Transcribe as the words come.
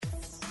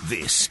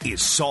This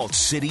is Salt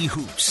City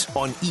Hoops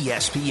on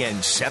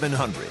ESPN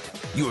 700.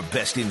 Your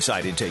best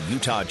insight into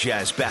Utah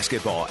Jazz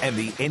basketball and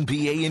the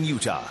NBA in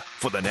Utah.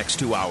 For the next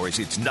 2 hours,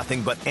 it's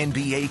nothing but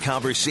NBA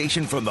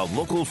conversation from the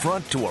local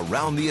front to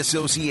around the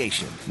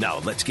association. Now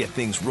let's get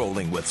things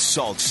rolling with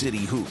Salt City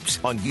Hoops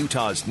on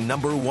Utah's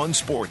 #1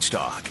 sports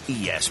talk,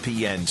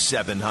 ESPN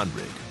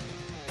 700.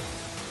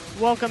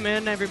 Welcome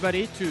in,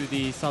 everybody, to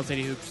the Salt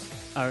City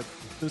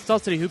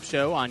Hoops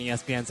show on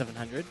ESPN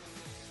 700.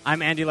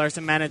 I'm Andy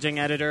Larsen, managing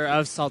editor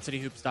of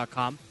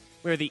SaltCityHoops.com.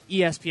 We're the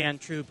ESPN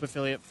True Hoop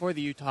affiliate for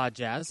the Utah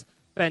Jazz.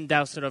 Ben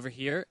Dowsett over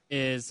here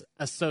is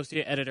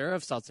associate editor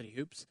of Salt City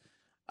Hoops.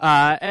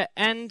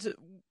 And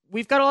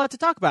we've got a lot to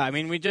talk about. I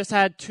mean, we just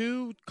had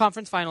 2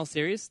 conference final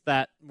series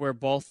that were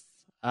both,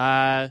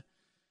 I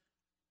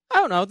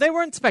don't know, they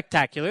weren't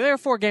spectacular. They were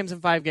 4 games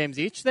and 5 games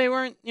each. They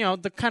weren't,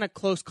 the kind of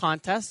close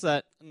contests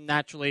that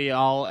naturally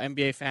all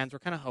NBA fans were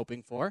kind of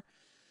hoping for.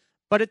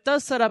 But it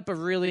does set up a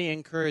really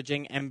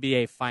encouraging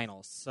NBA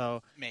Finals.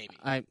 So maybe.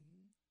 I'm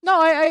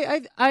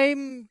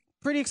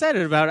pretty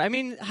excited about it. I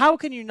mean, how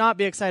can you not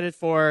be excited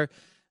for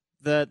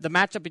the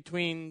matchup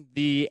between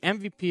the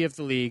MVP of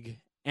the league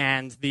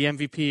and the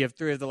MVP of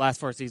 3 of the last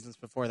 4 seasons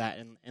before that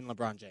in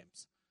LeBron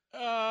James?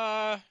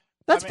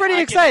 That's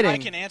pretty exciting. I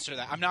can answer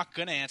that. I'm not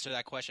going to answer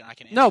that question. I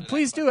can answer No, that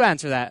please question. do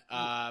answer that.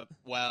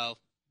 Well,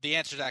 the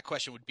answer to that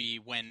question would be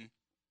when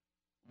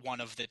one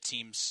of the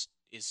teams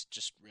is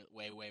just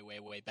way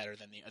better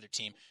than the other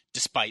team,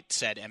 despite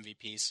said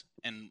MVPs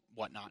and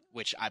whatnot,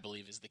 which I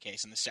believe is the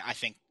case. And I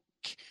think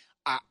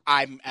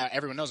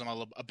everyone knows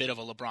I'm a bit of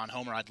a LeBron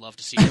homer. I'd love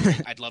to see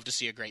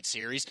a great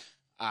series.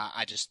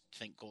 I just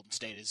think Golden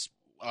State is,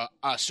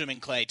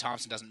 assuming Klay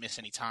Thompson doesn't miss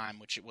any time,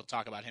 which we'll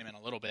talk about him in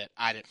a little bit.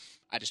 I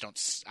just don't.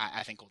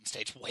 I think Golden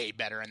State's way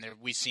better, and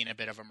we've seen a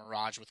bit of a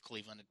mirage with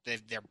Cleveland.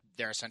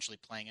 They're essentially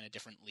playing in a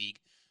different league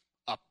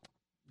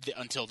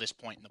until this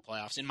point in the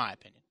playoffs, in my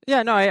opinion.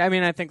 Yeah, no, I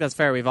mean, I think that's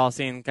fair. We've all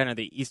seen kind of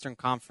the Eastern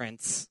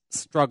Conference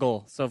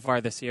struggle so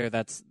far this year.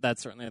 That's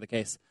certainly the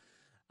case.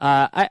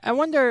 I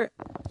wonder,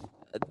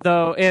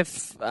 though,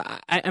 if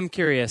I'm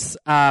curious.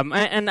 I'm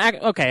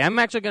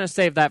actually going to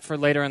save that for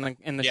later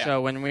in the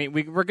show when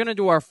we're going to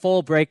do our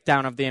full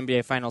breakdown of the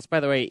NBA Finals. By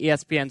the way,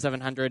 ESPN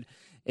 700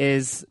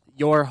 is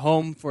your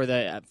home for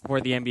the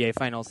NBA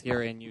Finals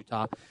here in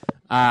Utah.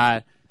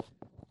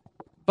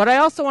 But I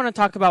also want to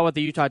talk about what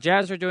the Utah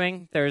Jazz are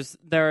doing. There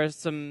are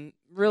some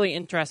really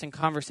interesting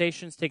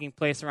conversations taking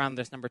place around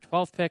this number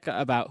 12 pick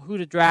about who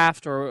to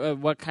draft or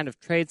what kind of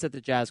trades that the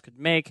Jazz could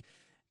make, et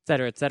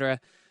cetera, et cetera.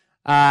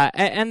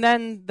 And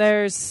then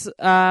there's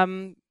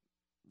some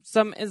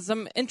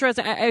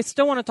interesting. I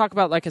still want to talk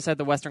about, like I said,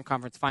 the Western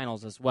Conference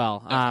Finals as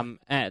well,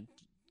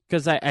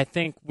 because I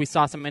think we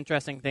saw some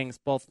interesting things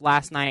both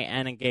last night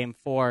and in Game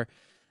 4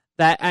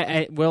 that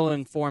I will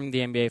inform the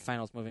NBA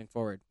Finals moving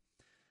forward.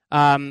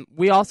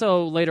 We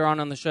also, later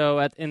on the show,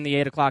 in the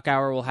 8 o'clock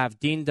hour, we'll have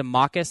Dean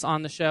Demakis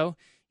on the show.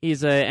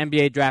 He's an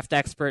NBA draft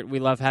expert. We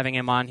love having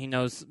him on. He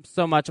knows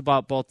so much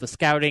about both the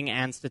scouting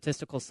and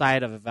statistical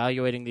side of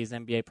evaluating these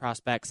NBA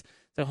prospects.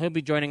 So he'll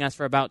be joining us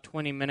for about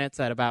 20 minutes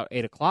at about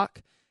 8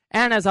 o'clock.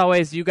 And as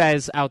always, you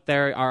guys out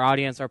there, our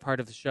audience, are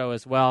part of the show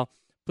as well.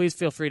 Please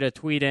feel free to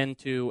tweet in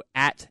to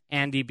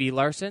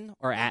 @AndyB.Larsen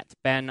or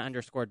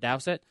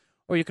 @Ben_Dowsett.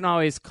 Or you can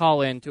always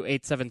call in to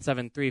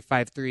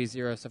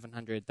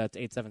 877-353-0700. That's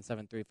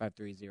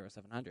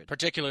 877-353-0700.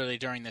 Particularly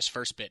during this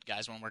first bit,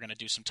 guys, when we're going to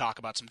do some talk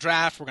about some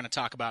draft. We're going to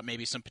talk about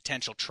maybe some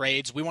potential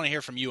trades. We want to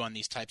hear from you on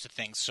these types of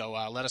things, so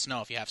let us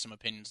know if you have some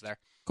opinions there.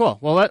 Cool.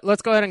 Well,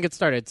 let's go ahead and get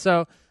started.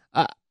 So,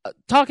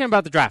 talking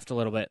about the draft a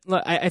little bit,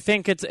 I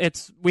think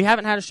it's we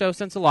haven't had a show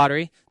since the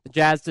lottery. The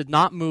Jazz did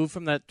not move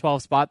from the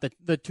 12 spot. The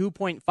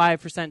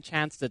 2.5%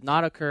 chance did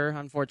not occur,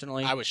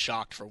 unfortunately. I was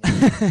shocked for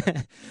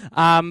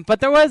one. But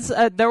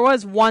there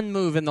was one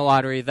move in the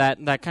lottery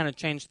that kind of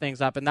changed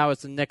things up, and that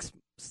was the Knicks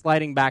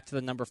sliding back to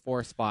the number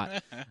 4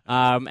 spot.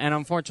 And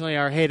unfortunately,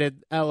 our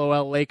hated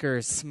LOL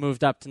Lakers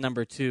moved up to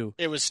number 2.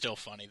 It was still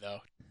funny, though,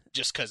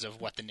 just because of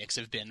what the Knicks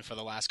have been for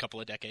the last couple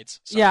of decades.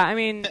 So. Yeah, I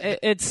mean,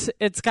 it's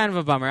kind of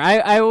a bummer.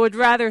 I would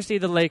rather see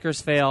the Lakers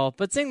fail,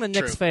 but seeing the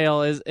Knicks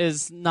fail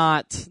is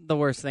not the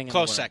worst thing in the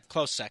world.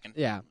 Close second.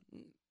 Yeah.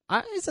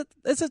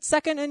 Is it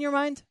second in your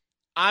mind?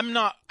 I'm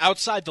not,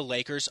 outside the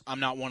Lakers, I'm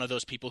not one of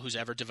those people who's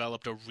ever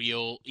developed a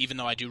real, even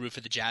though I do root for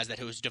the Jazz, that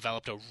who's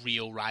developed a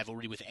real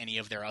rivalry with any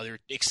of their other,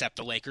 except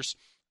the Lakers.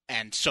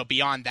 And so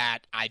beyond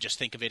that, I just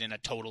think of it in a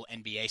total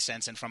NBA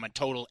sense. And from a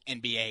total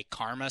NBA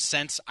karma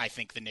sense, I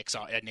think the Knicks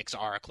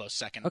are a close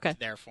second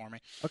there for me.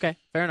 Okay,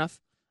 fair enough.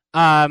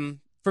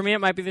 For me, it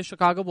might be the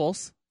Chicago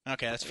Bulls.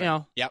 Okay, that's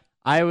fair. Yep.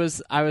 I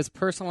was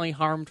personally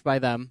harmed by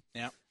them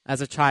as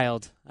a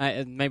child.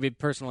 Maybe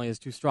personally is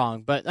too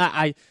strong, but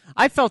I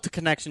felt a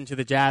connection to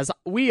the Jazz.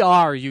 We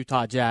are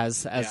Utah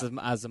Jazz, as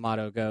the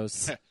motto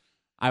goes.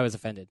 I was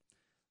offended.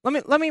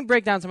 Let me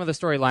break down some of the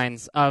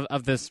storylines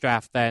of this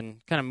draft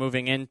then, kind of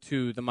moving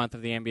into the month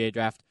of the NBA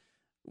draft.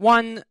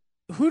 One,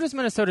 who does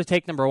Minnesota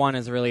take number 1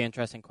 is a really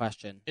interesting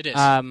question. It is.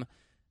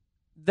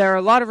 There are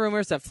a lot of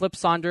rumors that Flip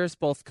Saunders,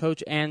 both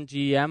coach and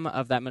GM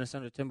of that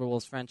Minnesota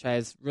Timberwolves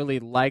franchise, really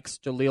likes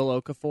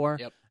Jahlil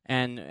Okafor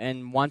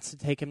and wants to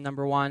take him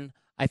number one.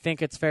 I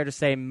think it's fair to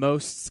say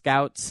most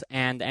scouts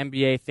and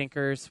NBA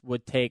thinkers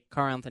would take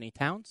Karl-Anthony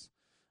Towns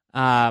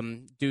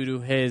due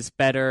to his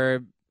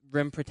better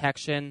rim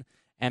protection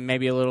and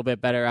maybe a little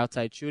bit better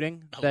outside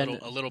shooting. A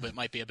little bit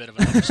might be a bit of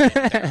an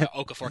understatement there.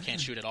 Okafor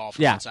can't shoot at all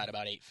from outside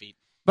about 8 feet.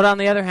 But on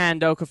the other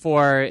hand,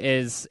 Okafor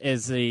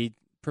is a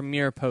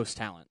premier post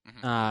talent,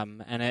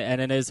 and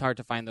it is hard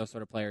to find those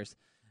sort of players.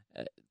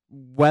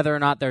 Whether or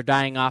not they're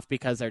dying off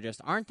because there just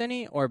aren't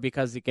any, or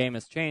because the game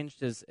has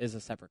changed, is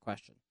a separate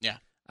question. Yeah.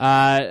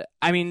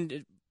 I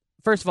mean,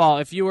 first of all,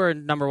 if you were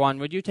number one,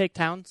 would you take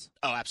Towns?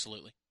 Oh,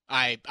 absolutely.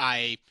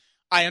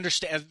 I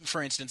understand.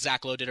 For instance,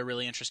 Zach Lowe did a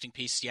really interesting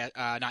piece,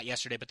 not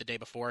yesterday, but the day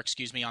before,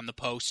 on the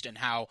post, and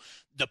how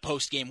the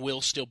post game will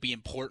still be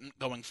important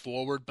going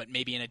forward, but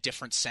maybe in a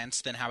different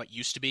sense than how it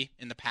used to be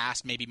in the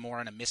past, maybe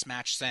more in a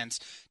mismatch sense,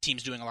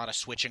 teams doing a lot of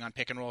switching on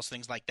pick and rolls,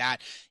 things like that.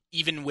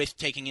 Even with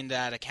taking into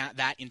account,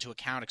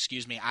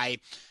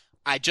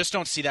 I just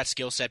don't see that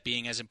skill set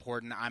being as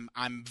important.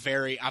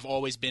 I've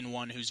always been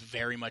one who's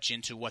very much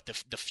into what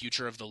the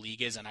future of the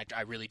league is, and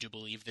I really do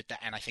believe that,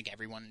 and I think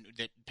everyone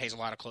that pays a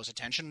lot of close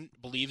attention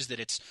believes that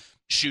it's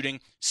shooting,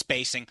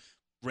 spacing,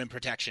 rim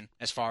protection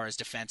as far as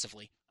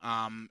defensively,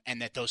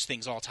 and that those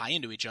things all tie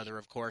into each other,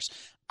 of course.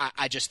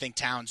 I just think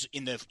Towns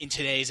in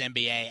today's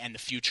NBA and the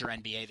future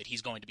NBA that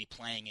he's going to be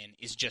playing in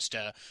is just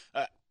a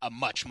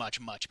much,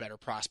 much, much better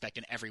prospect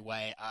in every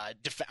way.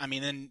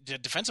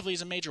 Defensively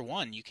is a major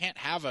one. You can't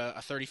have a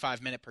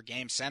 35-minute per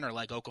game center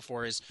like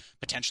Okafor is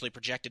potentially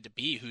projected to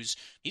be.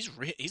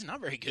 He's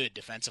not very good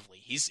defensively.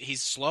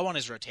 He's slow on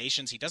his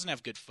rotations. He doesn't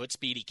have good foot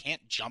speed. He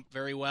can't jump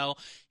very well.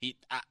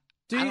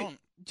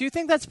 Do you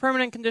think that's a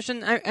permanent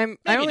condition? I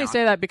only not.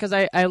 say that because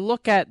I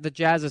look at the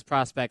Jazz's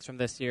prospects from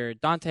this year,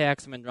 Dante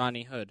Exum and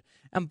Rodney Hood,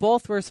 and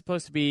both were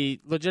supposed to be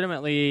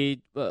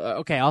legitimately,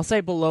 I'll say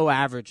below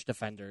average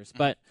defenders,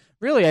 but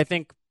really I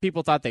think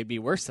people thought they'd be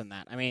worse than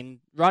that. I mean,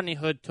 Rodney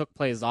Hood took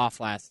plays off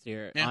last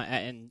year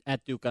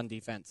at Duke on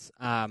defense.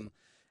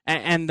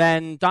 And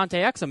then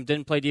Dante Exum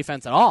didn't play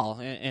defense at all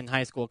in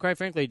high school. Quite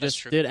frankly,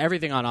 just did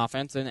everything on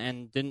offense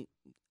and didn't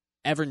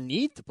ever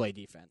need to play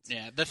defense.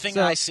 Yeah, the thing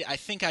I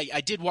think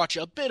I did watch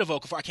a bit of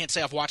Okafor. I can't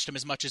say I've watched him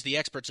as much as the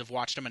experts have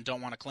watched him, and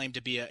don't want to claim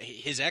to be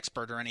his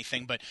expert or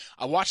anything, but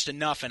I watched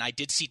enough, and I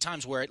did see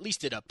times where at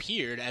least it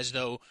appeared as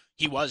though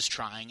he was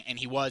trying and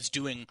he was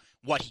doing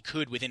what he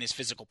could within his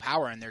physical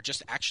power, and there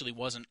just actually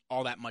wasn't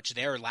all that much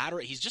there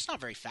laterally. He's just not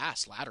very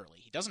fast laterally.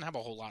 He doesn't have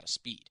a whole lot of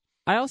speed.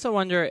 I also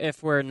wonder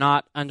if we're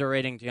not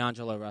underrating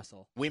D'Angelo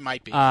Russell. We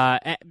might be.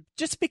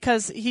 Just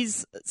because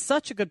he's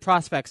such a good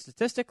prospect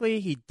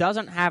statistically, he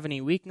doesn't have any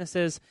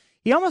weaknesses.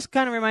 He almost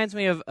kind of reminds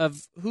me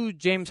of who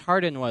James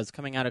Harden was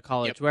coming out of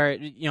college, where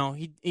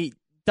he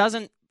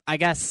doesn't, I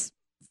guess,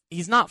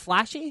 he's not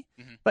flashy,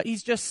 but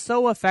he's just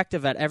so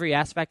effective at every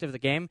aspect of the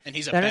game. And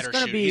he's a better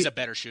shooter. He's a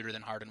better shooter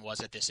than Harden was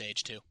at this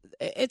age, too.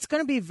 It's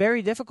going to be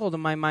very difficult in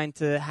my mind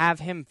to have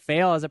him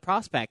fail as a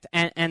prospect.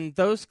 And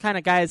those kind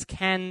of guys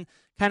can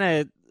kind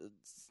of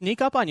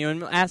sneak up on you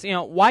and ask,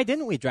 why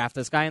didn't we draft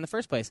this guy in the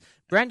first place?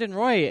 Brandon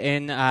Roy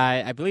in,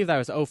 I believe that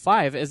was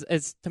 2005,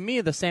 is to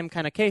me the same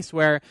kind of case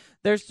where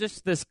there's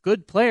just this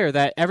good player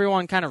that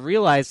everyone kind of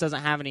realized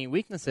doesn't have any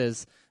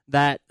weaknesses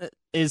that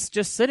is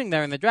just sitting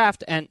there in the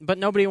draft, but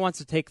nobody wants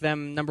to take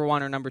them number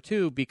one or number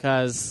two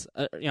because,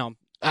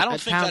 I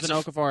don't think Towns and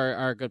Okafor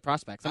are good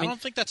prospects. I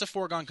don't think that's a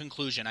foregone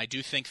conclusion. I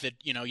do think that,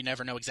 you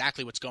never know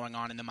exactly what's going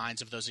on in the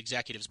minds of those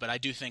executives, but I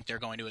do think they're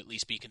going to at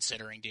least be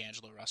considering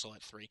D'Angelo Russell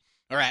at 3.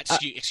 Or at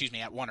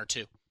 1 or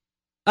 2.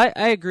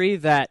 I agree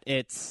that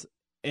it's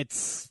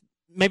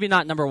maybe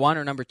not number 1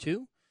 or number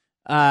 2.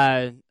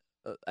 And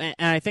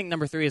I think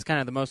number 3 is kind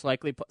of the most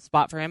likely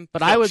spot for him.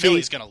 But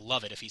Philly's going to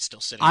love it if he's still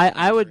sitting.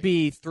 I would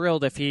be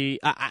thrilled if he.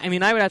 I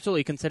would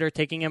absolutely consider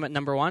taking him at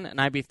number 1, and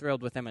I'd be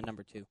thrilled with him at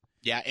number 2.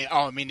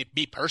 Yeah.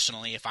 Me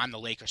personally, if I'm the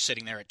Lakers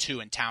sitting there at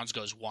 2 and Towns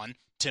goes 1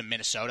 to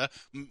Minnesota,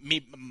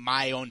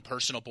 my own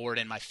personal board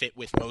and my fit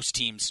with most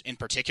teams in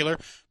particular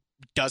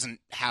doesn't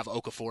have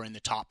Okafor in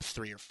the top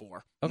 3 or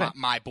 4. Okay.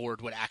 My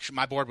board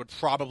would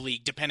probably,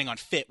 depending on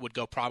fit, would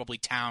go probably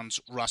Towns,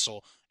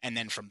 Russell, and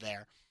then from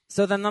there.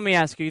 So then let me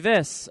ask you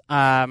this.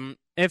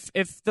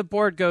 If the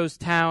board goes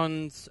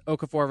Towns,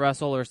 Okafor,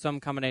 Russell, or some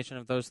combination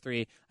of those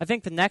 3, I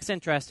think the next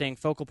interesting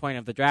focal point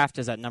of the draft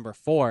is at number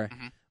 4,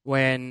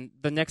 when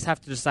the Knicks have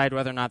to decide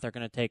whether or not they're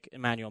going to take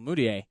Emmanuel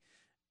Mudiay.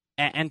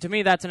 And to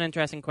me, that's an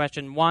interesting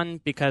question.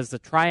 One, because the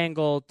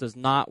triangle does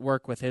not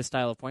work with his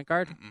style of point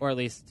guard, or at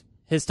least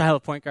his style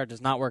of point guard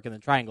does not work in the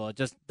triangle. It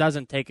just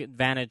doesn't take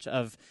advantage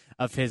of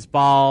his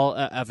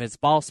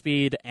ball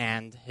speed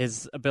and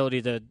his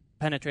ability to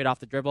penetrate off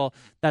the dribble.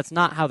 That's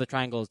not how the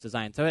triangle is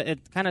designed. So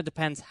it kind of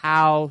depends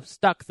how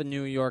stuck the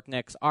New York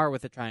Knicks are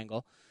with the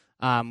triangle.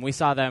 We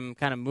saw them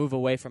kind of move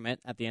away from it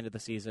at the end of the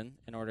season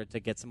in order to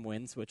get some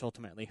wins, which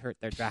ultimately hurt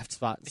their draft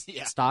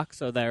stock.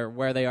 So they're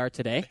where they are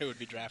today. They would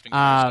be drafting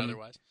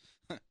otherwise.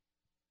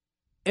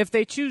 if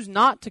they choose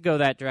not to go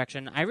that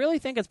direction, I really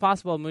think it's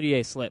possible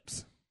Mudiay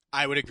slips.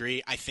 I would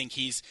agree. I think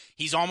he's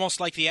almost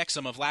like the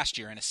Exum of last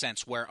year in a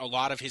sense, where a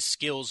lot of his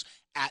skills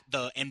at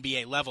the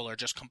NBA level are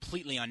just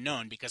completely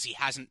unknown because he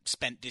hasn't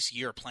spent this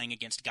year playing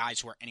against guys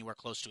who are anywhere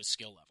close to his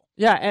skill level.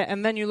 Yeah,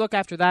 and then you look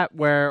after that,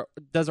 where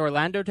does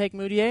Orlando take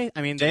Mudiay?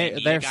 I mean,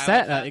 they're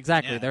set like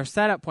exactly. Yeah. They're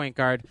set at point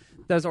guard.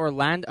 Does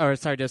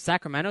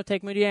Sacramento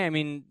take Mudiay? I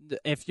mean,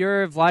 if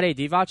you're Vlade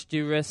Divac, do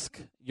you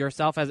risk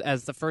yourself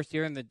as the first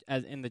year in the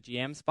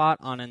GM spot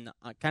on an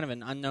kind of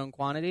an unknown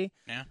quantity?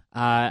 Yeah.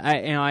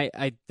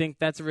 I think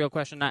that's a real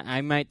question.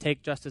 I might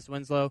take Justice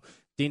Winslow.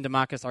 Dean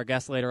Demakis, our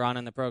guest later on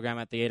in the program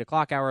at the 8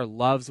 o'clock hour,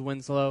 loves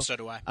Winslow. So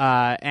do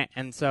I.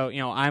 And so,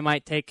 I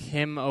might take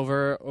him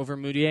over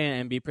Mudiay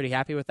and be pretty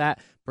happy with that.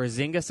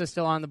 Porzingis is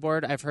still on the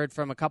board. I've heard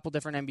from a couple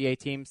different NBA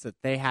teams that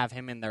they have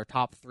him in their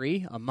top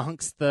 3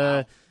 amongst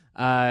the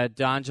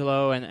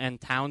D'Angelo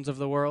and Towns of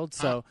the world.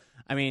 So,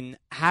 I mean,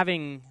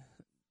 having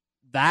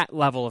that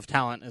level of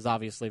talent is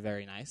obviously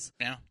very nice.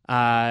 Yeah.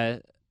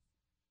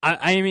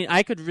 I mean,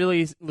 I could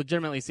really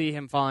legitimately see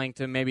him falling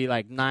to maybe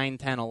like 9,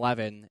 10,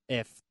 11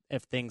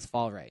 if things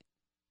fall right.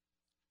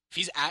 If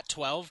he's at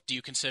 12, do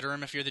you consider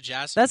him if you're the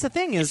Jazz? That's the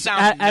thing, is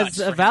as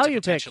a value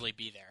pick, potentially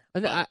be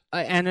there.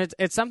 And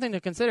it's something to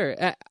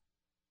consider.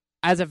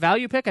 As a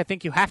value pick, I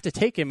think you have to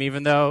take him,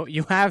 even though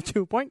you have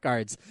 2 point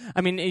guards. I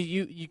mean,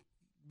 you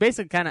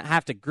basically kind of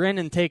have to grin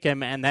and take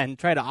him, and then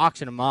try to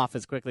auction him off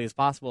as quickly as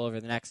possible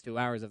over the next 2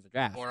 hours of the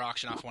draft, or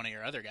auction off one of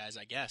your other guys,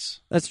 I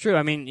guess. That's true.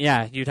 I mean,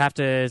 yeah, you'd have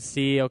to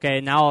see.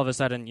 Okay, now all of a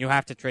sudden you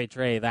have to trade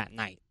Trey that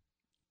night.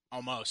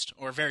 Almost,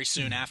 or very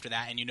soon after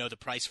that, and the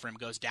price for him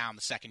goes down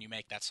the second you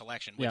make that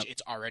selection, which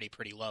it's already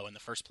pretty low in the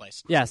first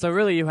place. Yeah, so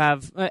really you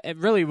have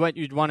really what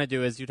you'd want to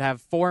do is you'd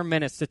have 4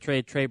 minutes to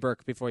trade Trey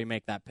Burke before you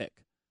make that pick.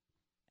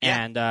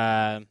 Yeah.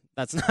 And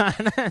that's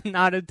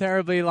not a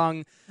terribly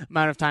long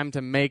amount of time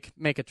to make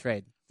a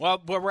trade.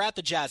 Well, we're at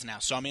the Jazz now,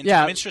 so I'm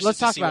interested let's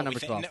to talk see about what number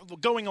we think.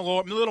 12. Going a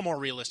little more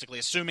realistically,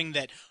 assuming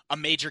that a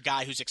major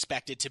guy who's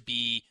expected to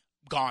be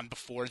gone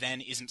before then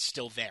isn't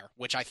still there,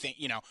 which I think,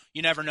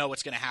 you never know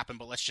what's going to happen,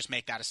 but let's just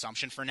make that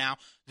assumption for now.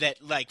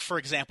 That, like, for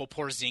example,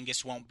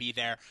 Porzingis won't be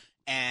there,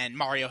 and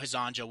Mario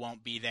Hezonja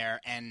won't be there,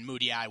 and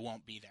Mudiay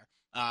won't be there.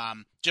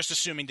 Just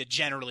assuming that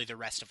generally the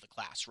rest of the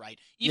class, right?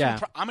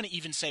 I'm going to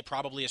even say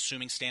probably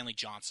assuming Stanley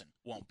Johnson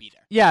won't be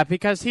there. Yeah,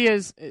 because he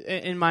is,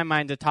 in my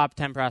mind, a top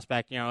 10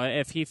 prospect.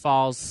 If he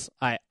falls,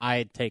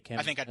 I'd take him.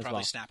 I think I'd probably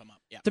well. snap him up.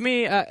 Yeah. To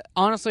me,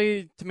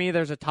 honestly,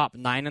 there's a top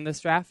 9 in this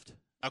draft.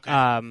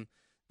 Okay.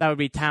 That would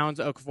be Towns,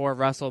 Okafor,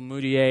 Russell,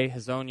 Mudiay,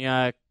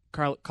 Hezonja,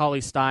 Cauley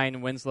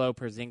Stein, Winslow,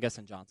 Porzingis,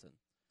 and Johnson.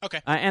 Okay.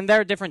 And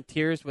there are different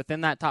tiers within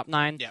that top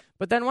 9. Yep.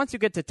 But then once you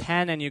get to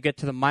 10 and you get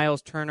to the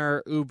Miles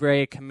Turner,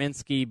 Oubre,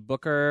 Kaminsky,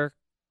 Booker,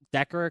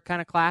 Decker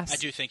kind of class, I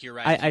do think you're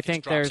right. I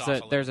think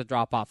there's a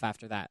drop off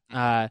after that.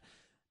 Mm-hmm.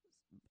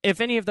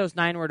 If any of those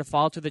 9 were to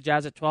fall to the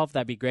Jazz at 12,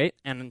 that'd be great.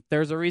 And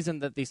there's a reason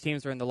that these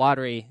teams are in the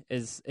lottery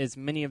is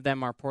many of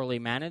them are poorly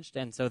managed,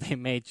 and so they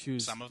may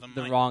choose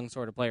the wrong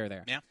sort of player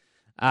there. Yeah.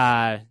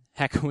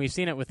 Heck, we've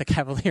seen it with the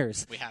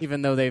Cavaliers,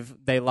 even though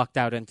they lucked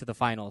out into the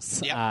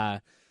finals.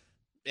 Yep.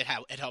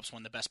 It helps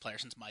when the best player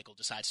since Michael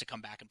decides to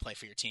come back and play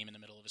for your team in the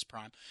middle of his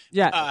prime.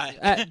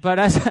 Yeah, but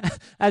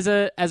as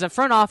a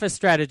front office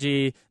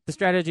strategy, the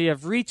strategy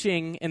of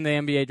reaching in the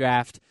NBA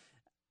draft,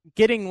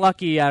 getting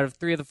lucky out of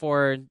 3 of the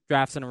 4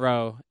 drafts in a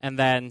row, and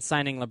then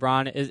signing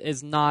LeBron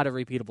is not a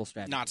repeatable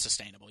strategy. Not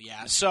sustainable,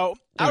 yeah. So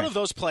out of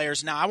those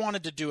players, now I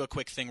wanted to do a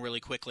quick thing really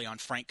quickly on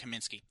Frank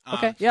Kaminsky.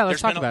 Okay, yeah,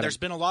 let's talk about it. There's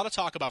been a lot of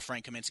talk about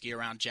Frank Kaminsky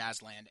around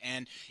Jazzland,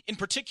 and in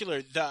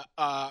particular, the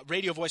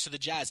radio voice of the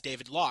Jazz,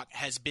 David Locke,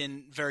 has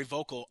been very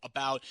vocal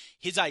about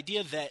his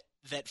idea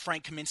that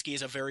Frank Kaminsky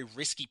is a very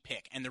risky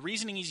pick. And the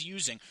reasoning he's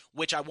using,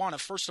 which I want to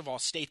first of all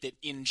state that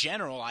in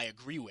general I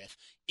agree with,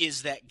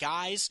 is that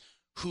guys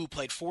who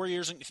played 4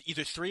 years,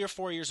 either 3 or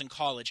 4 years in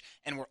college,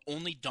 and were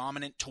only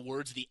dominant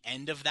towards the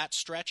end of that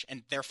stretch,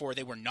 and therefore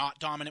they were not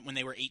dominant when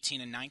they were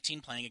 18 and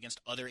 19, playing against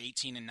other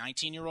 18 and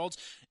 19-year-olds.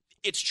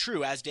 It's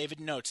true, as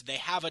David notes, they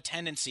have a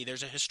tendency,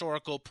 there's a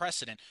historical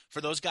precedent for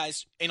those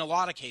guys, in a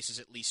lot of cases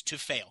at least, to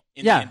fail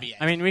in the NBA.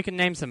 I mean, we can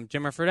name some.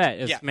 Jimmer Fredette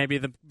is maybe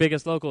the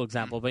biggest local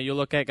example, but you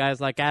look at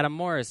guys like Adam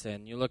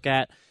Morrison, you look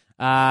at,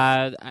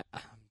 trying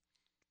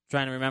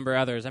to remember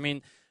others. I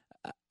mean,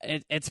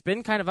 it's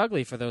been kind of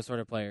ugly for those sort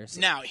of players.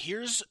 Now,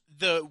 here's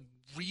the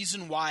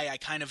reason why I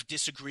kind of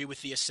disagree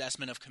with the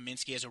assessment of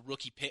Kaminsky as a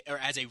rookie pick or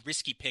as a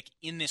risky pick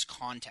in this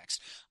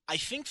context. I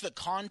think the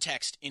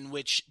context in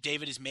which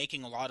David is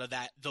making a lot of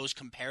those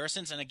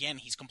comparisons, and again,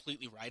 he's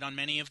completely right on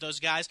many of those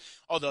guys.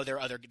 Although there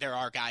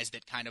are guys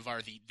that kind of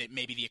are that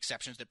maybe the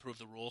exceptions that prove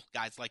the rule.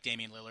 Guys like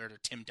Damian Lillard or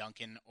Tim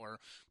Duncan or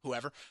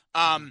whoever.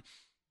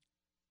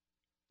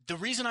 The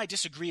reason I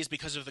disagree is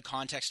because of the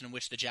context in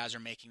which the Jazz are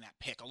making that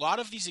pick. A lot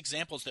of these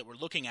examples that we're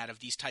looking at of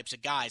these types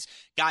of guys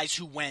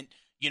who went,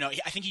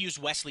 I think he used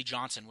Wesley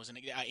Johnson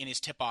in his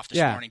tip-off this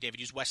morning.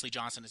 David used Wesley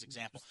Johnson as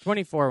example.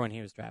 24 when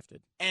he was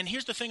drafted. And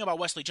here's the thing about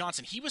Wesley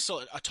Johnson. He was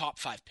a top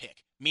 5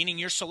 pick, meaning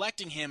you're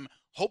selecting him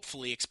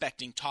hopefully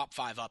expecting top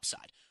 5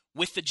 upside.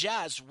 With the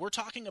Jazz, we're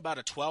talking about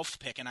a 12th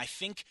pick, and I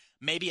think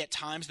maybe at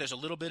times there's a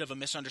little bit of a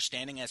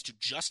misunderstanding as to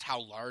just how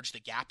large the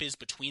gap is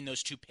between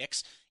those two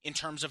picks in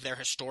terms of their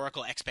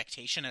historical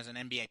expectation as an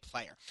NBA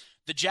player.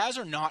 The Jazz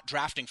are not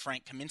drafting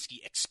Frank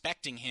Kaminsky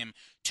expecting him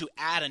to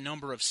add a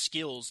number of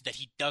skills that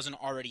he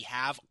doesn't already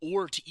have,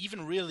 or to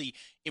even really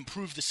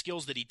improve the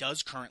skills that he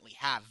does currently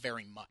have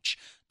very much.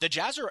 The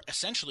Jazz are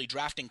essentially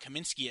drafting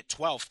Kaminsky at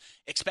 12th,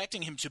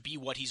 expecting him to be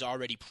what he's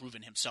already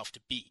proven himself to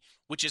be,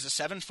 which is a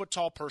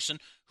 7-foot-tall person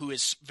who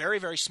is very,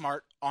 very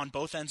smart on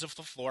both ends of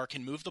the floor,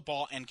 can move the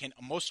ball, and can,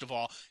 most of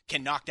all,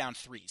 can knock down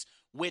threes,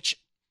 which,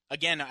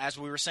 again, as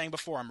we were saying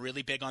before, I'm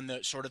really big on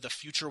the sort of the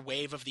future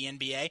wave of the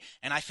NBA,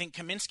 and I think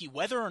Kaminsky,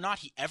 whether or not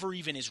he ever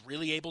even is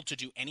really able to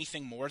do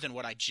anything more than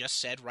what I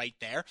just said right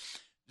there,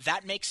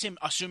 that makes him,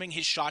 assuming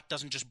his shot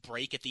doesn't just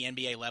break at the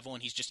NBA level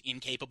and he's just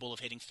incapable of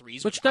hitting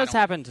threes. Which does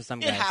happen to some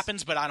guys. It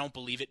happens, but I don't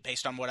believe it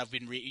based on what I've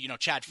been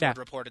Chad Ford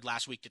reported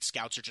last week that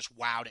scouts are just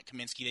wowed at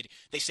Kaminsky.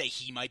 They say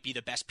he might be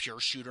the best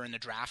pure shooter in the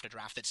draft, a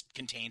draft that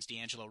contains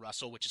D'Angelo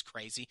Russell, which is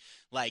crazy.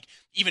 Like,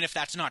 even if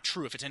that's not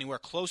true, if it's anywhere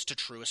close to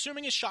true,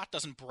 assuming his shot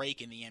doesn't break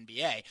in the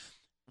NBA,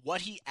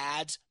 what he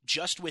adds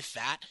just with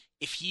that,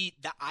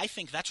 I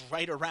think that's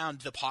right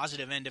around the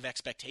positive end of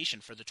expectation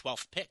for the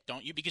 12th pick,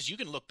 don't you? Because you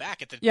can look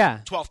back at the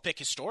 12th pick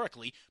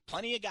historically,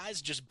 plenty of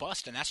guys just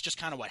bust, and that's just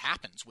kind of what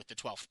happens with the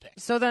 12th pick.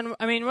 So then,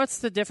 I mean, what's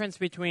the difference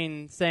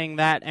between saying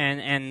that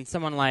and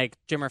someone like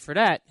Jimmer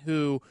Fredette,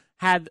 who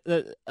had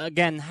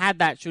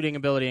that shooting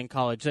ability in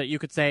college, that you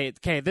could say,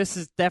 okay, this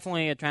is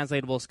definitely a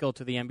translatable skill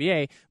to the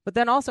NBA, but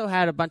then also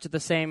had a bunch of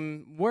the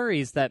same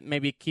worries that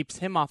maybe keeps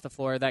him off the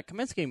floor that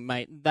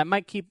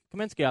might keep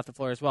Kaminsky off the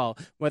floor as well,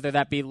 whether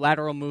that be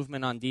lateral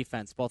movement on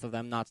defense, both of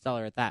them not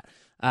stellar at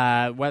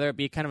that, whether it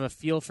be kind of a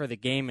feel for the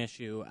game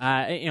issue,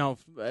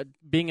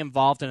 being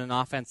involved in an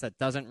offense that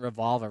doesn't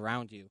revolve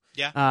around you.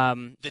 Yeah.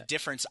 The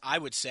difference, I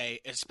would say,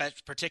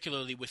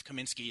 particularly with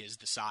Kaminsky, is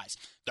the size.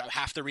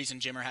 Half the reason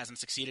Jimmer hasn't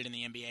succeeded in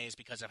the NBA is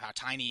because of how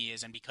tiny he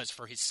is, and because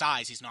for his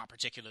size, he's not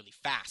particularly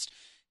fast.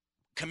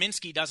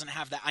 Kaminsky doesn't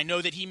have that. I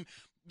know that he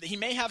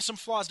may have some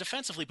flaws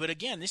defensively, but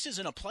again, this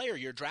isn't a player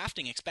you're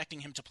drafting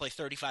expecting him to play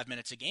 35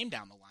 minutes a game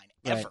down the line,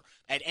 ever. Right.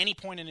 At any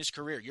point in his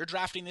career. You're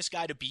drafting this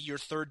guy to be your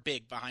third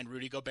big behind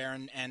Rudy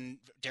Gobert and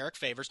Derek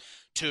Favors,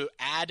 to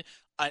add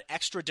an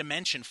extra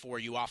dimension for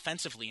you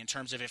offensively in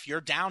terms of if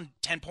you're down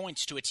 10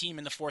 points to a team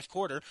in the fourth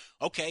quarter,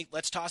 okay,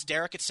 let's toss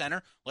Derek at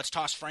center, let's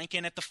toss Frank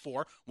in at the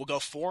 4, we'll go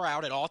 4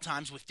 out at all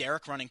times with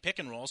Derek running pick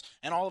and rolls,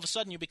 and all of a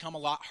sudden you become a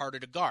lot harder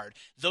to guard.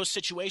 Those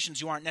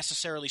situations you aren't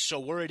necessarily so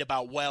worried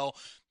about,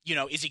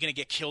 is he going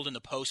to get killed in the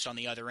post on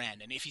the other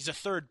end? And if he's a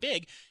third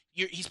big,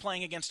 he's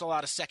playing against a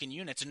lot of second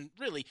units. And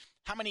really,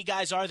 how many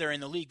guys are there in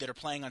the league that are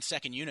playing on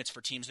second units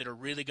for teams that are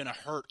really going to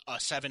hurt a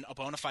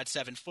bona fide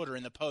 7-footer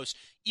in the post,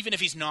 even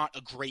if he's not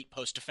a great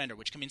post defender,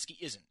 which Kaminsky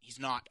isn't. He's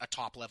not a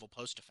top-level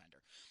post defender.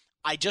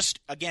 I just,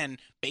 again,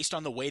 based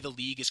on the way the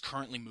league is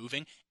currently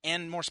moving,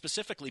 and more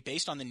specifically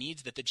based on the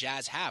needs that the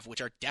Jazz have,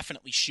 which are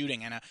definitely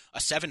shooting, and a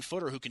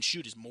 7-footer who can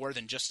shoot is more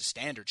than just a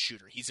standard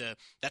shooter.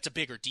 That's a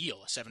bigger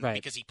deal, a 7, right,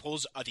 because he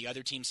pulls the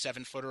other team's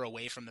 7-footer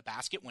away from the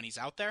basket when he's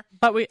out there.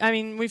 But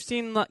we've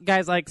seen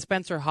guys like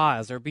Spencer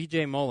Hawes or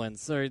B.J.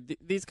 Mullins, or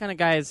these kind of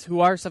guys who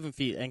are 7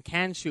 feet and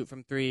can shoot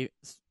from 3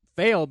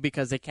 fail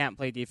because they can't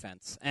play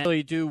defense. And so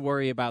you do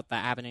worry about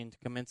that happening to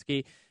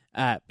Kaminsky.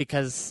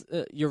 Because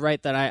you're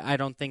right that I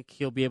don't think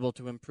he'll be able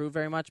to improve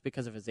very much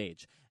because of his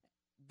age.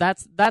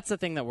 That's the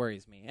thing that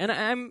worries me. And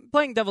I'm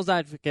playing devil's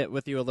advocate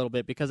with you a little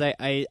bit because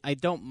I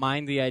don't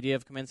mind the idea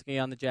of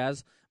Kaminsky on the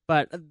Jazz,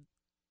 but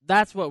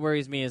that's what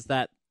worries me, is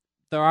that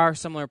there are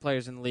similar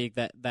players in the league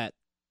that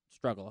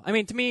struggle. I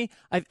mean, to me,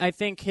 I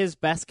think his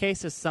best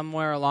case is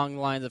somewhere along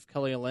the lines of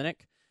Kelly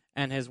Olynyk,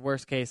 and his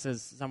worst case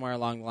is somewhere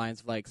along the lines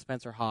of like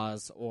Spencer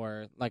Hawes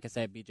or, like I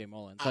said, B.J.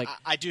 Mullins.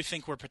 I do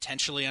think we're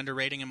potentially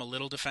underrating him a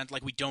little.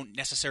 Like, we don't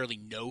necessarily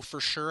know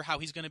for sure how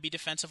he's going to be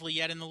defensively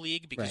yet in the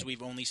league because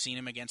we've only seen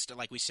him against,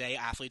 like we say,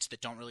 athletes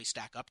that don't really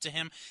stack up to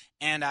him.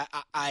 And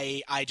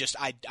I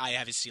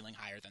have his ceiling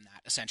higher than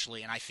that,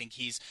 essentially. And I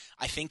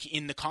think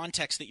in the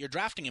context that you're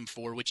drafting him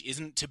for, which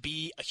isn't to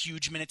be a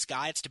huge minutes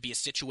guy, it's to be a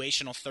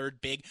situational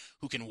third big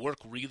who can work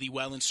really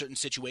well in certain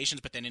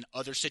situations, but then in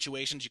other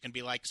situations you can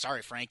be like,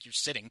 sorry, Frank, you're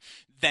sitting,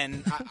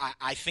 then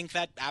I think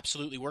that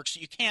absolutely works.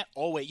 You can't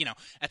always,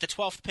 at the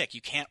 12th pick,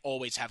 you can't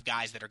always have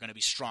guys that are going to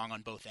be strong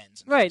on both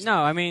ends. Right.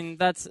 No, I mean,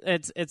 it's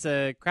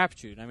a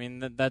crapshoot. I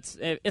mean, that's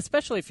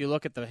especially if you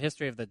look at the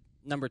history of the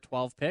number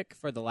 12 pick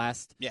for the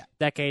last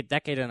decade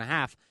and a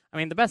half. I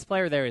mean, the best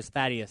player there is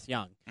Thaddeus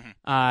Young. Mm-hmm.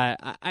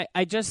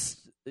 I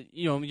just,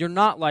 you're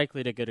not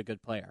likely to get a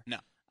good player. No.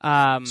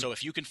 So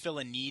if you can fill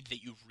a need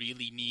that you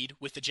really need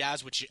with the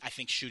Jazz, which I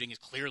think shooting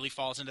clearly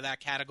falls into that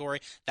category,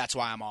 that's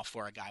why I'm all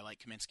for a guy like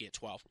Kaminsky at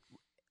 12.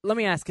 Let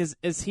me ask,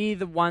 is he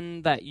the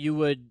one that you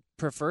would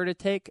prefer to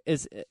take?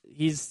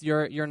 He's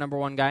your number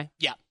one guy?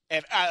 Yeah.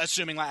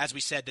 Assuming, as we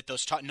said, that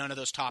none of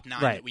those top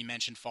 9 that we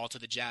mentioned fall to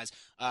the Jazz,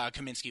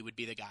 Kaminsky would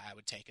be the guy I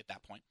would take at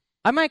that point.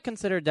 I might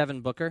consider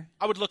Devin Booker.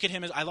 I would look at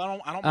him as I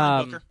don't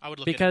mind Booker. I would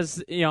look because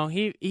at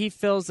him. He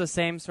fills the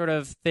same sort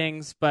of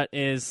things, but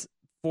is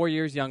 4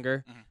 years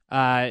younger.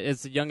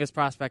 Is the youngest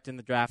prospect in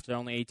the draft at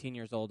only 18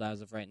 years old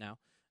as of right now.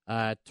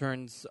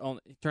 Turns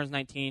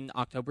 19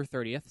 October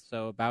 30th,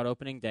 so about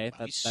opening day.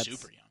 Wow, he's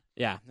super young.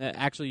 Yeah,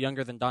 actually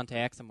younger than Dante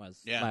Exum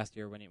was last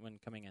year when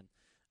coming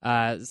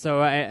in.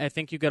 So I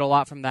think you get a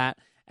lot from that,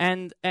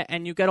 and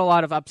you get a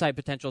lot of upside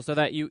potential, so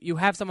that you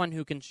have someone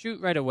who can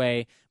shoot right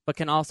away, but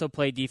can also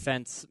play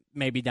defense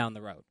maybe down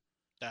the road.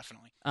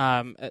 Definitely.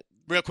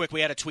 Real quick,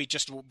 we had a tweet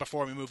just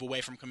before we move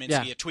away from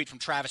Kaminsky, a tweet from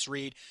Travis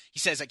Reed. He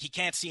says he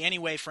can't see any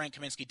way Frank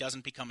Kaminsky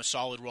doesn't become a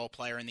solid role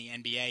player in the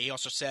NBA. He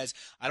also says,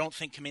 I don't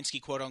think Kaminsky,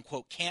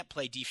 quote-unquote, can't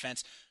play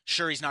defense.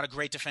 Sure, he's not a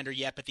great defender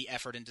yet, but the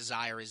effort and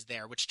desire is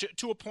there, which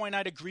to a point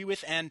I'd agree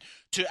with. And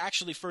to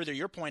actually further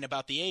your point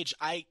about the age,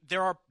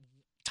 there are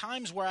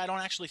times where I don't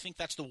actually think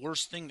that's the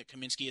worst thing that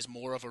Kaminsky is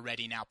more of a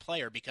ready-now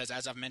player, because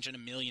as I've mentioned a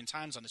million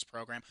times on this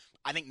program,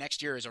 I think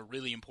next year is a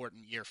really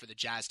important year for the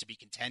Jazz to be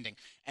contending,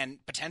 and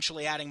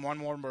potentially adding one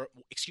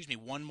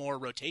more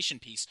rotation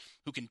piece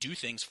who can do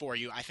things for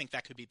you. I think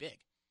that could be big.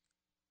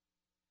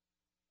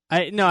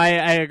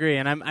 I agree,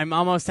 and I'm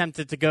almost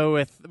tempted to go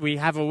with, we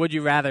have a Would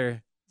You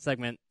Rather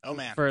segment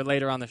for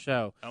later on the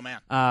show. Oh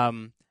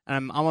man.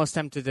 I'm almost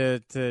tempted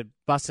to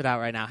bust it out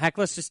right now. Heck,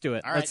 let's just do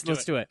it. All right,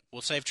 let's do it.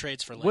 We'll save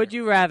trades for later. Would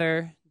you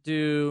rather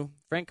do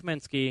Frank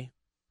Kaminsky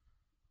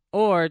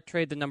or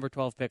trade the number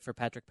 12 pick for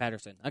Patrick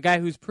Patterson, a guy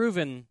who's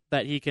proven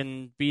that he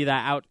can be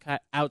that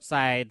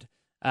outside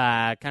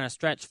kind of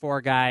stretch 4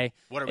 guy?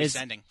 What are we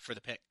sending for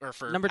the pick or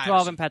for number Patterson?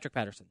 12 and Patrick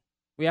Patterson?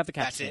 We have the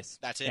cap space.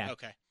 That's it. Yeah.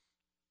 Okay.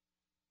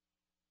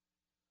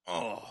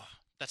 Oh.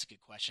 That's a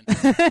good question.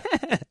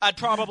 I'd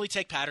probably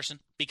take Patterson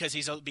because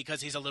he's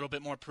a little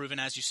bit more proven,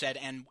 as you said,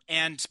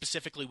 and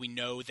specifically we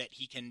know that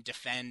he can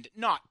defend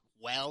not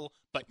well,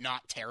 but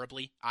not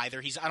terribly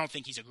either. I don't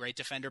think he's a great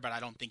defender, but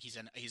I don't think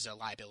he's a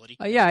liability.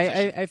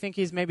 I think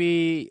he's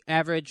maybe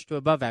average to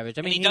above average.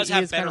 I mean, he does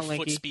have better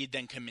foot speed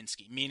than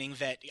Kaminsky, meaning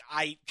that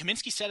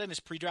Kaminsky said in his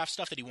pre-draft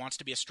stuff that he wants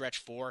to be a stretch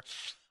 4.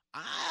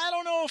 I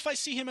don't know if I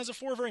see him as a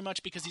 4 very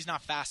much because he's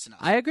not fast enough.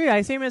 I agree.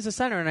 I see him as a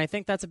center, and I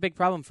think that's a big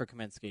problem for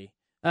Kaminsky.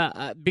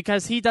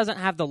 Because he doesn't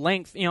have the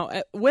length.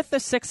 With the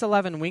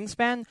 6'11"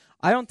 wingspan,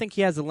 I don't think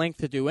he has the length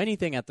to do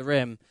anything at the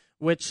rim,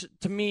 which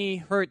to me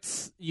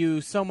hurts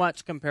you so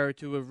much compared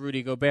to a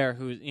Rudy Gobert,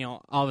 who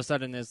all of a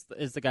sudden is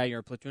the guy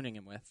you're platooning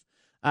him with.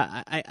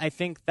 I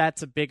think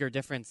that's a bigger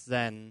difference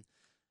than.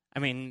 I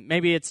mean,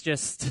 maybe it's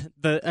just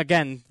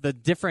the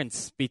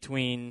difference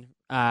between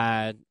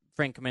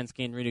Frank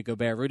Kaminsky and Rudy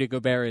Gobert. Rudy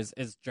Gobert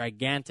is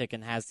gigantic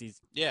and has these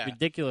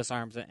ridiculous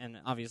arms, and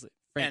obviously.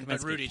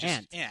 But Rudy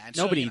can't. And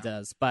nobody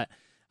does. But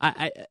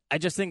I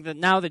just think that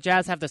now the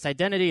Jazz have this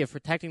identity of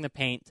protecting the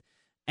paint,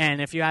 and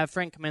if you have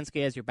Frank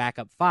Kaminsky as your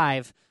backup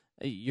 5,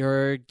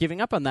 you're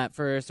giving up on that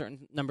for a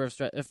certain number of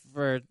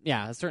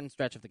a certain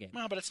stretch of the game.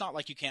 Well, but it's not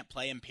like you can't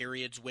play him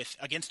periods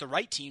against the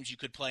right teams. You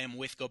could play him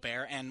with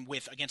Gobert, and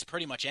against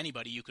pretty much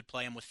anybody, you could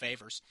play him with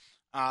Favors.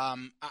 I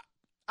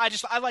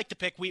like the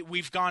pick.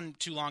 We've gone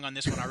too long on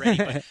this one already,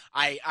 but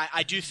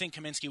I do think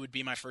Kaminsky would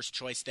be my first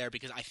choice there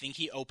because I think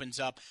he opens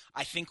up.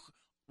 I think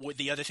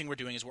the other thing we're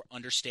doing is we're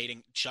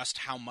understating just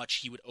how much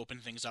he would open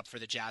things up for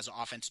the Jazz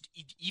offense,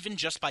 even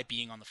just by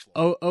being on the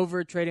floor.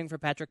 Over trading for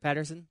Patrick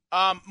Patterson?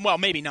 Well,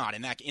 maybe not.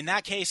 In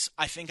that case,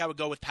 I think I would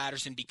go with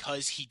Patterson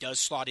because he does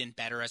slot in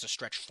better as a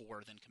stretch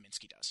 4 than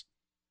Kaminsky does.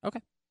 Okay.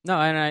 No,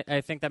 and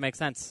I think that makes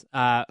sense.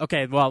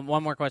 Okay, well,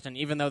 one more question.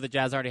 Even though the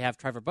Jazz already have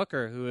Trevor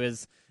Booker, who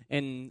is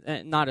in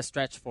not a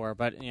stretch 4,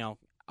 but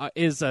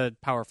is a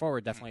power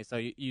forward definitely. So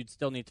you'd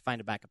still need to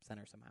find a backup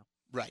center somehow.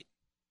 Right.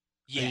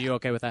 Yeah. Are you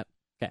okay with that?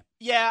 Okay.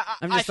 Yeah,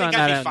 I think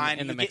I'd be fine.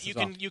 In the mix you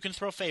can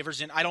throw Favors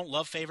in. I don't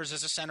love Favors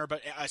as a center,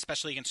 but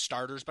especially against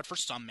starters. But for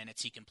some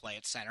minutes, he can play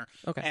at center.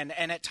 Okay.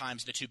 And at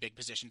times, the two big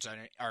positions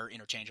are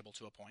interchangeable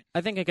to a point. I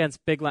think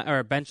against big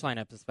or bench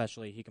lineups,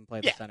 especially, he can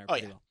play the center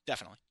pretty well.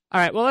 Definitely. All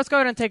right, well, let's go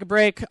ahead and take a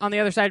break. On the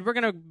other side, we're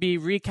going to be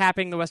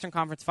recapping the Western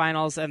Conference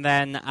Finals and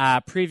then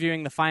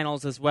previewing the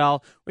finals as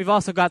well. We've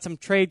also got some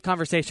trade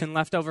conversation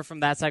left over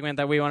from that segment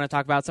that we want to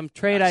talk about, some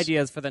trade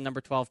ideas for the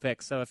number 12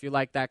 pick. So if you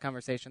like that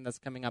conversation, that's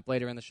coming up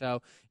later in the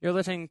show. You're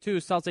listening to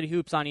Salt City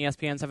Hoops on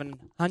ESPN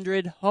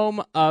 700,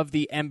 home of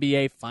the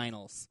NBA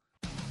Finals.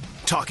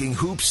 Talking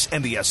hoops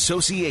and the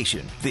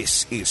association.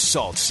 This is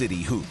Salt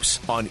City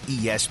Hoops on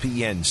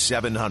ESPN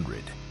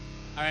 700.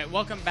 All right,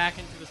 welcome back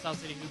into the Salt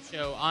City Hoops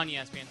Show on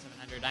ESPN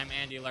 700. I'm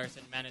Andy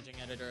Larsen, managing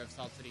editor of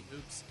Salt City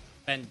Hoops.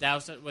 Ben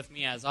Dowsett with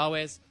me as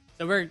always.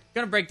 So we're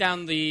going to break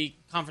down the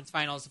conference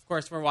finals. Of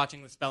course, we're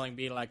watching the spelling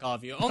bee like all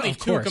of you. Only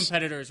two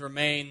competitors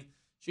remain.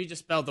 She just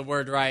spelled the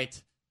word right.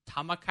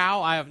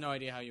 Tamakau? I have no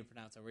idea how you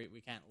pronounce it.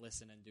 We can't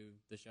listen and do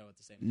the show at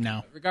the same time.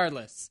 No. But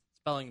regardless,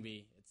 spelling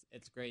bee.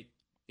 It's great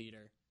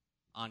theater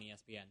on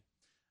ESPN.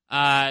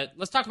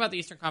 Let's talk about the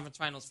Eastern Conference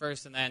Finals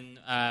first, and then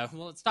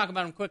let's talk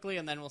about them quickly,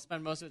 and then we'll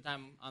spend most of the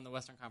time on the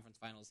Western Conference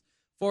Finals.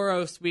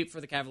 4-0 sweep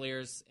for the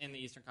Cavaliers in the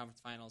Eastern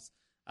Conference Finals.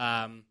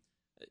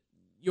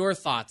 your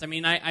thoughts. I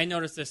mean, I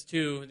noticed this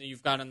too. That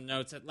you've got in the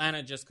notes.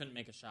 Atlanta just couldn't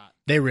make a shot.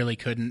 They really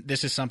couldn't.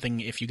 This is something,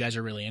 if you guys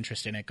are really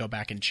interested in it, go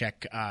back and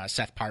check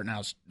Seth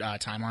Partnow's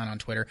timeline on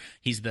Twitter.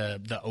 He's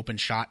the open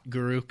shot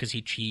guru because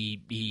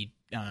he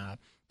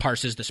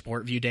parses the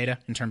sport view data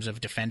in terms of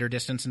defender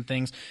distance and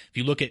things. If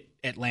you look at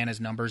Atlanta's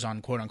numbers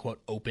on quote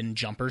unquote open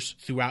jumpers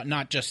throughout,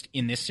 not just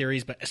in this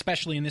series, but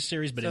especially in this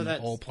series, but in the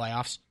whole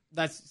playoffs.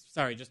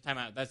 Just time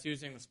out. That's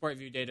using the sport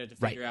view data to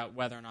figure out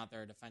whether or not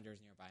there are defenders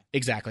nearby.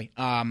 Exactly.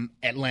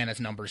 Atlanta's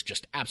numbers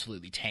just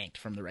absolutely tanked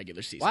from the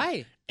regular season.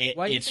 Why?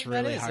 Why do you it's think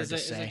really that hard to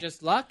Is say. it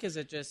just luck? Is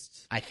it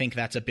just... I think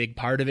that's a big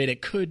part of it.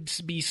 It could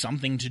be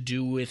something to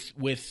do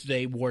with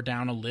they wore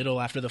down a little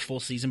after the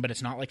full season, but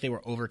it's not like they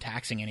were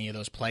overtaxing any of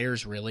those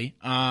players, really.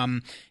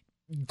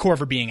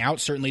 Corver being out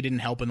certainly didn't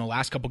help in the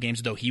last couple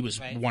games, though he was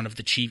one of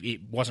the chief.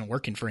 It wasn't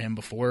working for him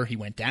before he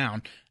went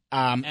down.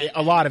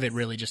 A lot of it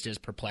really just is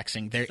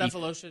perplexing.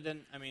 Cephalosha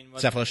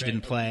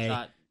didn't play.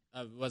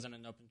 Wasn't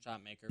an open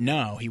shot maker.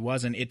 No, he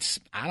wasn't.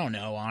 I don't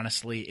know,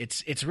 honestly.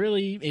 It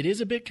is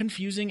a bit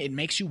confusing. It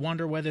makes you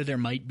wonder whether there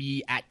might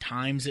be, at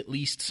times at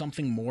least,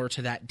 something more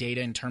to that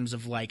data in terms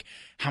of, like,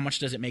 how much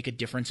does it make a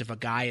difference if a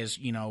guy is,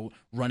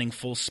 running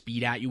full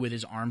speed at you with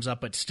his arms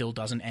up but still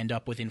doesn't end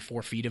up within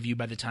 4 feet of you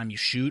by the time you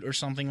shoot or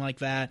something like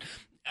that.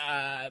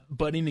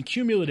 But in the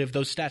cumulative,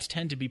 those stats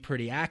tend to be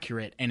pretty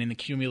accurate, and in the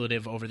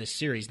cumulative over this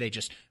series, they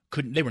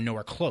were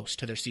nowhere close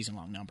to their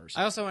season-long numbers.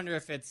 I also wonder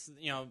if it's,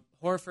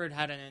 Horford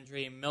had an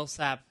injury.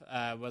 Millsap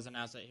was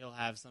announced that he'll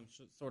have some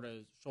sort of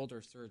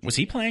shoulder surgery. Was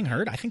he playing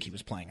hurt? I think he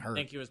was playing hurt. I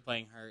think he was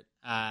playing hurt.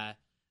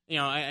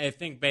 I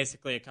think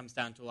basically it comes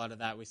down to a lot of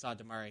that. We saw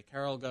DeMarre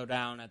Carroll go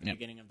down at the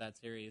beginning of that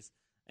series.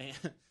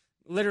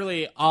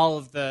 Literally all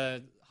of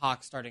the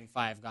Hawks starting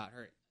 5 got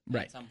hurt.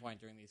 At some point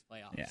during these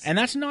playoffs. Yeah. And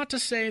that's not to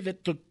say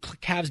that the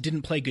Cavs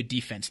didn't play good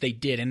defense. They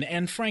did.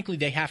 And frankly,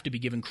 they have to be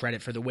given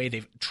credit for the way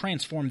they've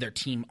transformed their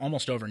team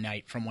almost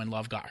overnight from when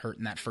Love got hurt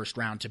in that first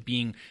round to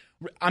being –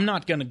 I'm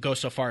not going to go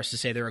so far as to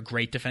say they're a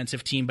great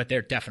defensive team, but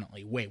they're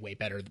definitely way, way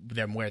better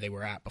than where they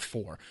were at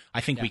before.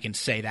 I think we can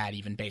say that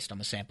even based on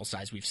the sample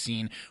size we've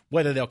seen.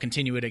 Whether they'll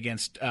continue it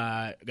against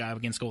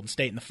Golden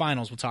State in the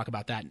finals, we'll talk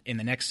about that in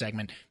the next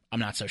segment. I'm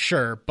not so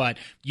sure, but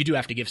you do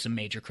have to give some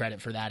major credit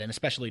for that, and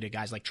especially to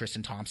guys like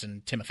Tristan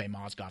Thompson, Timofey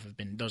Mozgov.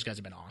 Those guys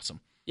have been awesome.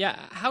 Yeah,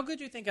 how good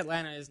do you think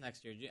Atlanta is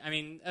next year? I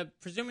mean,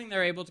 presuming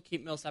they're able to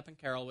keep Millsap and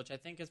Carroll, which I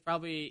think is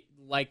probably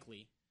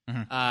likely.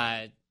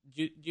 Mm-hmm.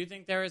 Do you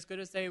think they're as good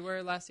as they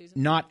were last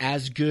season? Not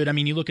as good. I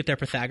mean, you look at their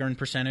Pythagorean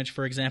percentage,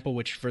 for example,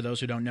 which for those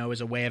who don't know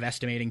is a way of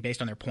estimating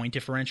based on their point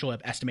differential, of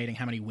estimating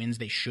how many wins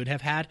they should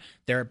have had.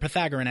 Their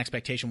Pythagorean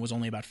expectation was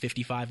only about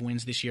 55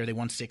 wins this year. They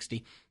won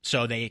 60.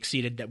 So they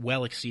exceeded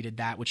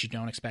that, which you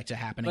don't expect to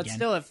happen again. But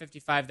still at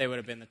 55, they would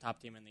have been the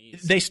top team in the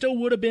East. They still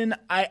would have been.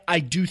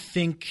 I do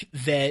think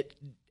that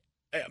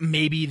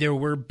maybe there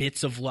were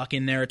bits of luck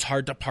in there. It's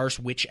hard to parse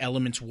which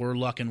elements were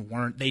luck and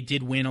weren't. They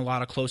did win a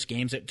lot of close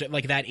games.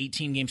 Like that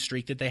 18-game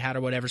streak that they had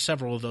or whatever,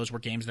 several of those were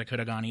games that could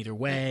have gone either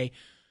way.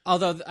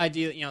 Although,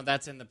 ideally,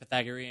 that's in the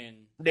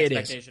Pythagorean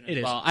expectation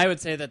as well. I would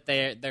say that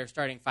their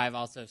starting 5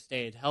 also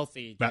stayed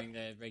healthy during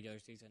the regular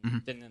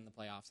season, didn't in the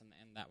playoffs, and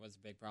that was a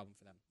big problem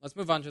for them. Let's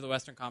move on to the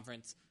Western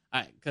Conference,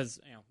 because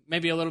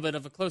maybe a little bit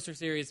of a closer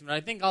series, but I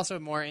think also a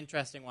more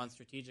interesting one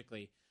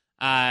strategically.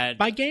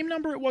 By game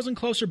number, it wasn't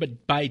closer,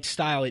 but by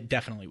style, it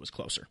definitely was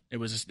closer. It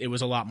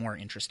was a lot more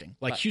interesting.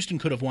 Houston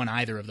could have won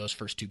either of those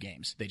first 2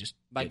 games. They just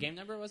game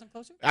number, it wasn't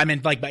closer. I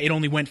mean, it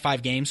only went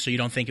 5 games, so you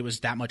don't think it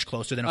was that much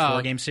closer than a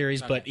 4-game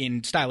series. Okay. But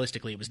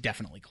stylistically, it was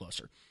definitely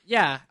closer.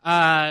 Yeah.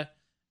 I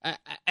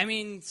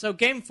mean, so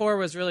game 4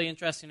 was really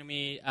interesting to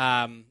me.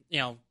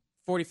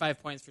 45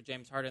 points for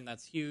James Harden.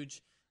 That's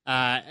huge.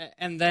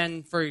 And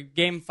then for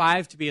game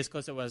 5 to be as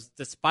close as it was,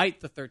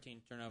 despite the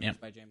 13 turnovers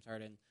by James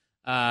Harden.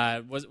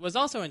 Was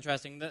also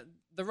interesting.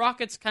 The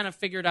Rockets kind of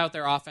figured out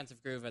their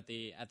offensive groove at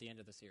the end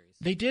of the series.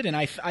 They did, and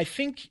I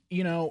think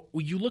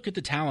you look at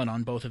the talent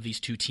on both of these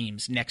two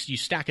teams. You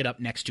stack it up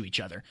next to each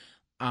other.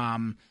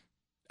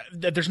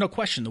 There's no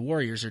question the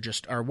Warriors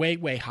are way,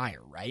 way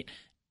higher, right?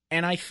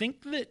 And I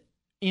think that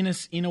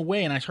in a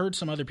way, and I heard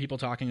some other people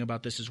talking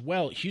about this as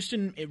well,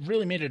 Houston, it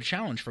really made it a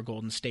challenge for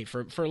Golden State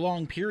for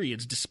long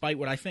periods, despite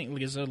what I think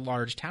is a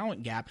large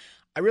talent gap.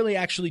 I really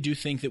actually do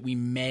think that we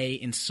may,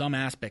 in some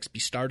aspects, be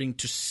starting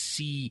to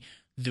see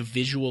the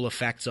visual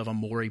effects of a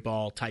Morey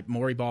ball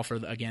for,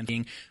 again,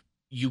 being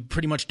you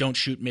pretty much don't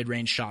shoot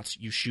mid-range shots.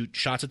 You shoot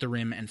shots at the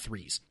rim and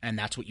threes, and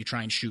that's what you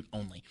try and shoot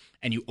only.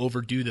 And you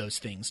overdo those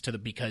things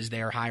because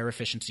they are higher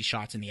efficiency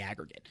shots in the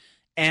aggregate.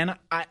 And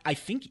I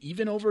think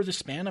even over the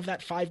span of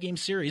that 5-game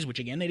series, which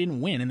again they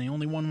didn't win and they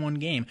only won 1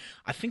 game,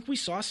 I think we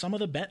saw some of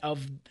the bet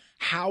of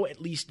how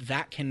at least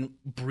that can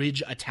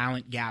bridge a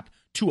talent gap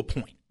to a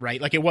point, right?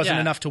 Like it wasn't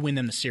enough to win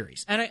them the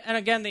series. And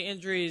again, the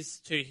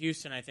injuries to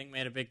Houston, I think,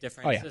 made a big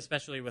difference,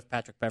 especially with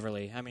Patrick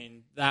Beverley. I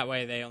mean, that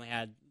way they only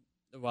had,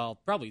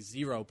 probably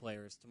 0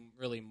 players to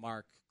really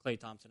mark Klay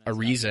Thompson.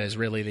 Ariza is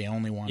really the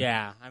only one.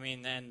 Yeah, I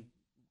mean, and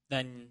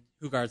then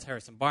who guards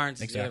Harrison Barnes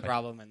is the other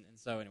problem, and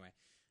so anyway.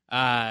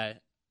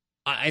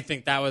 I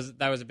think that was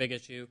a big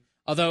issue.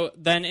 Although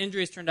then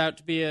injuries turned out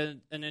to be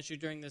an issue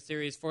during the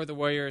series for the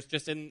Warriors,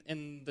 just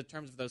in the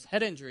terms of those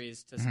head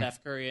injuries to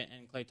Steph Curry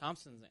and Klay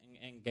Thompson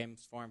in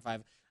games 4 and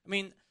 5. I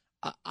mean,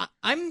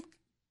 I'm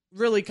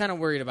really kind of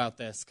worried about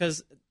this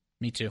because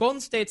me too.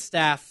 Golden State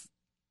staff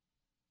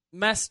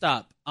messed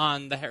up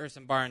on the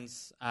Harrison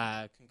Barnes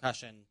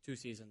concussion 2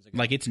 seasons ago.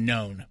 Like, it's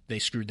known they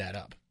screwed that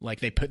up.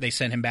 Like, they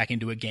sent him back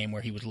into a game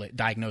where he was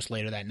diagnosed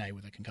later that night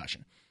with a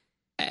concussion.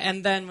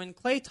 And then when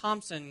Klay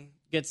Thompson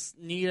gets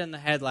kneed in the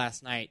head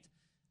last night,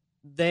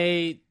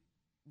 they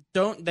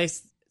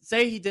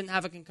say he didn't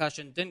have a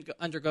concussion, didn't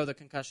undergo the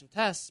concussion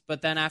test,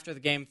 but then after the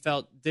game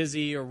felt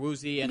dizzy or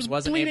woozy and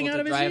wasn't able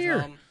to drive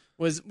home.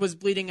 Was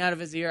bleeding out of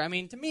his ear. I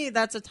mean, to me,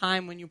 that's a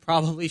time when you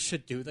probably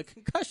should do the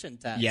concussion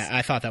test. Yeah,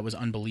 I thought that was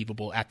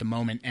unbelievable at the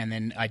moment, and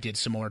then I did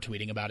some more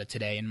tweeting about it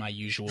today in my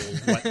usual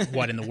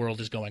what in the world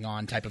is going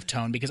on type of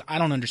tone, because I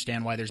don't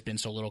understand why there's been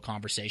so little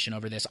conversation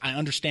over this. I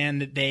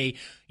understand that they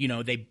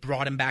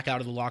brought him back out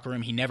of the locker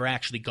room. He never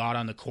actually got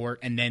on the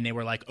court, and then they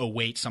were like, oh,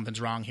 wait, something's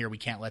wrong here. We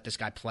can't let this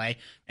guy play.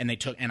 And they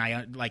took, and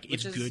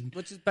it's good.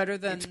 Which is better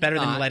than It's better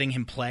than letting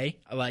him play.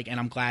 And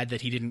I'm glad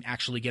that he didn't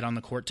actually get on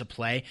the court to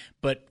play.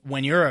 But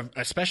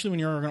especially when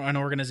you're an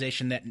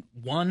organization that,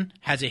 1,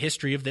 has a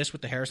history of this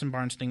with the Harrison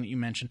Barnes thing that you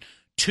mentioned,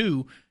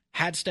 2,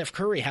 had Steph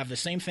Curry have the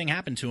same thing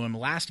happen to him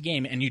last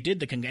game, and you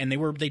did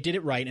they did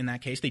it right in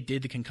that case. They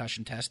did the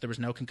concussion test. There was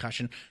no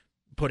concussion.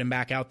 Put him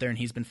back out there, and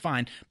he's been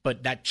fine.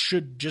 But that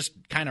should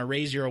just kind of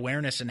raise your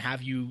awareness and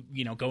have you,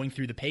 going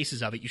through the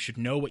paces of it. You should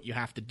know what you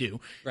have to do.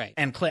 Right.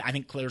 And Klay, I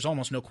think there's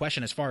almost no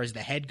question as far as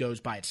the head goes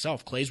by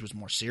itself. Klay's was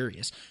more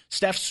serious.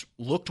 Steph's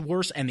looked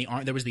worse, and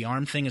there was the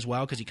arm thing as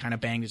well because he kind of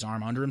banged his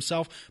arm under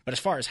himself. But as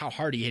far as how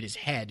hard he hit his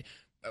head,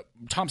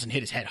 Thompson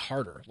hit his head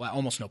harder,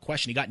 almost no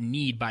question. He got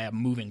kneed by a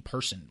moving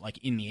person, like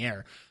in the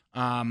air.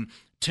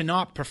 To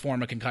not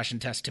perform a concussion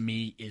test to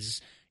me is,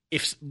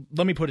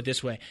 let me put it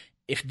this way.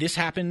 If this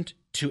happened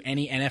to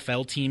any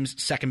NFL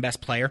team's second best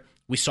player,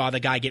 we saw the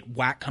guy get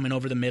whacked coming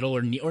over the middle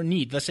or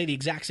kneed, let's say the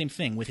exact same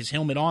thing with his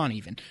helmet on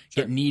even,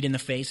 get kneed in the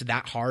face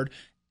that hard,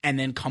 and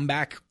then come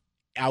back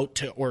out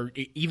to, or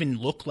even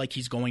look like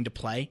he's going to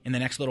play in the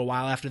next little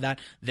while after that,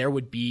 there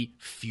would be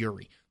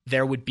fury.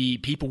 There would be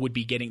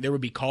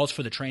calls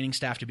for the training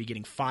staff to be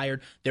getting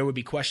fired. There would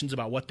be questions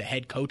about what the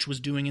head coach was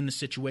doing in the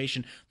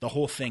situation, the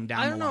whole thing down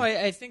the line. I don't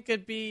know. I think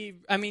it'd be,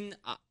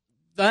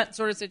 that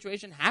sort of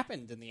situation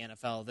happened in the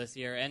NFL this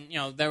year, and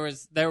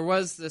there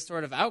was this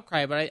sort of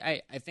outcry, but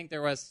I think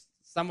there was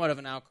somewhat of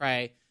an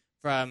outcry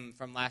from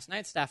last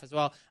night's staff as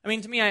well. I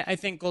mean, to me, I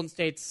think Golden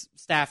State's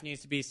staff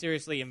needs to be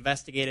seriously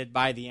investigated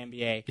by the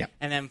NBA,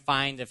 and then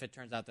fined if it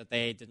turns out that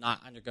they did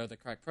not undergo the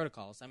correct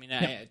protocols. I mean,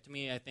 to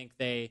me, I think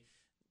it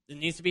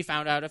needs to be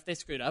found out if they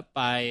screwed up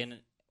by an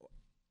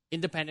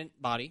independent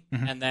body,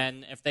 and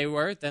then if they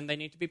were, then they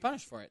need to be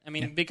punished for it. I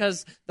mean,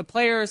 because the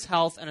players'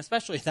 health, and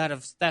especially that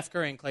of Steph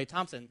Curry and Klay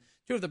Thompson,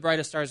 2 of the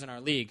brightest stars in our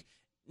league,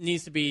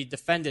 needs to be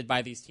defended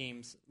by these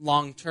teams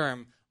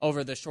long-term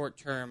over the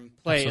short-term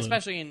play,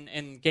 especially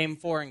in Game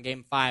 4 and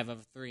Game 5 of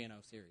a 3-0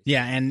 series.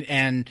 Yeah,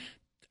 and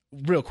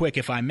real quick,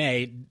 if I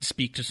may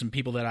speak to some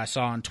people that I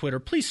saw on Twitter,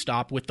 please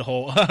stop with the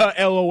whole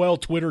LOL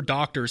Twitter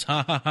doctors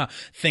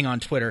thing on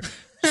Twitter.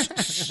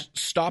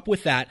 Stop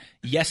with that.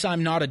 Yes,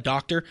 I'm not a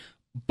doctor,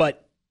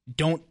 but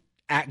don't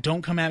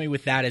come at me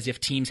with that as if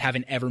teams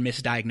haven't ever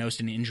misdiagnosed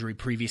an injury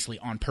previously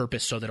on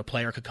purpose so that a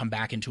player could come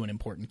back into an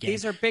important game.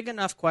 These are big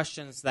enough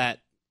questions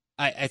that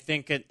I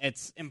think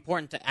it's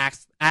important to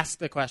ask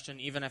the question,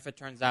 even if it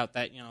turns out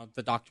that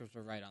the doctors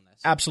were right on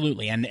this.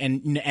 Absolutely,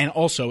 and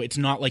also it's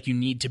not like you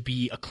need to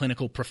be a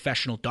clinical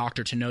professional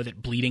doctor to know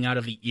that bleeding out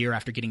of the ear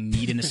after getting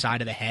kneed in the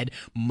side of the head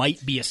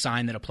might be a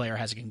sign that a player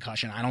has a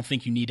concussion. I don't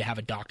think you need to have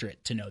a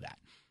doctorate to know that.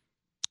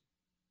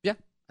 Yeah,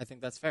 I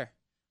think that's fair.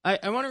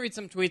 I want to read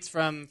some tweets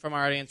from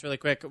our audience really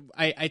quick.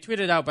 I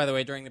tweeted out, by the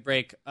way, during the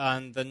break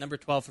on the number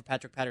 12 for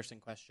Patrick Patterson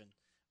question.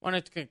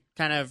 Wanted to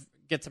kind of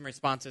get some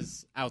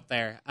responses out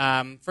there.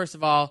 First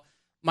of all,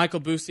 Michael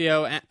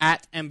Busio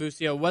at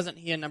Mbusio, wasn't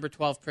he a number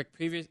 12 pick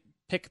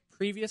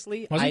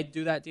previously? I'd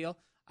do that deal.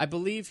 I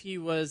believe he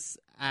was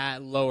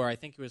lower. I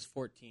think he was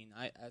 14.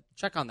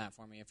 Check on that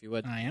for me if you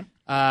would. I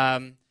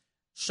am.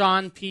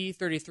 Sean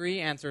P33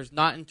 answers,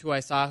 not until I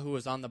saw who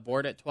was on the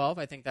board at 12.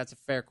 I think that's a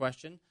fair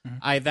question.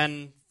 I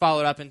then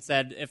followed up and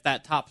said, if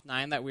that top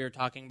 9 that we were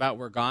talking about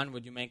were gone,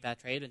 would you make that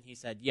trade? And he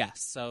said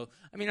yes. So,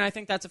 I mean, I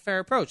think that's a fair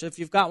approach. If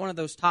you've got one of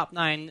those top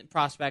 9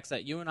 prospects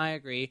that you and I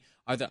agree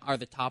are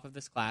the top of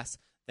this class,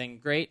 then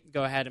great,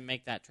 go ahead and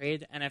make that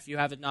trade. And if you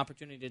have an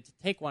opportunity to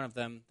take one of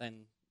them,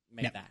 then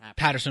make that happen.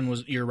 Patterson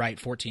you're right,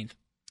 14th.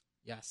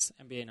 Yes,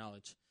 NBA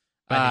knowledge.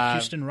 By the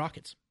Houston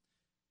Rockets.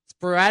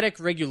 Sporadic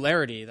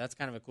Regularity, that's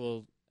kind of a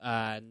cool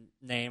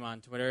name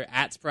on Twitter,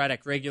 at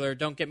Sporadic Regular.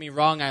 Don't get me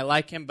wrong, I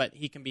like him, but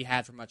he can be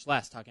had for much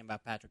less, talking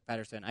about Patrick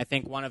Patterson. I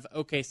think one of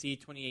OKC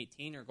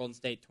 2018 or Golden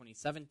State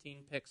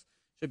 2017 picks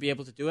should be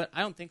able to do it.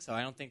 I don't think so.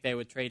 I don't think they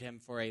would trade him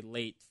for a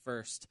late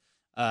first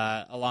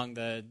along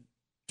the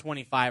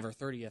 25 or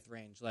 30th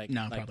range like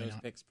those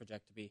picks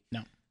project to be.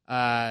 No.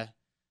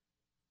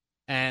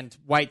 And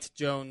White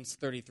Jones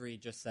 33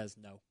 just says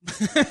no.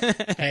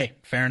 Hey,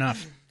 fair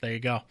enough. There you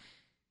go.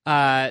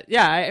 I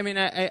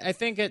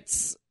think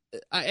it's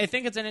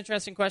an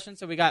interesting question.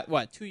 So we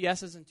got 2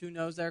 yeses and 2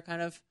 nos there,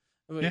 kind of.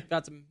 We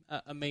got some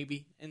a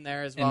maybe in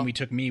there as well. And we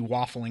took me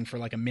waffling for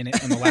like a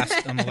minute on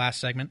the last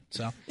segment.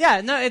 So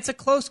yeah, no, it's a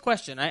close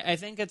question. I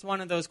think it's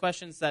one of those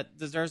questions that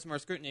deserves more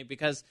scrutiny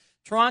because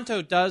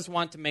Toronto does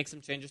want to make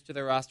some changes to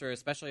their roster,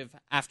 especially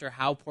after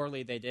how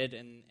poorly they did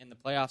in the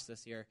playoffs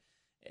this year.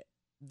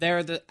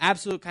 They're the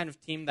absolute kind of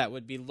team that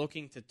would be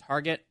looking to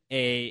target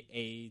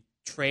a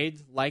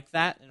trade like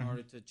that in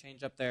order to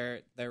change up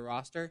their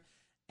roster,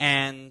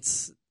 and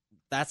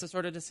that's the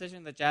sort of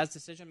decision that Jazz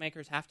decision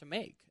makers have to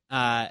make.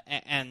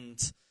 And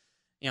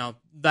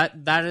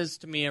that is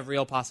to me a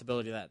real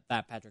possibility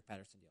that Patrick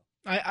Patterson deal.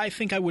 I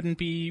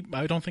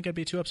don't think I'd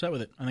be too upset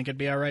with it. I think I'd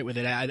be all right with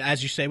it.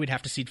 As you say, we'd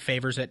have to cede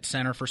Favors at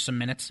center for some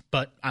minutes,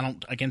 but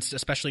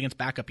especially against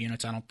backup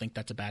units, I don't think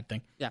that's a bad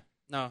thing. Yeah.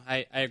 No,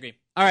 I agree.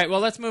 All right, well,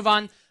 let's move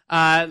on.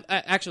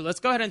 Actually, let's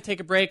go ahead and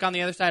take a break. On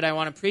the other side, I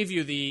want to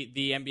preview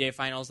the NBA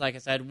Finals, like I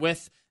said,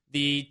 with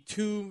the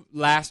 2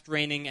 last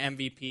reigning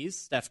MVPs,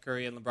 Steph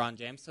Curry and LeBron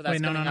James. So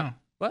that's coming up.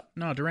 What?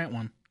 No, Durant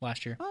won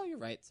last year. Oh, you're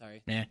right.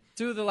 Sorry. Yeah.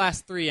 2 of the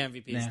last 3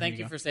 MVPs. Yeah, Thank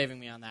you for saving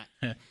me on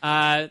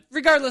that.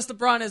 Regardless,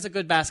 LeBron is a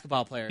good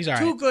basketball player. He's all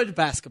right. 2 good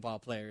basketball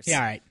players. Yeah,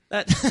 all right.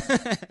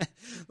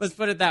 Let's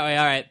put it that way.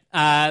 All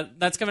right.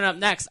 That's coming up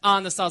next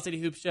on the Salt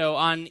City Hoops Show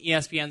on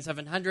ESPN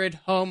 700,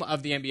 home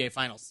of the NBA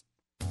Finals.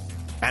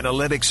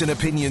 Analytics and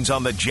opinions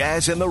on the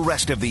Jazz and the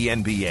rest of the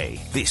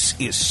NBA. This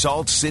is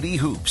Salt City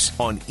Hoops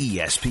on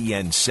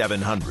ESPN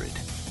 700.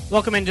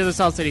 Welcome into the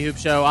Salt City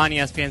Hoops Show on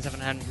ESPN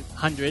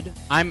 700.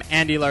 I'm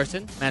Andy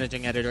Larsen,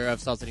 managing editor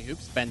of Salt City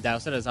Hoops. Ben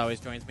Dowsett, as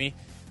always, joins me.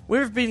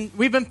 We've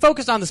been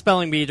focused on the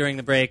spelling bee during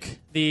the break.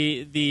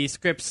 The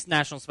Scripps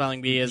National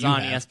Spelling Bee is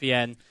on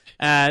ESPN.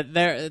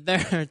 There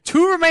are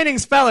 2 remaining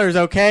spellers.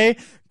 Okay,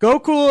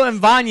 Gokul and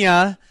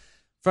Vanya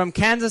from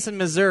Kansas and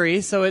Missouri.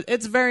 So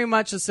it's very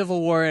much a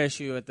Civil War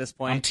issue at this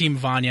point. I'm Team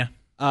Vanya.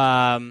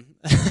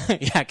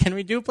 Yeah, can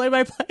we do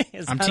play-by-play?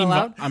 Is that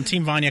allowed? I'm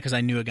Team Vanya because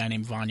I knew a guy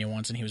named Vanya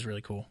once, and he was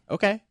really cool.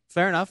 Okay,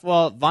 fair enough.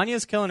 Well,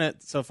 Vanya's killing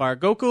it so far.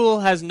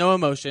 Gokul has no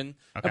emotion.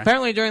 Okay.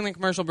 Apparently, during the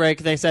commercial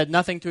break, they said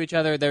nothing to each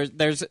other.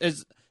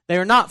 They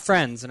are not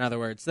friends. In other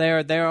words, they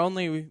are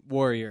only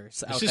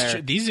warriors out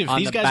there. These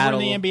guys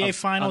were in the NBA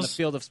Finals on the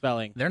field of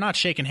spelling. They're not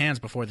shaking hands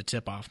before the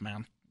tip-off,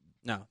 man.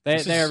 No,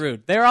 they are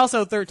rude. They're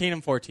also 13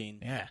 and 14.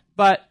 Yeah,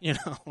 but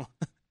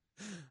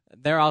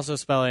they're also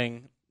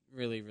spelling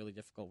really, really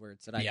difficult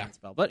words that I can't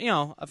spell. But,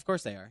 of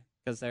course they are,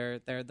 because they're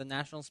the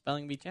National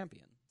Spelling Bee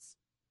champions.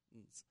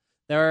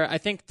 There are, I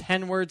think,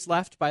 10 words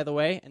left, by the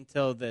way,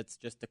 until it's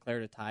just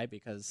declared a tie,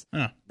 because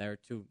they're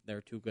too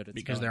good at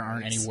because spelling there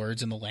aren't words. any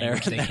words in the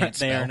language they can't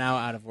spell. They are now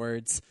out of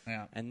words.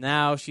 Yeah. And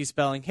now she's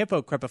spelling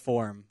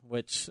hippocrepiform,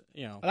 which,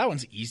 Well, that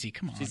one's easy.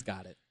 Come on. She's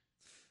got it.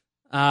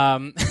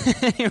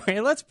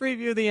 Anyway, let's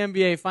preview the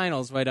NBA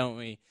Finals, why don't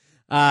we?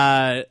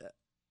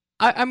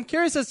 I'm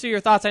curious as to your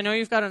thoughts. I know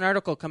you've got an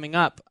article coming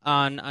up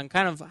on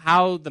kind of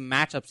how the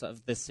matchups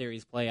of this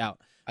series play out.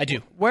 I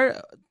do.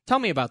 Tell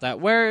me about that.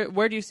 Where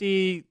do you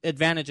see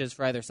advantages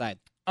for either side?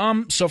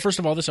 So first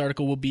of all, this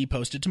article will be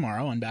posted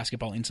tomorrow on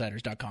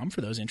basketballinsiders.com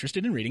for those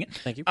interested in reading it.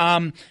 Thank you.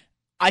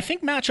 I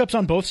think matchups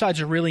on both sides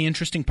are really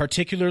interesting,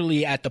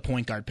 particularly at the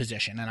point guard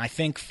position. And I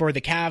think for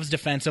the Cavs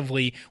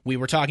defensively, we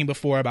were talking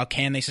before about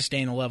can they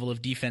sustain the level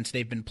of defense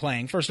they've been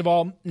playing. First of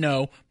all,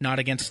 no, not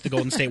against the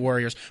Golden State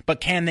Warriors,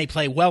 but can they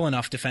play well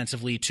enough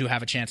defensively to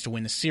have a chance to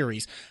win the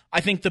series?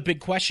 I think the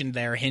big question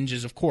there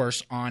hinges, of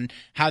course, on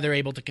how they're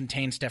able to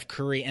contain Steph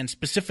Curry and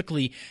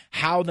specifically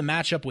how the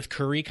matchup with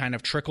Curry kind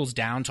of trickles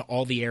down to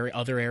all the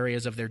other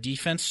areas of their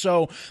defense.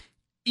 So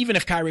even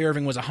if Kyrie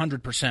Irving was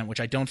 100%, which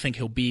I don't think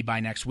he'll be by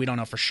next, we don't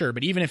know for sure,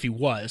 but even if he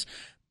was,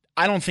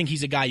 I don't think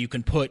he's a guy you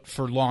can put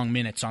for long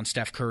minutes on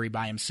Steph Curry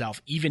by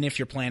himself, even if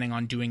you're planning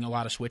on doing a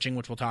lot of switching,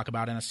 which we'll talk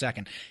about in a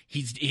second.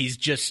 He's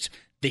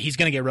going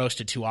to get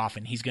roasted too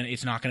often.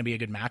 It's not going to be a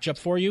good matchup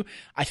for you.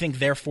 I think,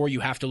 therefore,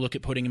 you have to look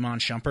at putting Iman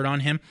Shumpert on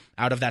him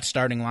out of that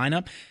starting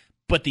lineup.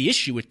 But the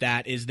issue with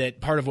that is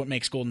that part of what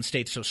makes Golden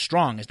State so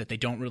strong is that they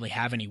don't really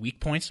have any weak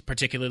points,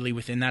 particularly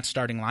within that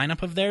starting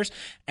lineup of theirs.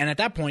 And at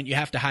that point, you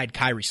have to hide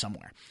Kyrie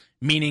somewhere.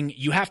 Meaning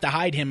you have to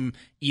hide him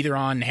either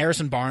on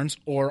Harrison Barnes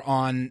or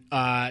on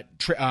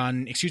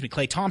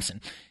Klay Thompson.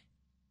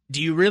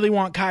 Do you really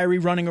want Kyrie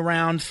running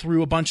around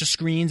through a bunch of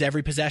screens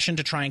every possession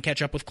to try and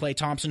catch up with Klay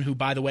Thompson, who,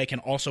 by the way, can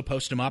also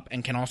post him up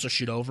and can also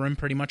shoot over him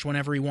pretty much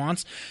whenever he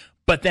wants?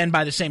 But then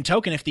by the same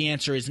token, if the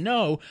answer is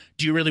no,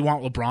 do you really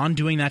want LeBron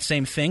doing that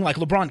same thing? Like,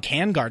 LeBron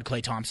can guard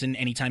Klay Thompson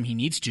anytime he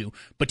needs to,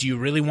 but do you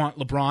really want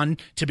LeBron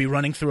to be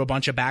running through a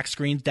bunch of back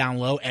screens down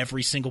low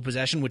every single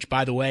possession, which,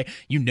 by the way,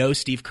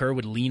 Steve Kerr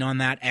would lean on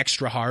that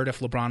extra hard if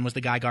LeBron was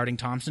the guy guarding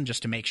Thompson,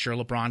 just to make sure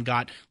LeBron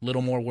got a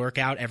little more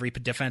workout every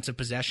defensive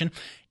possession.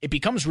 It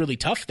becomes really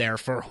tough there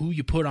for who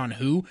you put on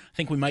who. I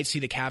think we might see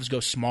the Cavs go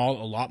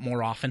small a lot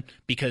more often,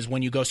 because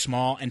when you go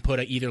small and put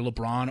either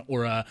LeBron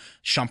or a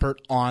Shumpert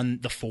on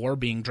the 4 4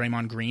 being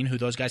Draymond Green, who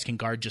those guys can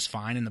guard just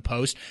fine in the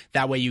post.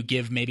 That way you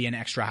give maybe an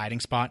extra hiding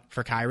spot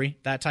for Kyrie,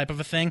 that type of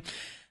a thing.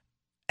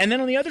 And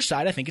then on the other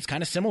side, I think it's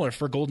kind of similar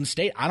for Golden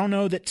State. I don't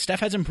know that Steph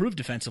has improved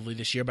defensively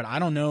this year, but I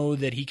don't know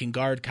that he can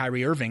guard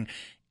Kyrie Irving.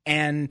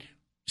 And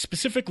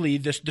specifically,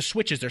 the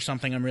switches are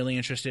something I'm really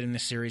interested in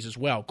this series as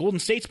well. Golden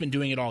State's been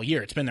doing it all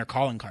year. It's been their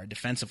calling card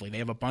defensively. They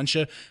have a bunch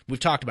of, we've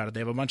talked about it, they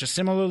have a bunch of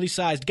similarly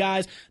sized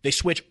guys. They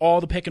switch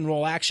all the pick and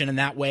roll action, and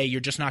that way you're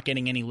just not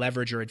getting any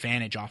leverage or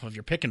advantage off of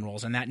your pick and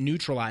rolls, and that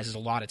neutralizes a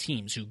lot of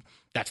teams who,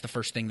 that's the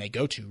first thing they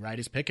go to, right,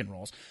 is pick and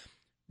rolls.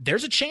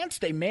 There's a chance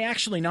they may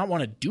actually not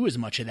want to do as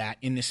much of that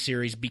in this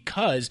series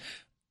because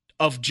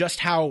of just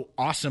how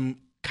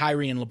awesome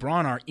Kyrie and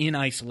LeBron are in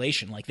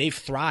isolation. Like, they've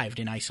thrived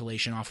in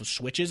isolation off of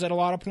switches at a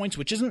lot of points,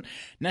 which isn't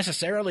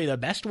necessarily the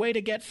best way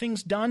to get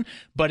things done,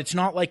 but it's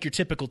not like your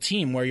typical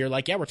team where you're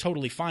like, yeah, we're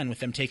totally fine with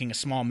them taking a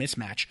small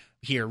mismatch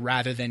here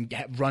rather than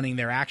running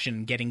their action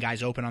and getting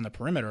guys open on the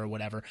perimeter or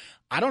whatever.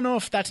 I don't know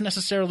if that's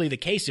necessarily the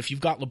case if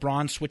you've got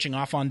LeBron switching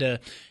off onto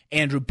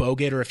Andrew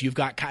Bogut, or if you've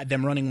got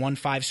them running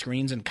 1-5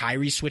 screens and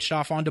Kyrie switched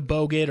off onto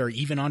Bogut or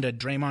even onto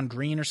Draymond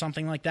Green or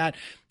something like that.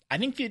 I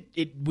think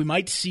that we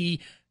might see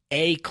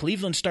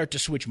Cleveland start to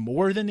switch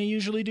more than they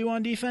usually do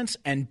on defense,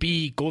 and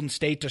B, Golden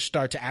State to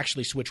start to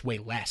actually switch way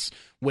less,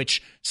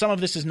 which some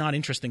of this is not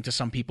interesting to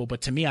some people,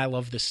 but to me, I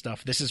love this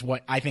stuff. This is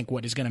what I think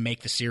what is going to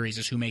make the series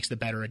is who makes the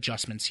better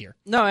adjustments here.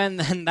 No, and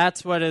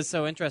that's what is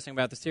so interesting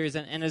about the series,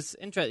 and is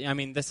interesting. I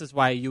mean, this is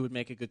why you would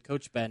make a good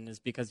coach, Ben, is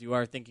because you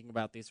are thinking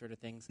about these sort of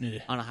things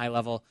on a high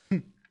level.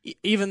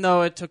 Even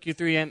though it took you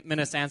 3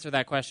 minutes to answer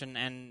that question,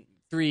 and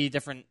 3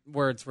 different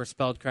words were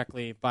spelled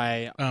correctly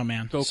by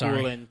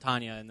Gokul and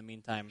Tanya in the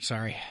meantime.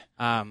 Sorry.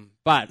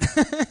 But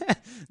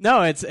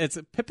no, it's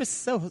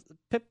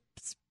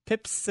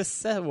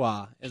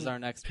Pipsisewa is our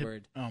next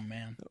word. Oh,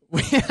 man.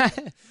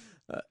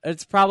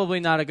 It's probably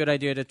not a good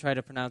idea to try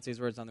to pronounce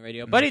these words on the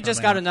radio, but he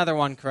just got another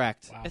one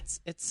correct. Wow.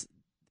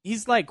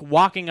 He's like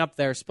walking up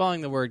there,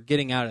 spelling the word,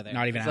 getting out of there.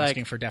 Not even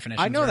asking for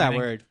definitions. I know that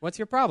word. What's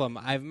your problem?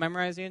 I've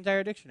memorized the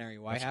entire dictionary.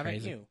 Why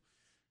haven't you?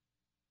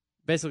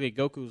 Basically,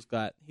 Goku's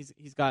got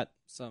he's got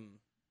skills.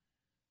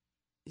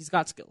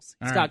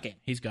 He's got game.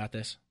 He's got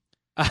this.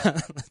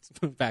 Let's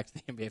move back to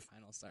the NBA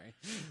Finals. Sorry.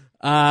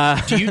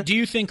 Do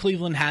you think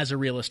Cleveland has a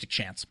realistic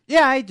chance?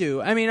 Yeah, I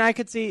do. I mean, I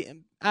could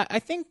see. I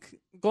think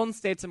Golden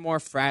State's a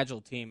more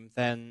fragile team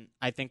than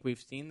I think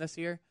we've seen this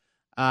year,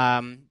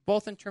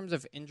 both in terms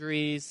of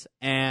injuries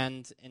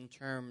and in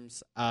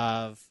terms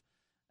of,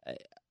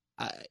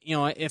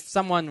 if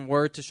someone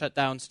were to shut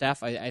down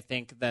Steph, I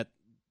think that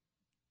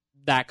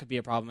could be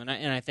a problem,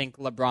 and I think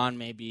LeBron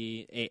may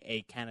be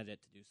a candidate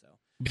to do so.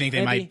 You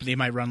think they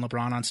might run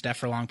LeBron on Steph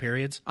for long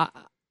periods? I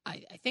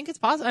think it's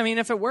possible. I mean,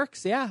 if it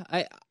works, yeah.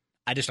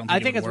 I just don't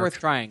think it's worth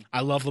trying.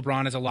 I love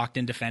LeBron as a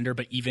locked-in defender,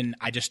 but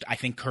I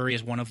think Curry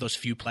is one of those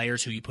few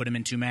players who you put him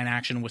in two-man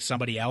action with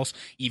somebody else,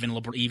 even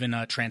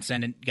a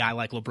transcendent guy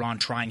like LeBron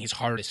trying his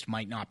hardest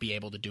might not be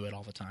able to do it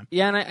all the time.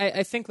 Yeah, and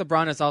I think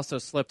LeBron has also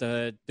slipped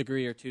a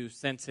degree or two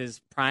since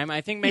his prime. I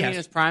think maybe in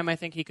his prime, I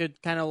think he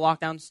could kind of lock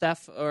down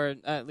Steph, or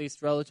at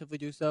least relatively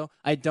do so.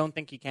 I don't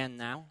think he can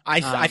now.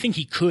 I think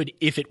he could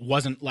if it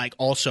wasn't like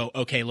also,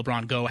 okay,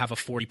 LeBron, go have a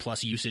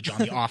 40-plus usage on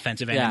the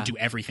offensive end and do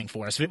everything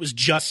for us. If it was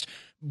just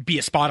be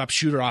a spot-up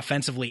shooter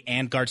offensively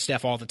and guard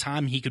Steph all the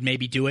time, he could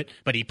maybe do it,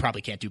 but he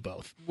probably can't do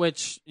both.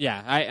 Which, yeah,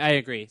 I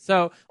agree.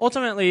 So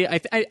ultimately,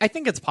 I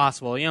think it's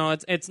possible.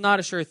 It's not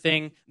a sure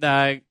thing.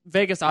 The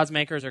Vegas odds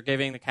makers are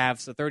giving the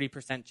Cavs a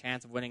 30%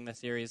 chance of winning the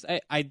series.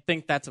 I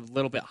think that's a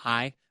little bit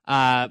high.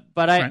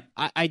 But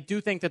I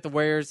do think that the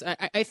Warriors,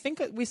 I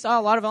think we saw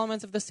a lot of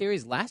elements of the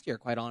series last year,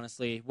 quite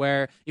honestly,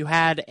 where you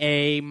had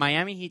a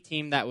Miami Heat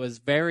team that was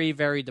very,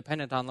 very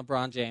dependent on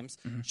LeBron James,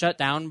 shut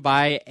down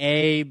by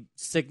a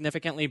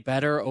significantly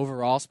better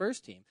overall Spurs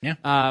team. Yeah.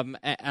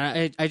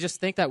 And I just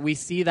think that we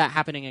see that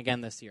happening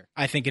again this year.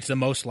 I think it's the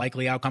most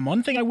likely outcome.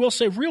 One thing I will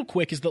say real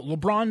quick is that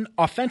LeBron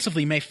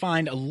offensively may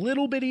find a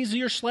little bit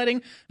easier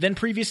sledding than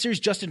previous series,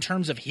 just in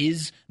terms of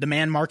the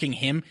man marking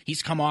him.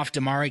 He's come off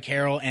DeMarre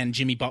Carroll and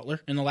Jimmy Butler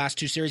in the last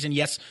two series, and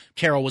yes,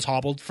 Carroll was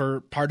hobbled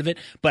for part of it,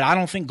 but I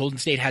don't think Golden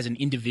State has an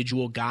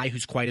individual guy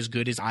who's quite as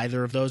good as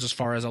either of those as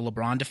far as a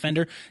LeBron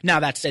defender. Now,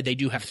 that said, they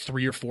do have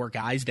 3 or 4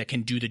 guys that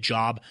can do the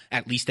job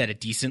at least at a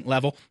decent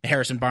level.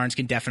 Harrison Barnes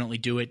can definitely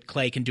do it.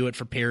 Clay can do it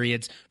for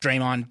periods.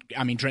 Draymond,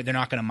 they're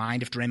not going to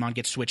mind if Draymond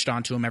gets switched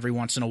on to him every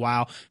once in a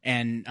while,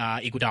 and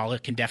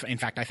Iguodala can definitely, in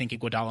fact, I think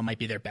Iguodala might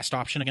be their best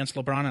option against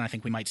LeBron, and I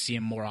think we might see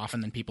him more often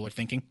than people are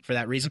thinking for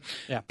that reason.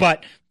 Yeah.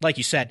 But like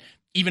you said,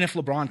 even if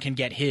LeBron can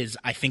get his,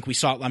 I think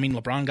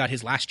LeBron got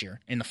his last year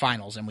in the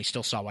finals, and we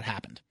still saw what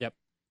happened. Yep.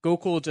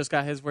 Gokul just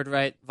got his word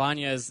right.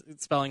 Vanya is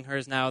spelling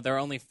hers now. There are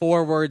only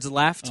 4 words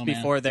left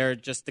before they're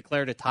just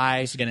declared a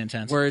tie. This is getting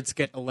intense. Words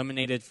get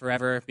eliminated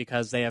forever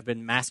because they have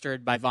been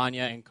mastered by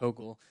Vanya and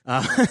Gokul.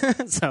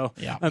 So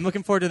yeah. I'm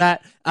looking forward to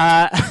that.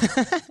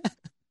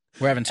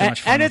 We're having too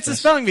much fun. And it's a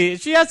spelling bee.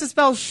 She has to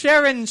spell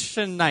Sharon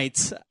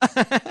Shanite.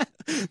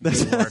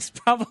 That's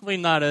probably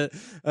not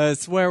a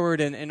swear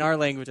word in our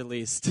language, at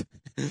least.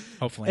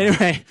 Hopefully.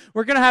 Anyway,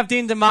 we're going to have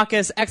Dean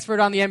Demakis, expert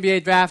on the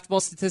NBA draft,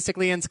 both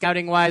statistically and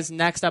scouting-wise,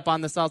 next up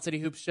on the Salt City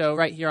Hoops show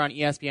right here on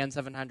ESPN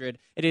 700.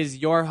 It is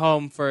your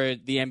home for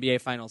the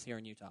NBA Finals here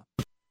in Utah.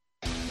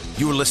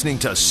 You're listening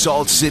to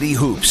Salt City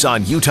Hoops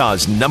on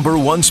Utah's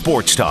 #1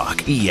 sports talk,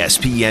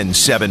 ESPN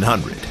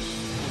 700.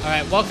 All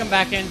right, welcome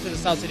back into the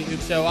Salt City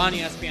Hoops show on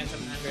ESPN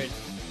 700.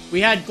 We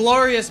had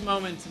glorious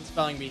moments in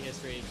Spelling Bee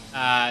history.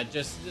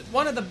 Just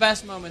one of the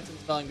best moments in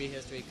Spelling Bee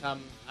history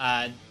come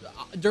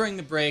during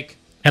the break.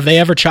 Have they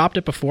ever chopped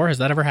it before? Has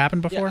that ever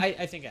happened before? Yeah,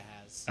 I think it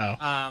has.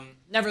 Oh.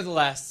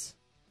 Nevertheless,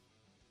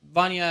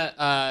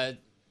 Vanya,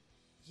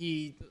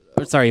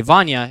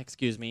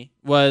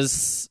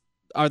 was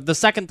the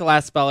second to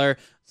last speller.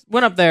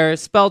 Went up there,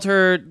 spelled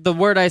her the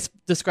word I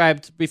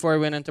described before we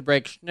went into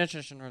break. Yeah,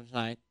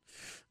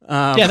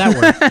 that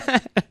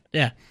word.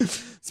 Yeah.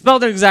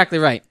 Spelled it exactly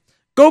right.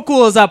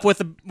 Gokul is up with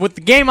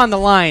the game on the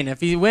line.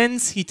 If he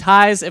wins, he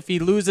ties. If he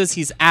loses,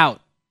 he's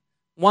out.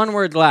 One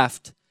word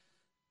left.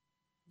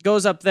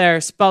 Goes up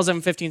there, spells it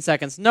in 15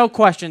 seconds. No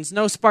questions,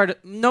 no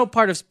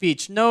part of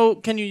speech. No,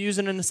 can you use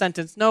it in a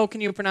sentence? No,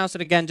 can you pronounce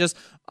it again? Just,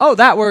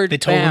 that word. They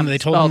told him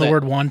the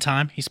word one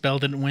time. He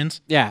spelled it and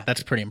wins. Yeah.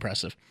 That's pretty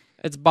impressive.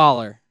 It's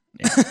baller.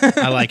 Yeah,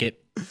 I like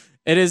it.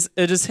 It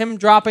is him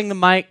dropping the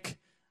mic.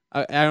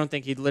 I don't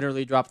think he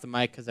literally dropped the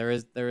mic because there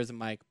is a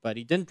mic, but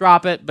he didn't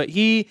drop it. But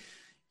he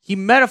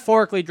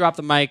metaphorically dropped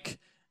the mic,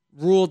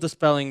 ruled the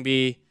spelling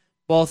bee.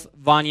 Both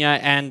Vanya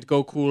and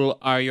Gokul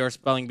are your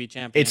spelling bee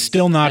champions. It's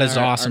still not as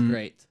awesome.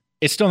 Great.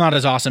 It's still not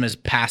as awesome as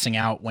passing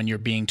out when you're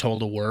being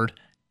told a word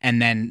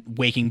and then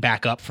waking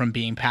back up from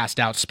being passed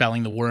out,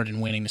 spelling the word and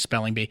winning the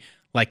spelling bee,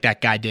 like that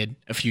guy did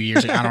a few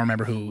years ago. I don't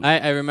remember who.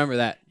 I remember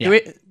that. Yeah.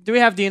 Do we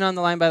have Dean on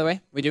the line, by the way?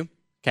 We do?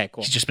 Okay,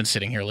 cool. He's just been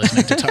sitting here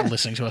listening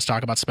to us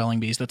talk about spelling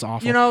bees. That's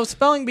awful.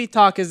 Spelling bee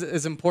talk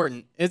is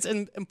important. It's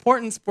an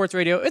important sports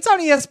radio. It's on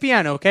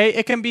ESPN, okay?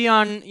 It can be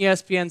on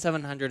ESPN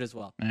 700 as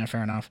well. Yeah,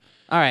 fair enough.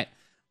 All right.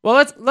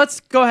 Well,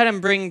 let's go ahead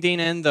and bring Dean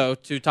in, though,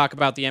 to talk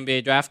about the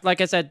NBA draft. Like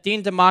I said,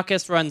 Dean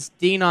Demakis runs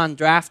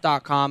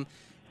DeanOnDraft.com.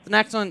 It's an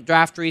excellent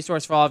draft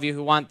resource for all of you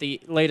who want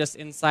the latest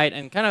insight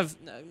and kind of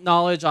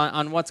knowledge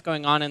on what's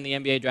going on in the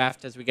NBA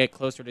draft as we get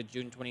closer to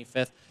June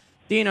 25th.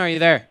 Dean, are you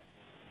there?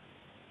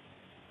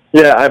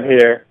 Yeah, I'm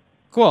here.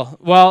 Cool.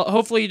 Well,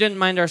 hopefully you didn't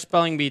mind our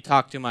spelling bee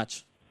talk too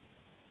much.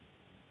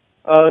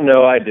 Oh,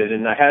 no, I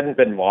didn't. I hadn't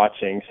been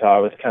watching, so I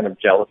was kind of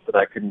jealous that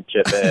I couldn't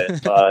chip in.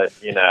 But,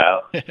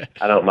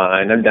 I don't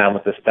mind. I'm down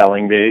with the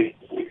spelling bee.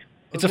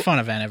 It's a fun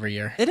event every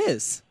year. It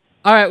is.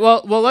 All right,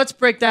 well, let's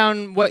break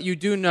down what you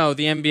do know,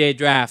 the NBA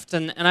draft.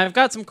 And I've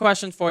got some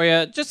questions for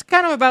you, just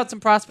kind of about some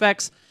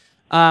prospects.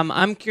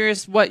 I'm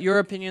curious what your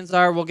opinions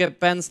are. We'll get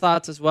Ben's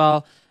thoughts as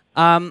well.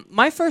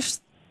 My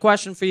first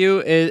question for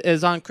you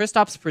is on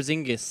Kristaps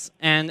Porzingis.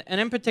 And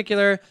in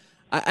particular,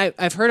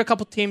 I've heard a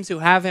couple teams who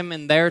have him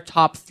in their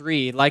top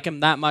three, like him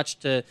that much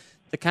to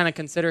kind of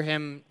consider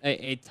him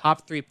a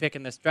top three pick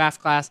in this draft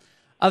class.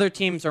 Other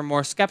teams are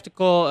more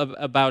skeptical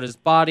about his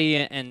body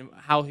and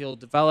how he'll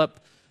develop.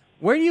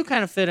 Where do you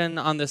kind of fit in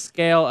on the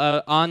scale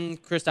on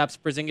Kristaps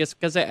Porzingis?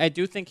 Because I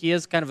do think he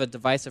is kind of a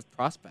divisive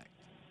prospect.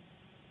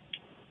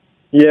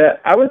 Yeah,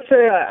 I would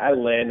say I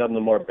land on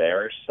the more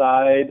bearish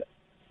side.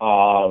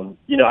 I'm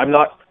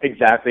not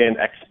exactly an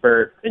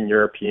expert in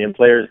European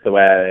players the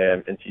way I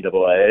am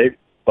NCAA,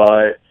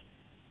 but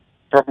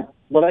from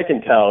what I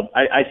can tell,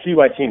 I see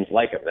why teams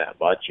like him that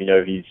much.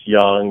 He's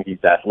young,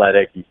 he's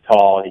athletic, he's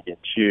tall, he can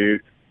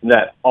shoot, and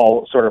that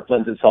all sort of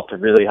lends itself to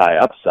really high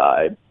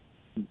upside.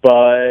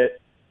 But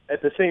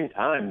at the same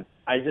time,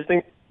 I just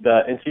think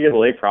the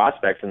NCAA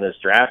prospects in this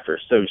draft are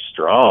so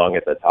strong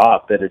at the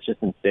top that it's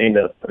just insane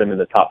to put him in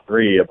the top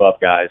three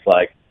above guys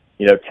like,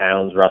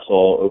 Towns,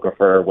 Russell,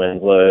 Okafor,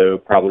 Winslow,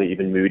 probably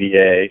even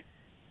Moutier.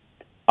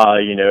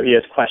 He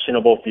has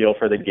questionable feel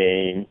for the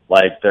game.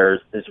 Like,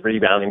 his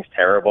rebounding's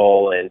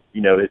terrible, and,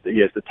 he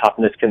has the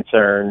toughness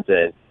concerns,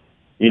 and,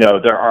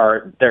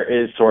 there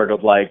is sort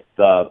of like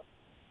the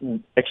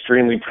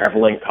extremely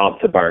prevalent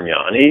comp to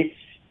Bargnani.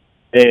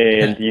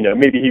 And,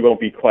 maybe he won't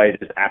be quite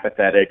as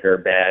apathetic or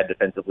bad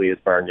defensively as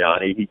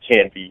Bargnani. He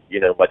can be,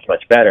 much,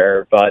 much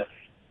better. But,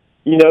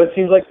 it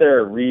seems like there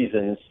are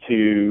reasons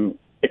to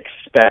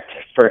expect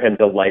for him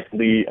to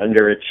likely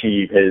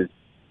underachieve his,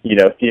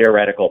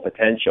 theoretical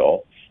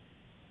potential.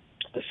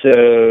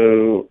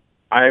 So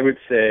I would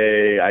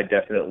say I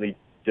definitely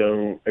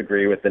don't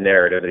agree with the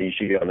narrative that he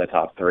should be on the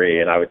top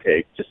three, and I would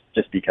take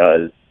just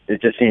because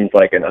it just seems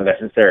like an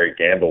unnecessary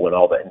gamble when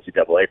all the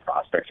NCAA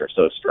prospects are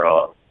so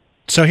strong.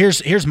 So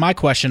here's my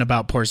question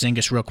about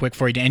Porzingis real quick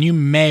for you, and you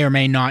may or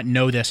may not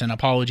know this, and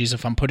apologies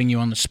if I'm putting you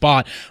on the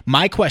spot.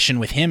 My question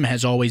with him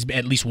has always,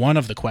 at least one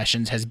of the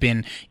questions has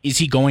been, is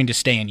he going to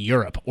stay in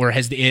Europe? Or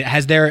has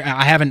there,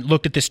 I haven't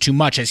looked at this too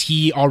much, has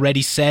he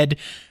already said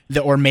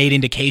or made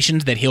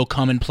indications that he'll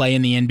come and play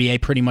in the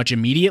NBA pretty much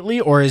immediately?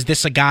 Or is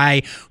this a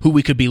guy who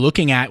we could be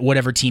looking at,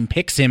 whatever team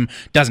picks him,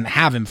 doesn't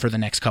have him for the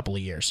next couple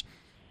of years?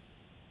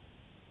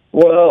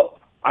 Well,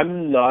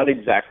 I'm not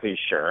exactly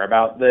sure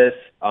about this.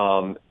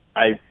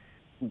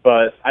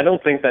 but I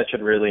don't think that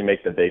should really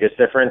make the biggest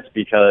difference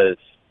because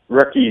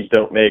rookies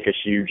don't make a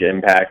huge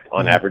impact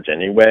on average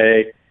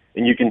anyway.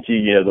 And you can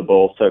see, the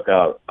Bulls took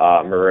out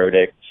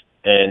Mirotic,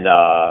 and,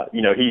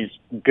 he's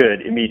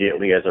good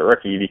immediately as a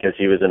rookie because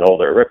he was an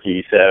older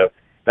rookie. So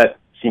that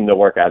seemed to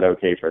work out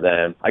okay for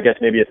them. I guess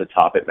maybe at the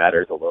top it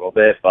matters a little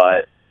bit,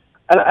 but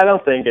I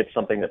don't think it's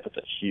something that puts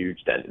a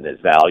huge dent in his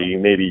value.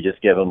 Maybe just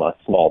give him a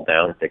small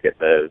down ticket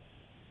move.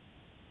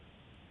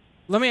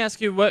 Let me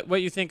ask you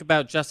what you think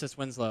about Justice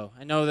Winslow.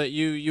 I know that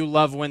you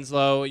love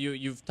Winslow.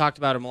 You've talked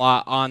about him a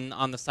lot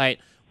on the site.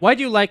 Why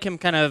do you like him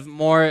kind of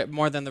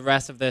more than the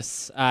rest of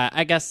this,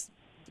 I guess,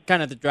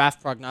 kind of the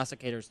draft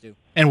prognosticators do?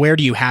 And where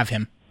do you have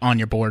him on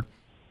your board?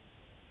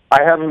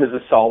 I have him as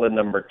a solid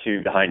number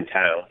 2 behind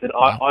Towns. And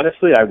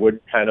honestly, I would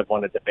kind of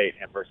want to debate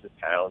him versus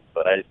Towns,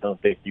 but I just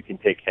don't think you can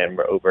take him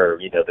over,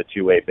 the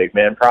two-way big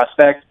man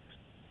prospect.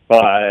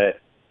 But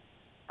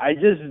I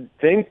just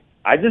think,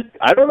 I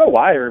don't know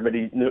why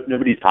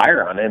nobody's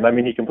higher on him. I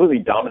mean, he completely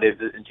dominated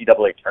the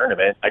NCAA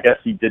tournament. I guess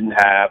he didn't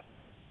have,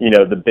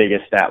 the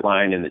biggest stat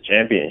line in the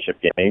championship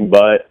game,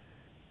 but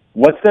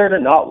what's there to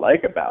not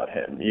like about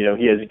him? He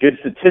has good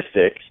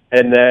statistics,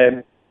 and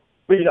then,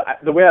 but,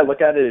 the way I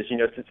look at it is,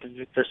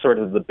 statistics are sort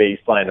of the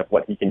baseline of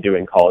what he can do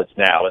in college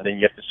now, and then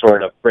you have to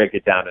sort of break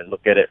it down and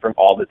look at it from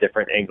all the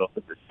different angles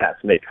that the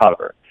stats may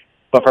cover.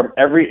 But from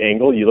every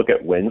angle you look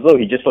at Winslow,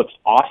 he just looks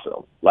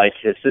awesome. Like,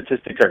 his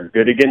statistics are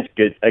good against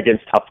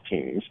tough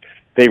teams.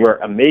 They were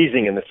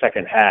amazing in the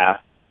second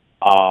half.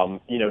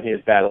 He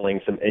is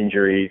battling some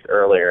injuries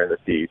earlier in the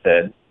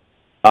season.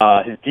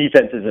 His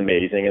defense is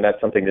amazing, and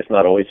that's something that's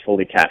not always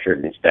fully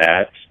captured in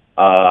stats.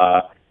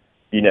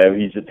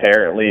 He's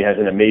apparently has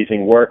an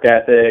amazing work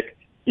ethic.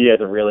 He has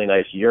a really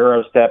nice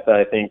Euro step that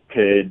I think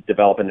could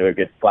develop into a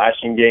good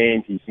flashing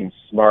game. He seems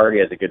smart. He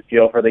has a good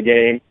feel for the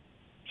game.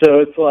 So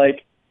it's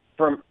like,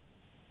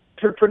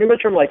 pretty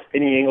much from like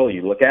any angle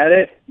you look at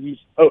it, he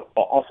has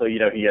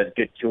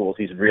good tools.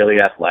 He's really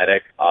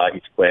athletic.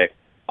 He's quick.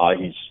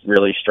 He's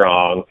really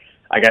strong.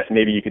 I guess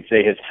maybe you could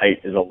say his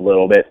height is a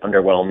little bit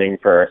underwhelming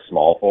for a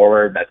small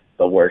forward. That's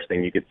the worst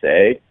thing you could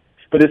say.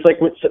 But it's like,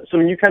 so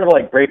when you kind of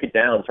like break it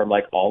down from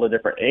like all the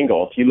different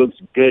angles, he looks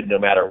good no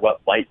matter what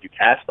light you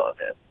cast on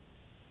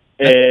him.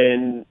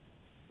 And,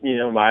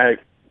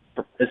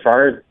 as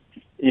far as,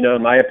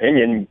 in my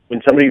opinion,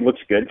 when somebody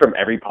looks good from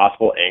every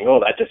possible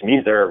angle, that just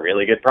means they're a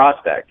really good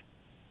prospect.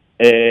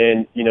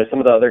 And, some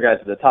of the other guys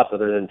at the top,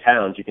 other than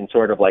Towns, you can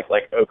sort of like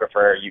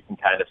Okafor, you can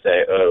kind of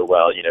say, oh,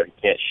 well, he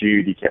can't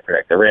shoot, he can't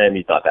protect the rim,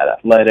 he's not that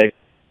athletic,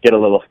 get a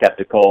little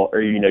skeptical,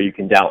 or, you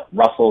can doubt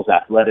Russell's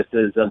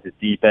athleticism, his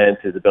defense,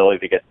 his ability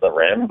to get to the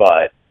rim,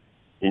 but,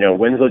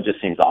 Winslow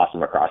just seems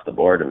awesome across the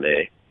board to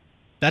me.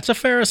 That's a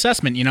fair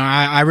assessment.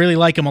 I really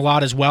like him a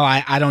lot as well.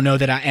 I don't know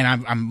that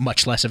I'm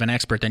much less of an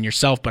expert than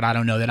yourself, but I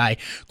don't know that I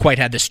quite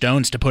had the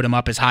stones to put him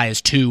up as high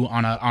as 2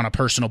 on a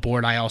personal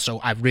board.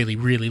 I really,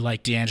 really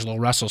like D'Angelo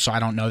Russell, so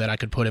I don't know that I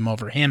could put him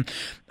over him.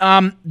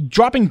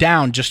 Dropping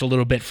down just a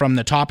little bit from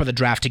the top of the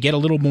draft to get a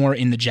little more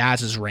in the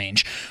Jazz's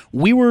range.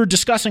 We were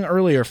discussing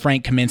earlier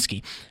Frank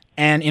Kaminsky.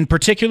 And in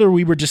particular,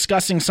 we were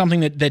discussing something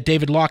that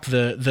David Locke,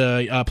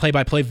 the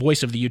play-by-play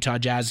voice of the Utah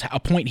Jazz, a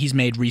point he's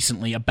made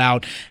recently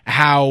about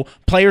how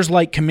players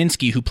like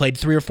Kaminsky, who played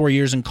 3 or 4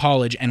 years in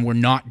college and were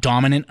not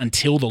dominant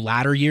until the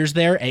latter years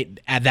there,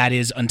 that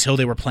is, until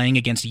they were playing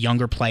against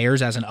younger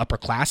players as an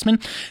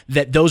upperclassman,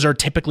 that those are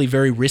typically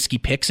very risky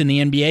picks in the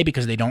NBA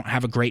because they don't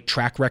have a great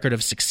track record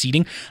of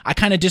succeeding. I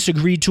kind of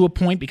disagreed to a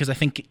point because I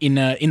think in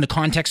the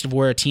context of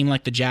where a team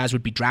like the Jazz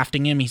would be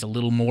drafting him, he's a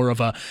little more of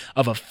a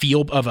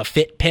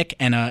fit pick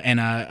and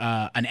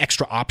an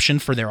extra option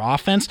for their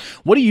offense.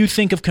 What do you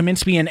think of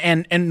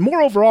Kaminsky and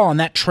more overall on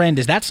that trend?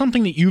 Is that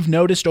something that you've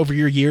noticed over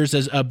your years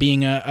as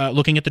being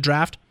looking at the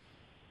draft?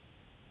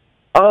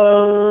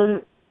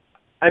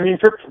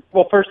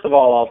 First of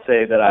all, I'll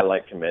say that I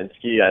like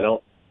Kaminsky. I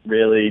don't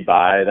really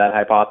buy that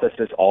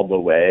hypothesis all the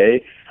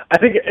way. I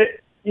think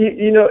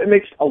it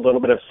makes a little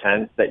bit of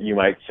sense that you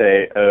might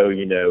say,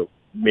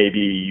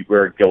 maybe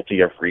we're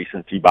guilty of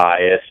recency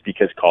bias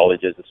because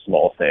college is a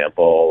small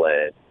sample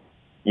and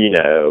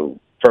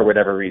for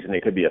whatever reason,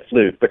 it could be a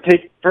fluke. But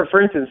take,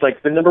 for instance,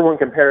 like the number one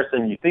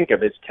comparison you think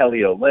of is Kelly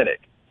Olynyk.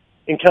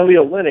 And Kelly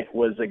Olynyk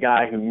was a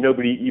guy who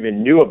nobody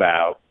even knew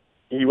about.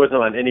 He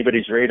wasn't on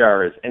anybody's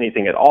radar as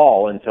anything at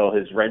all until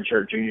his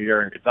redshirt junior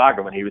year in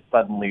Gonzaga when he was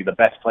suddenly the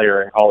best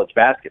player in college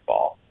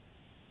basketball.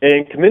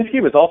 And Kaminsky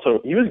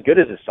he was good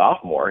as a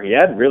sophomore. He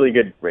had really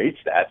good grade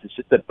stats. It's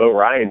just that Bo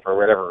Ryan, for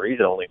whatever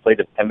reason, only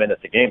played 10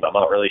 minutes a game. I'm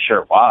not really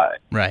sure why.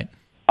 Right.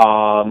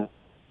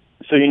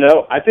 So,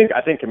 I think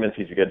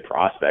Kaminsky's a good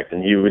prospect,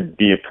 and he would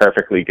be a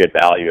perfectly good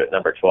value at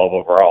number 12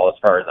 overall as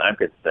far as I'm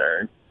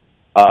concerned.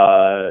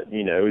 I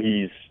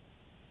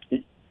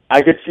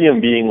could see him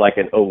being like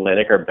an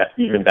Olynyk or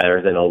even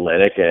better than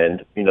Olynyk,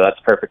 and, that's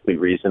perfectly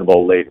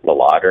reasonable late in the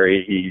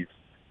lottery. He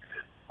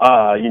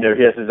has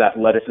his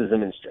athleticism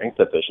and strength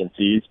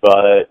deficiencies,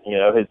 but,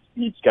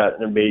 he's got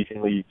an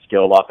amazingly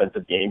skilled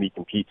offensive game. He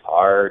competes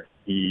hard.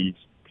 He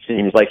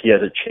seems like he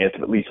has a chance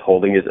of at least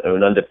holding his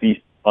own on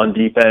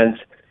defense.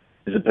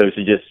 as opposed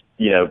to just,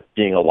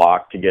 being a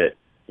lock to get,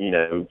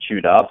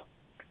 chewed up.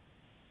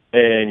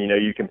 And,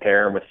 you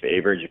compare him with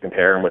Favors, you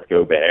compare him with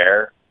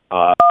Gobert.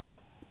 I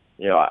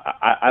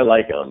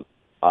like him.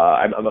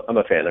 I'm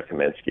a fan of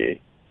Kaminsky.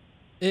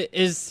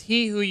 Is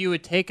he who you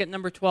would take at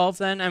number 12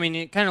 then? I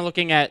mean, kind of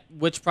looking at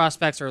which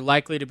prospects are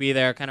likely to be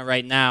there kind of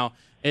right now,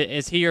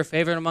 is he your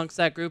favorite amongst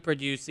that group, or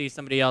do you see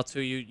somebody else who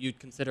you'd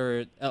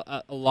consider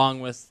along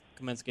with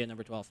Kaminsky at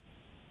number 12?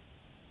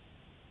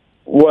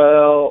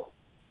 Well,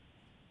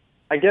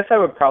 I guess I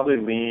would probably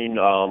lean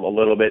a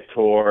little bit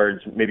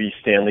towards maybe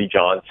Stanley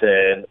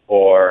Johnson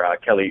or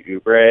Kelly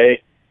Oubre,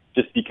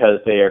 just because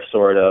they are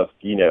sort of,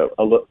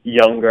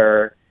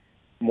 younger,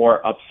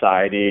 more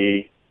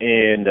upsidey,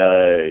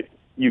 and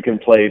you can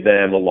play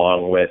them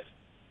along with,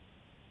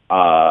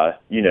 they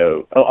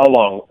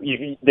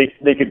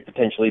could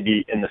potentially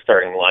be in the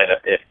starting lineup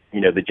if,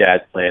 the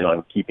Jazz plan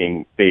on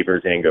keeping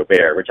Favors and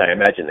Gobert, which I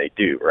imagine they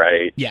do,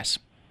 right? Yes.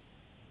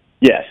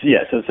 Yes.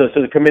 So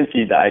the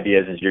Kaminsky, the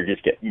idea is you're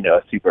just getting,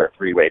 a super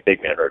three-way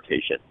big man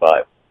rotation.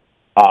 But,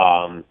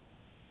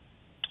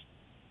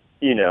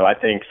 I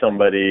think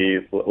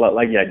somebody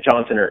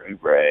Johnson or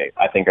Oubre,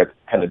 I think are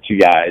kind of two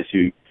guys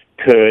who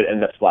could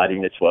end up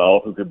sliding to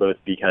 12, who could both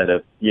be kind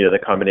of, the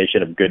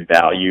combination of good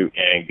value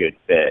and good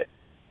fit.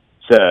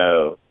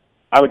 So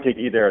I would take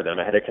either of them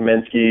ahead of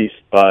Kaminsky's,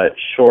 but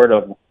short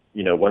of,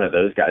 one of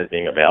those guys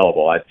being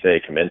available, I'd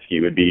say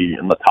Kaminsky would be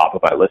in the top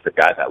of my list of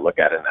guys I look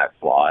at in that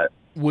slot.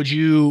 Would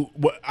you,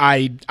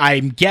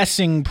 I'm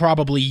guessing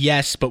probably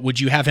yes, but would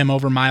you have him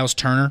over Miles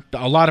Turner?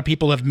 A lot of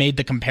people have made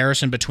the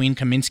comparison between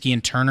Kaminsky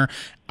and Turner.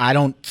 I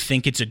don't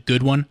think it's a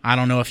good one. I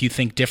don't know if you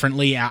think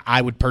differently.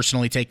 I would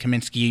personally take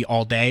Kaminsky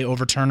all day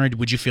over Turner.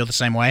 Would you feel the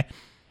same way?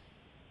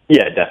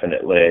 Yeah,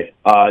 definitely.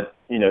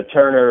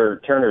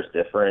 Turner's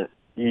different.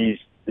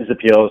 His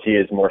appeal is he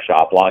is more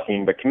shot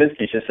blocking, but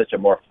Kaminsky's just such a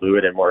more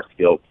fluid and more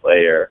skilled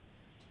player.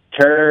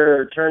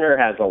 Turner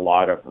has a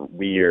lot of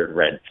weird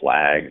red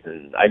flags,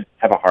 and I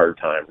have a hard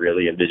time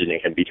really envisioning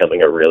him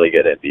becoming a really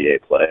good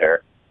NBA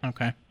player.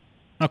 Okay.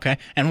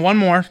 And one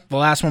more, the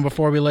last one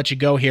before we let you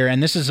go here,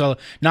 and this is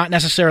not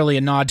necessarily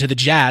a nod to the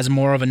Jazz,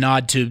 more of a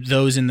nod to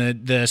those in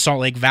the Salt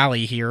Lake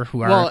Valley here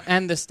who are... Well,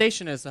 and the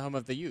station is the home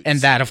of the Utes.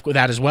 And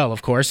that as well,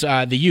 of course.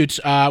 The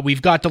Utes,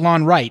 we've got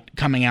DeLon Wright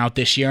coming out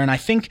this year, and I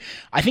think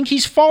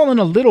he's fallen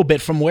a little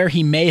bit from where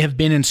he may have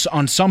been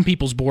on some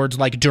people's boards,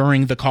 like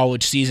during the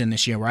college season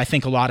this year, where I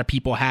think a lot of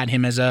people had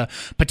him as a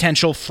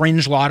potential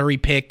fringe lottery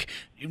pick,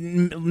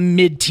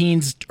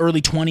 mid-teens, early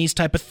 20s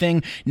type of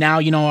thing. Now,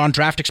 on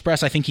Draft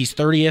Express, I think he's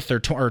 30th or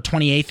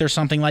 28th or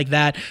something like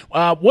that.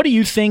 What do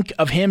you think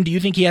of him? Do you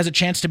think he has a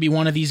chance to be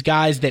one of these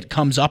guys that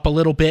comes up a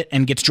little bit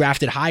and gets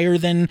drafted higher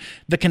than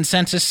the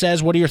consensus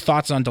says? What are your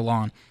thoughts on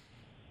DeLon?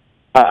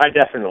 I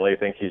definitely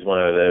think he's one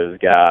of those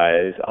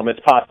guys. It's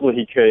possible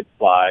he could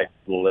fly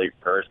late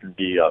first and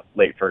be a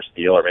late first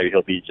deal, or maybe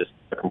he'll be just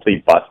a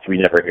complete bust we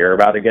never hear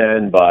about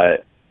again.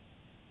 But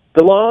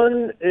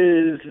DeLon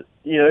is,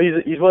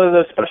 he's one of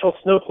those special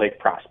snowflake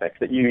prospects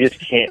that you just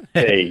can't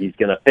say he's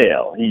going to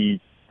fail. He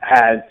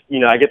has,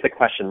 I get the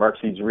question marks.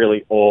 He's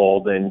really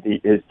old and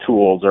his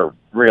tools are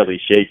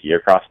really shaky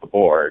across the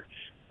board.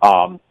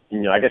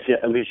 I guess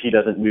at least he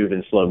doesn't move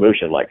in slow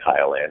motion like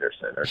Kyle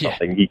Anderson or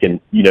something. Yeah. He can,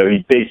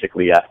 he's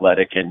basically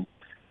athletic and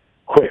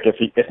quick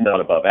if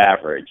not above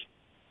average.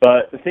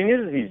 But the thing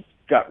is, he's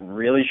got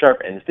really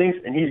sharp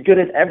instincts and he's good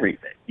at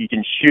everything. He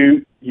can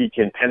shoot, he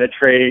can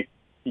penetrate,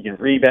 he can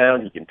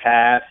rebound, he can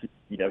pass,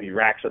 he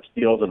racks up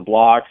steals and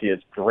blocks, he has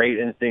great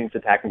instincts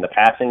attacking the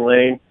passing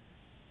lane.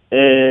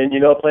 And,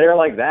 a player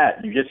like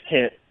that, you just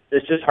can't,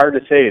 it's just hard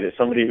to say that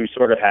somebody who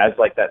sort of has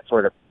like that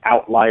sort of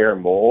outlier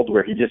mold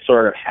where he just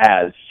sort of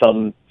has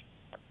some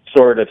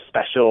sort of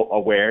special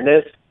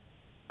awareness.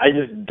 I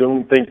just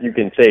don't think you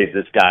can say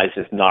this guy's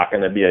just not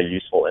going to be a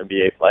useful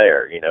NBA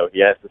player. He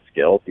has the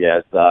skills, he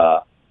has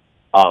the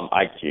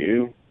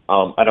IQ.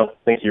 I don't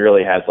think he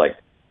really has like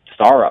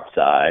star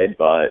upside,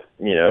 but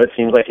it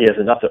seems like he has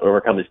enough to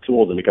overcome his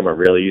tools and become a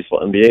really useful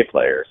NBA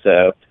player.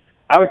 So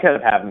I would kind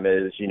of have him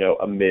as,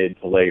 a mid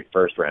to late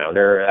first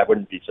rounder. I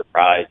wouldn't be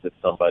surprised if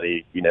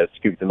somebody,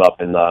 scooped him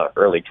up in the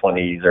early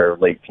 20s or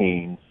late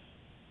teens.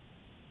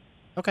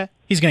 Okay.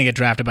 He's going to get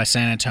drafted by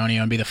San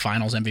Antonio and be the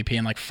finals MVP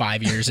in like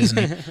 5 years, isn't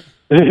he?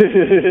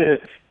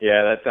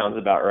 Yeah, that sounds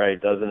about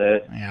right, doesn't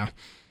it? Yeah.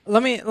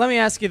 Let me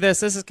ask you this.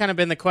 This has kind of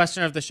been the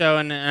question of the show,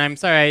 and I'm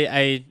sorry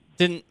I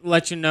didn't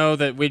let you know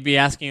that we'd be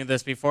asking you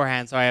this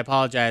beforehand, so I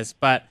apologize.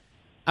 But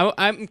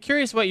I'm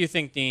curious what you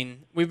think,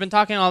 Dean. We've been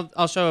talking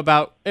all show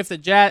about if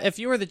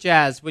you were the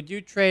Jazz, would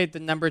you trade the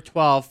number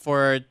 12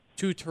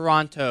 to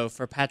Toronto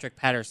for Patrick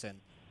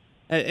Patterson?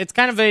 It's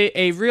kind of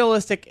a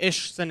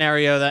realistic-ish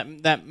scenario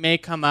that may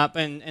come up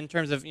in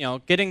terms of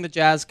getting the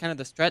Jazz kind of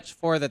the stretch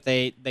four that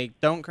they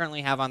don't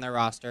currently have on their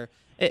roster.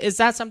 Is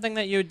that something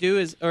that you would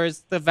do, or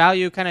is the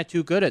value kind of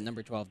too good at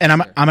number 12? And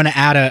I'm going to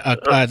add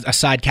a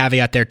side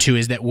caveat there too,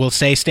 is that we'll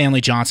say Stanley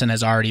Johnson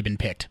has already been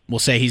picked. We'll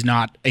say he's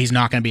not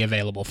going to be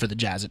available for the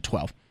Jazz at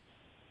 12.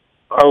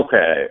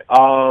 Okay.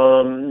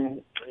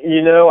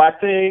 I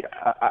think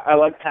I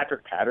like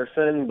Patrick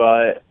Patterson,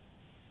 but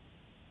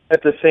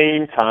at the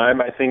same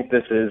time, I think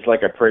this is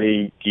like a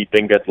pretty deep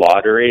and good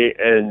lottery.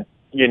 And,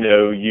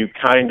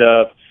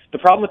 the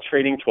problem with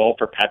trading 12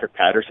 for Patrick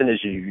Patterson is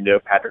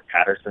Patrick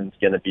Patterson's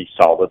going to be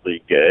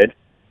solidly good.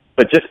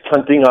 But just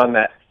punting on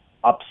that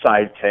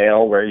upside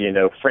tail where,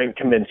 Frank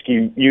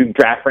Kaminsky, you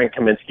draft Frank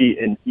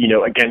Kaminsky and,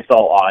 against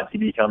all odds, he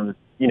becomes,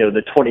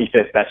 the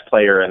 25th best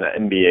player in the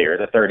NBA or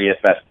the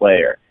 30th best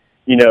player.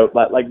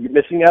 Like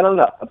missing out on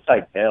the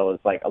upside tail is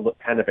like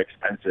kind of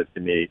expensive to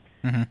me.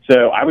 Mm-hmm.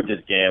 So I would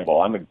just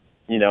gamble.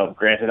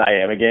 Granted I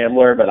am a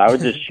gambler, but I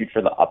would just shoot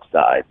for the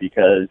upside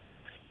because,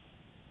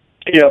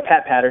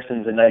 Pat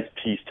Patterson's a nice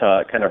piece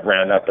to kind of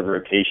round out the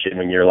rotation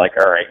when you're like,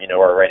 all right,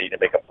 we're ready to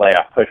make a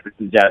playoff push, which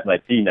the Jazz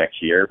might be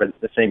next year. But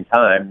at the same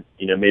time,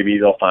 maybe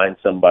they'll find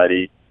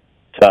somebody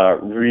to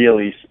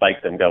really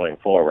spike them going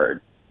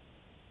forward.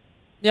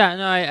 Yeah,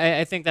 no,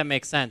 I think that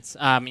makes sense.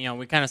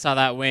 We kind of saw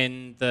that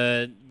when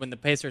the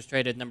Pacers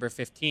traded number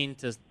 15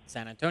 to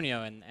San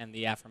Antonio and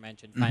the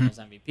aforementioned Finals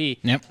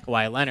MVP,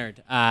 Kawhi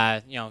Leonard.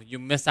 You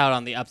miss out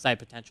on the upside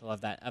potential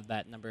of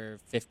that number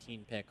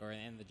 15 pick, or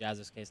in the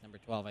Jazz's case, number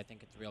 12. I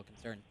think it's a real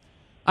concern.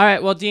 All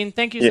right, well, Dean,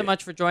 thank you so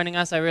much for joining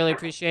us. I really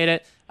appreciate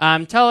it.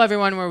 Tell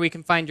everyone where we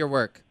can find your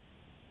work.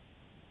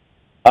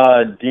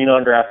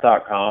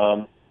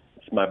 DeanOnDraft.com.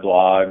 It's my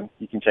blog.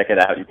 You can check it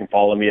out. You can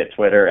follow me at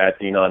Twitter at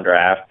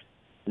DeanOnDraft.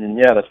 And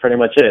yeah, that's pretty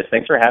much it.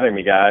 Thanks for having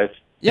me, guys.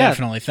 Yeah.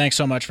 Definitely. Thanks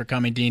so much for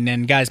coming, Dean.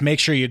 And guys, make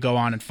sure you go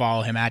on and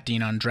follow him at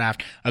Dean on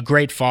Draft. A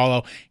great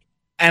follow.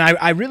 And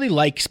I really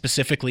like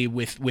specifically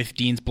with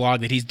Dean's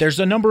blog that there's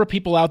a number of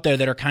people out there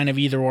that are kind of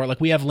either or. Like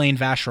we have Lane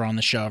Vasher on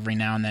the show every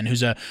now and then,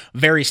 who's a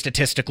very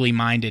statistically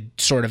minded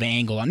sort of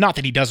angle. Not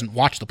that he doesn't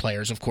watch the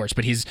players, of course,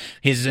 but his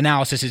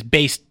analysis is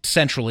based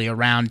centrally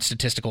around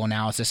statistical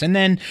analysis. And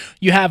then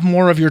you have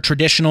more of your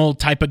traditional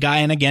type of guy.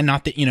 And again,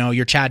 not that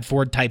your Chad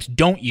Ford types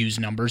don't use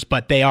numbers,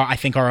 but they are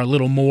a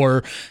little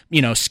more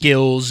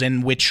skills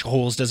and which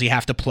holes does he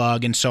have to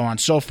plug and so on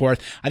and so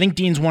forth. I think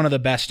Dean's one of the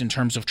best in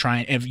terms of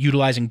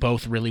utilizing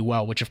both really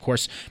well, which of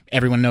course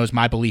everyone knows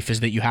my belief is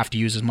that you have to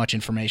use as much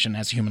information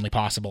as humanly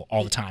possible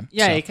all the time.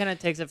 Yeah, so he kind of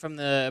takes it from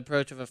the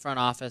approach of a front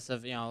office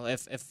of,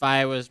 if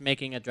I was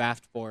making a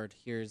draft board,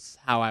 here's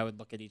how I would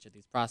look at each of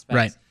these prospects.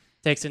 Right.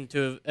 Takes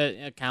into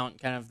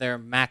account kind of their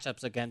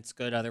matchups against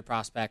good other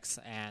prospects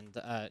and,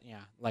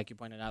 like you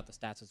pointed out, the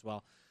stats as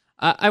well.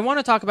 I want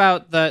to talk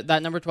about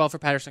that number 12 for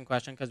Patterson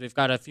question because we've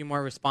got a few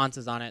more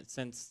responses on it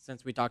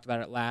since we talked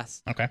about it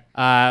last. Okay.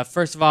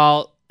 First of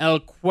all, El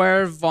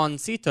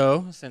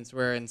Cuervoncito, since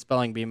we're in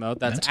spelling bee mode,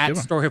 that's at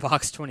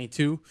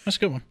Storybox22. That's a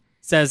good one.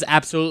 Says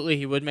absolutely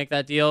he would make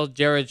that deal.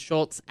 Jared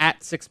Schultz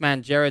at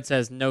Sixman Jared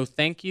says no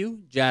thank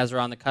you. Jazz are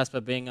on the cusp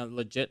of being a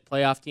legit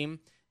playoff team.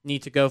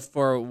 Need to go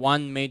for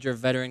one major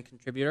veteran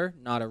contributor,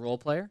 not a role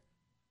player.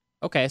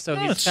 Okay, so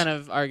he's kind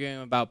of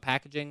arguing about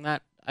packaging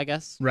that, I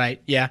guess.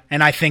 Right, yeah.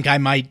 And I think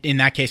in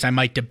that case, I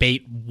might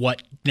debate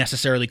what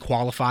necessarily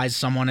qualifies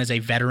someone as a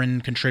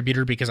veteran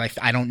contributor because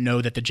I don't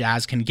know that the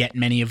Jazz can get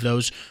many of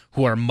those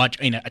who are much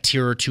a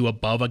tier or two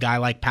above a guy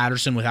like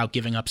Patterson without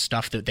giving up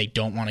stuff that they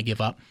don't want to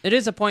give up. It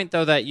is a point,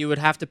 though, that you would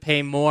have to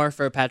pay more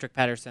for Patrick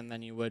Patterson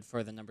than you would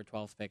for the number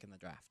 12 pick in the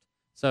draft.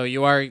 So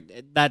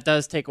that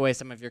does take away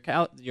some of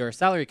your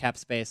salary cap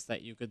space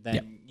that you could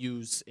then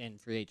use in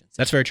free agency.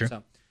 That's very true.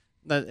 So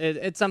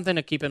it's something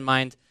to keep in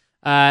mind.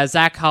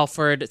 Zach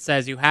Halford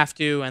says you have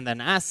to, and then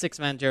ask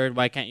Sixman Jared,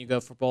 why can't you go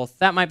for both?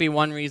 That might be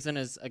one reason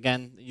is,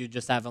 again, you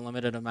just have a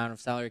limited amount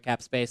of salary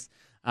cap space.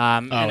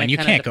 And you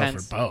can't go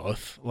for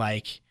both.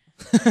 Like,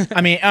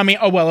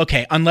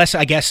 okay. Unless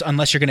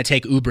you're going to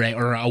take Oubre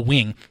or a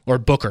wing or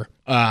Booker,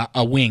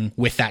 a wing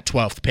with that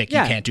 12th pick, you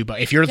can't do both.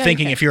 If you're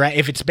thinking, if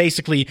it's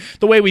basically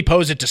the way we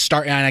pose it to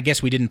start, and I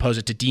guess we didn't pose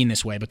it to Dean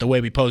this way, but the way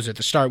we posed it at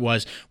the start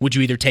was, would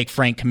you either take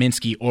Frank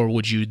Kaminsky or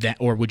would you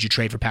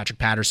trade for Patrick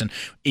Patterson?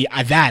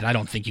 I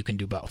don't think you can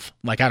do both.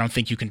 Like, I don't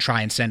think you can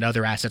try and send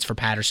other assets for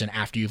Patterson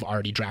after you've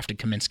already drafted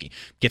Kaminsky.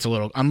 Gets a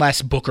little,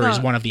 unless Booker is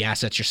one of the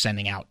assets you're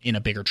sending out in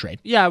a bigger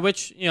trade. Yeah,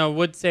 which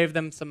would save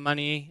them some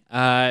money.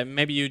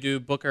 Maybe you do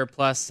Booker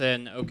plus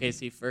an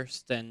OKC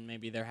first, and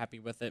maybe they're happy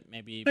with it.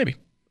 Maybe.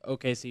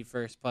 OKC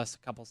first plus a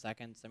couple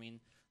seconds. I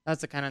mean,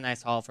 that's a kind of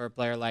nice haul for a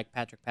player like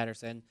Patrick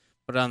Patterson.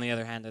 But on the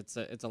other hand, it's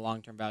a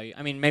long-term value.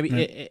 I mean,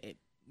 maybe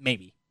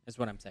maybe is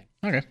what I'm saying.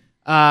 Okay.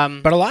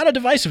 But a lot of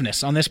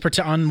divisiveness on this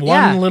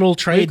one little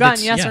trade. We've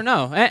gotten yes or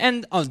no,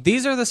 and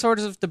these are the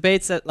sorts of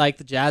debates that like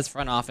the Jazz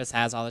front office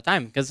has all the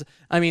time. Because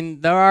I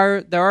mean, there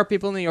are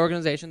people in the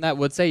organization that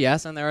would say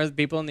yes, and there are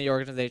people in the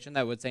organization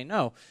that would say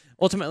no.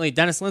 Ultimately,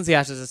 Dennis Lindsay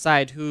has to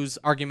decide whose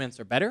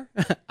arguments are better.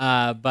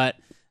 But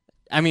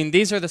I mean,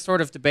 these are the sort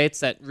of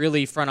debates that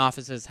really front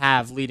offices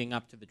have leading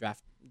up to the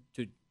draft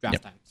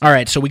time. So. All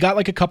right, so we got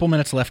like a couple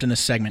minutes left in this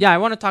segment. Yeah, I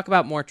want to talk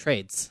about more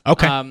trades.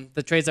 Okay.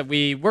 The trades that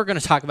we were going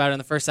to talk about in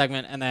the first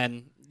segment, and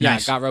then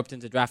got roped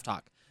into draft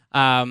talk.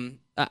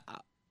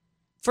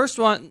 First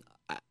one,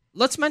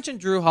 let's mention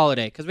Drew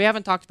Holiday because we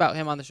haven't talked about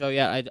him on the show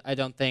yet. I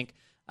don't think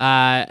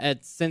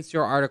since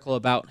your article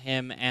about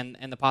him and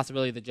the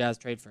possibility of the Jazz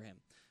trade for him.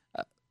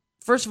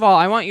 First of all,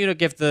 I want you to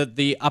give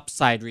the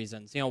upside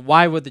reasons.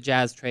 Why would the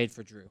Jazz trade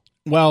for Drew?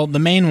 Well, the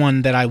main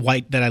one that I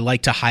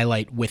like to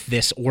highlight with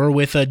this, or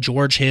with a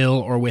George Hill,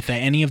 or with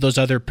any of those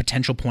other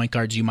potential point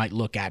guards you might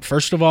look at.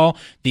 First of all,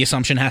 the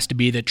assumption has to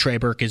be that Trey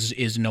Burke is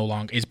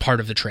part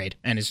of the trade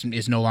and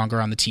is no longer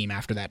on the team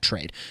after that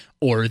trade,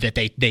 or that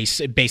they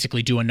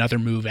basically do another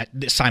move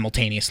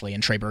simultaneously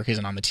and Trey Burke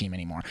isn't on the team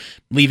anymore,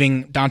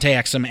 leaving Dante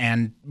Exum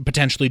and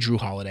potentially Drew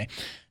Holiday.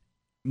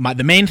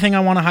 The main thing I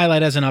want to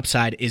highlight as an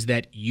upside is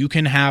that you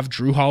can have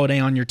Drew Holiday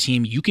on your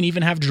team. You can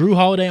even have Drew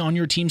Holiday on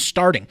your team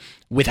starting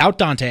without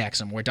Dante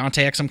Exum, where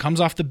Dante Exum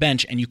comes off the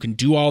bench, and you can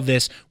do all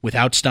this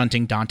without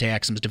stunting Dante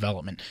Exum's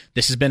development.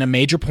 This has been a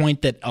major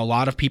point that a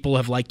lot of people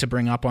have liked to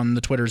bring up on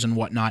the Twitters and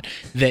whatnot,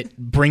 that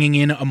bringing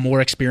in a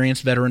more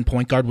experienced veteran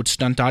point guard would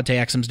stunt Dante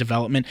Exum's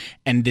development,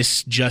 and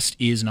this just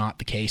is not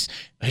the case.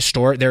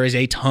 There is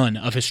a ton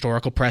of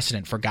historical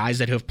precedent for guys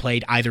that have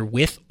played either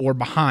with or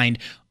behind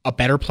a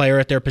better player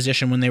at their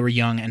position when they were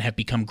young and have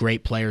become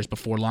great players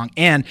before long.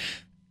 And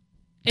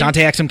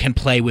Dante Exum can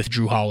play with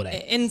Drew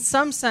Holiday. In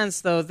some sense,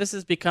 though, this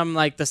has become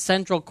like the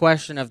central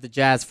question of the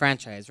Jazz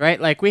franchise,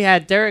 right? Like, we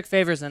had Derek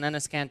Favors and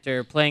Enes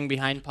Kanter playing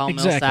behind Paul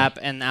Millsap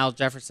and Al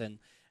Jefferson.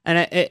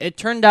 And it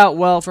turned out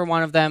well for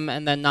one of them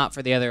and then not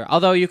for the other.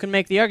 Although you can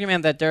make the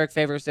argument that Derek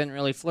Favors didn't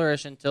really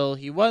flourish until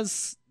he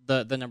was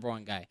the number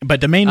one guy.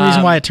 But the main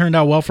reason why it turned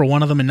out well for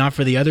one of them and not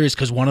for the other is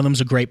because one of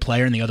them's a great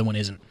player and the other one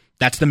isn't.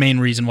 That's the main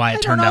reason why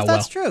it turned out well.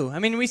 That's true. I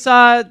mean, we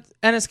saw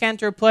Enes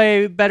Kanter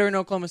play better in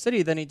Oklahoma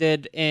City than he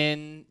did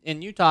in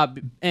Utah.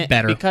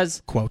 Better,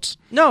 because quotes.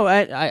 No,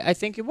 I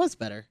think it was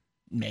better.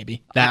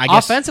 Maybe. I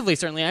guess, offensively,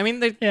 certainly. I mean,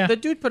 the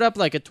dude put up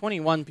like a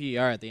 21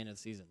 PER at the end of the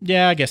season.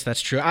 Yeah, I guess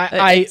that's true.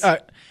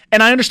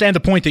 And I understand the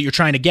point that you're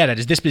trying to get at.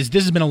 This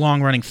has been a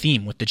long-running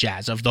theme with the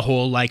Jazz, of the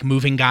whole like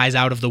moving guys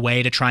out of the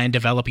way to try and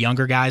develop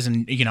younger guys,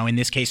 and in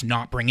this case,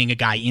 not bringing a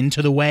guy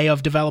into the way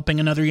of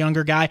developing another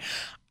younger guy.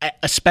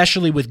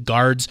 Especially with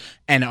guards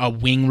and a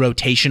wing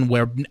rotation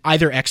where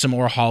either Exum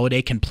or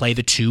Holiday can play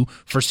the two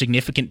for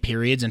significant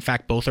periods. In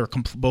fact, both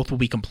will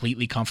be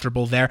completely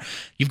comfortable there.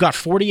 You've got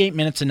 48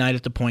 minutes a night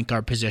at the point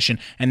guard position,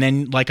 and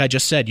then, like I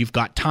just said, you've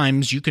got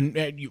times you can.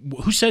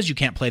 Who says you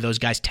can't play those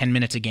guys 10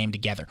 minutes a game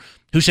together?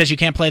 Who says you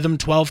can't play them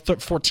 12,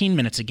 14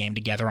 minutes a game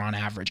together on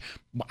average?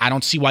 I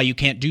don't see why you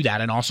can't do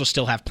that and also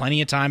still have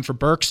plenty of time for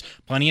Burks,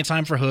 plenty of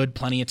time for Hood,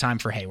 plenty of time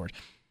for Hayward.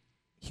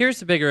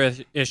 Here's the bigger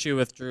issue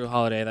with Drew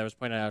Holiday that was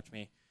pointed out to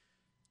me.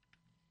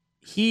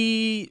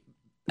 He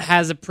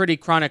has a pretty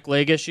chronic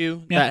leg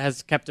issue that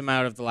has kept him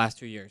out of the last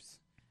 2 years.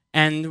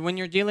 And when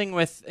you're dealing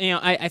with,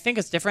 I think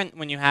it's different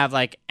when you have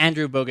like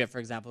Andrew Bogut, for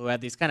example, who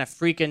had these kind of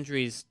freak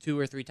injuries 2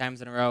 or 3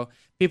 times in a row.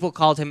 People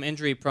called him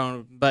injury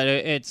prone, but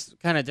it's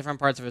kind of different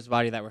parts of his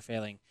body that were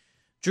failing.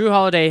 Drew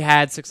Holiday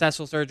had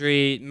successful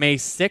surgery May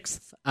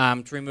 6th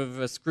to remove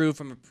a screw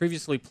from a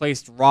previously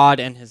placed rod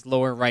in his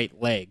lower right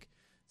leg.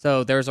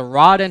 So there's a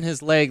rod in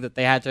his leg that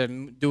they had to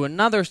do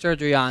another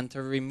surgery on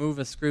to remove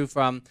a screw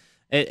from.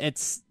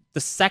 It's the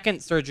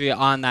second surgery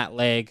on that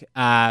leg.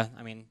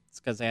 It's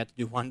because they had to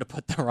do one to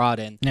put the rod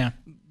in. Yeah.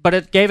 But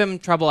it gave him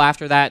trouble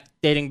after that,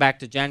 dating back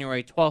to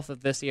January 12th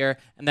of this year,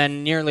 and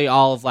then nearly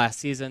all of last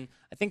season.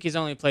 I think he's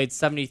only played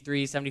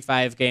 73,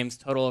 75 games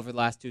total over the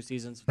last 2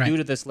 seasons due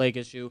to this leg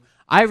issue.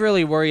 I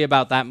really worry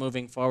about that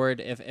moving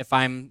forward if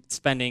I'm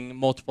spending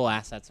multiple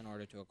assets in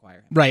order to acquire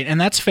him. Right,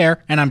 and that's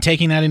fair, and I'm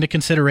taking that into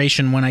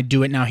consideration when I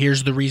do it. Now,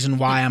 here's the reason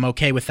why I'm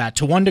okay with that.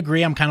 To one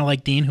degree, I'm kind of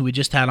like Dean, who we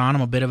just had on.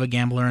 I'm a bit of a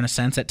gambler in a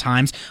sense at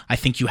times. I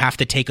think you have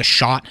to take a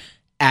shot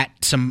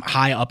at some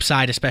high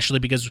upside, especially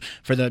because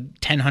for the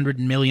 100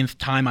 millionth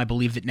time, I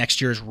believe that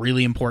next year is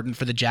really important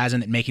for the Jazz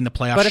and that making the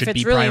playoffs should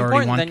be priority one. But if it's really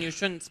important, then you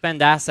shouldn't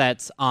spend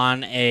assets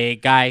on a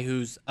guy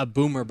who's a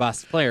boom or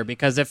bust player,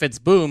 because if it's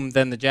boom,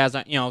 then the Jazz,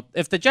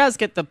 if the Jazz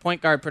get the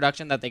point guard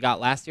production that they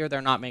got last year,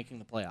 they're not making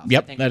the playoffs.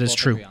 Yep, that is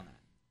true.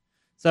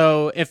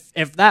 So if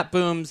that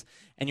booms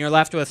and you're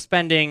left with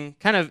spending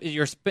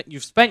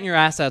you've spent your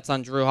assets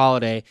on Drew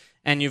Holiday,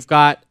 and you've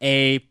got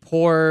a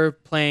poor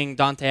playing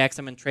Dante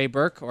Exum and Trey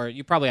Burke, or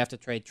you probably have to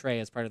trade Trey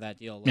as part of that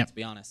deal, let's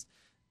be honest.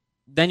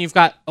 Then you've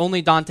got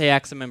only Dante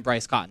Exum and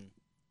Bryce Cotton,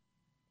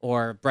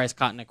 or Bryce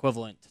Cotton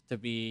equivalent to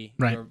be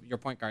your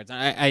point guards.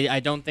 I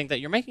don't think that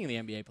you're making the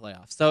NBA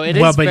playoffs. So it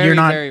is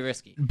very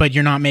risky. But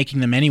you're not making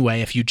them anyway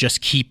if you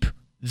just keep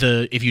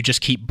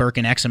Burke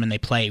and Exum and they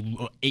play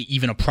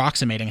even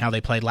approximating how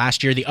they played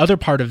last year. The other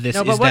part of this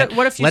is that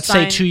let's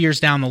say 2 years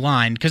down the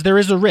line, because there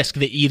is a risk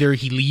that either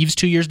he leaves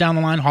 2 years down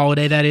the line,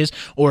 Holiday that is,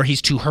 or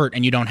he's too hurt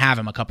and you don't have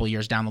him a couple of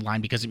years down the line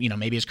because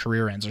maybe his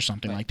career ends or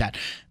something like that.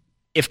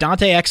 If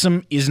Dante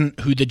Exum isn't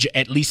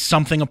at least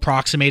something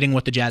approximating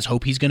what the Jazz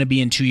hope he's going to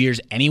be in 2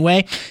 years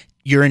anyway,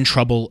 you're in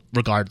trouble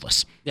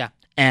regardless. Yeah.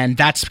 And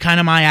that's kind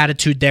of my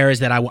attitude there, is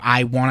that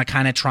I want to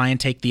kind of try and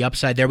take the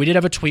upside there. We did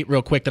have a tweet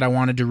real quick that I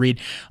wanted to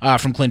read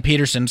from Clint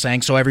Peterson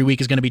saying, so every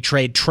week is going to be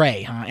trade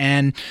Trey.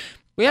 And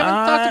we haven't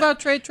talked about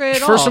trade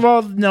at all. First of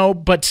all, no.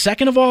 But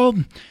second of all,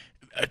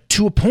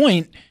 to a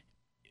point,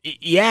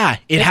 Yeah,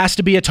 it has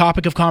to be a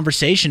topic of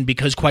conversation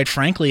because, quite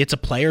frankly, it's a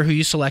player who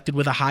you selected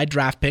with a high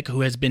draft pick who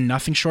has been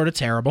nothing short of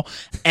terrible,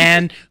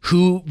 and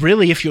who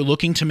really, if you're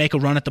looking to make a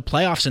run at the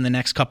playoffs in the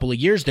next couple of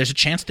years, there's a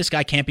chance this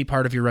guy can't be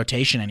part of your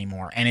rotation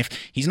anymore. And if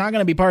he's not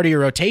going to be part of your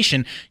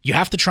rotation, you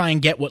have to try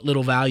and get what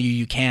little value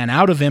you can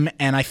out of him.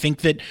 And I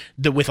think that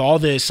with all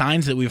the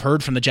signs that we've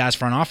heard from the Jazz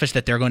front office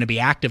that they're going to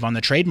be active on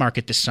the trade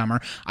market this summer,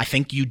 I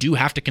think you do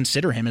have to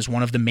consider him as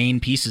one of the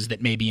main pieces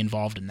that may be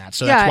involved in that.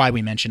 So that's why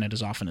we mention it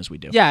as often as we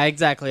do. Yeah,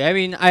 exactly. I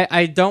mean,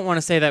 I don't want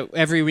to say that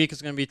every week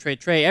is going to be trade.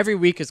 Every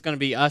week is going to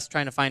be us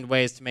trying to find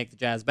ways to make the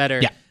Jazz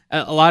better. Yeah.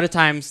 A lot of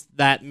times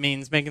that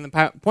means making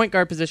the point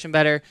guard position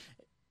better.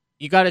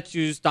 You got to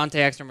choose Dante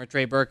Exum or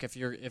Trey Burke if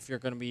you're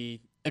going to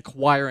be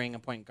acquiring a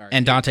point guard.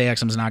 And Dante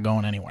Exum's not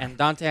going anywhere.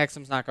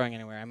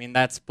 I mean,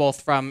 that's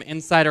both from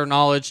insider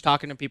knowledge,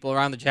 talking to people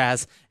around the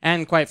Jazz,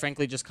 and quite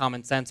frankly, just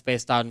common sense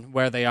based on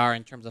where they are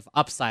in terms of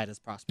upside as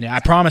prospects. Yeah,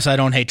 I promise I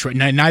don't hate Trey.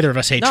 Neither of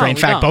us hate Trey. In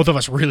fact, both of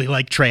us really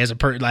like Trey as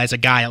a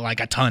guy,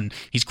 like a ton.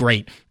 He's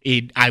great.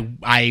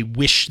 I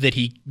wish that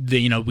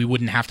we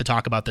wouldn't have to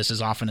talk about this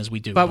as often as we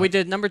do. But we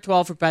did number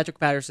 12 for Patrick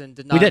Patterson.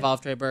 Did not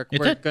involve Trey Burke.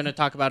 We're going to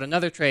talk about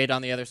another trade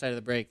on the other side of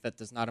the break that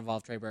does not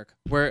involve Trey Burke.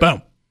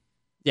 Boom.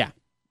 Yeah.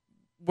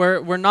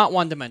 We're not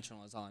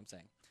one-dimensional is all I'm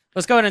saying.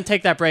 Let's go ahead and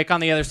take that break. On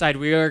the other side,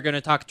 we are going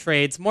to talk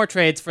more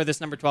trades for this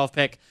number 12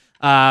 pick.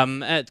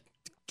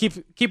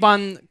 Keep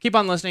on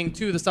listening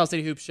to the Salt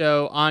City Hoops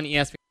Show on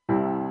ESPN.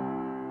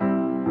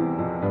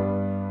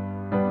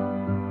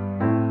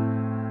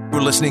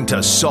 You're listening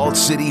to Salt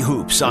City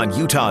Hoops on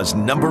Utah's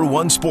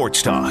 #1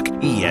 sports talk,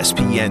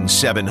 ESPN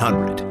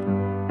 700.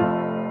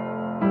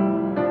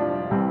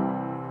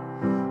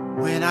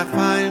 When I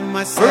find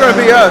myself, we're going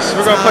to be us.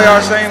 We're going to play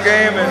our same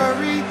game and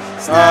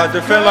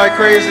defend like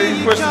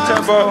crazy, push the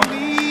tempo.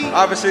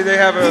 Obviously, they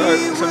have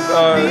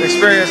some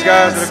experienced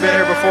guys that have been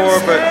here before,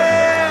 but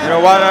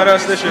why not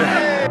us this year?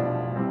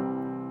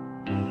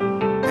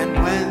 And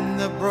when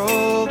the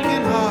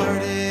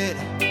broken-hearted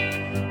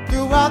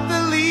throughout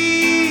the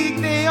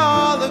league, they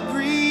all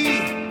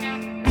agree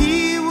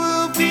he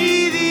will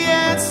be the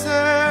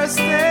answer.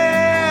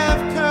 Steph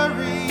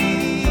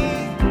Curry,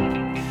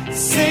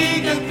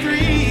 sing a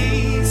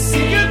three,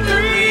 sing a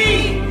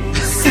three,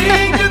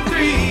 sing a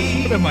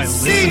three. What am I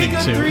listening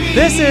to?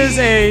 This is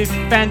a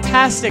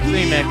fantastic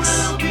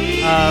remix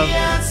of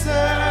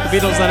the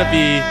Beatles' Let It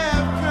Be,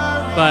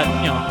 but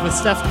with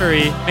Steph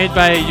Curry, made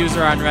by a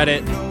user on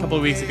Reddit a couple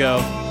of weeks ago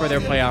for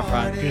their playoff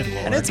run. Good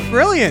Lord. And it's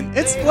brilliant.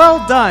 It's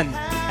well done.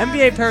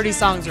 NBA parody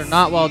songs are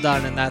not well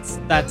done, and that's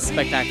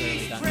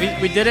spectacularly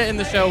done. We did it in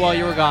the show while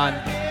you were gone.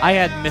 I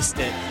had missed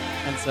it,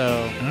 and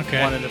so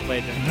wanted to play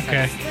it during the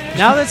second.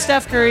 Now that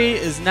Steph Curry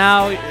is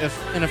now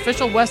an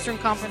official Western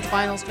Conference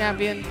Finals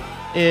champion,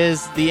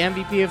 is the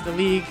MVP of the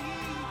league,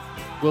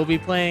 will be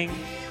playing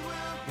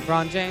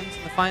LeBron James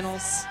in the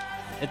finals.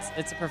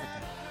 It's a perfect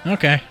thing.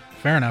 Okay,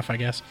 fair enough, I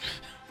guess.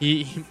 What do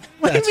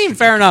you mean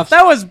fair enough?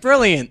 That was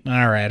brilliant.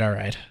 All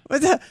right.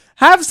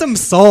 Have some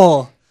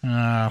soul.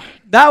 That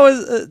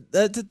was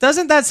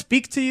doesn't that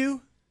speak to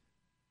you?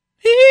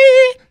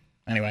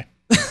 Anyway.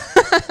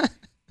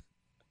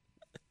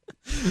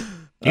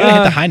 You gotta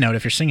hit the high note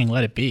if you're singing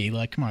Let It Be.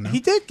 Like, come on now.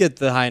 He did get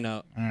the high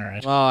note. All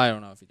right. Well, I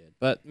don't know if he did,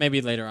 but maybe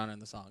later on in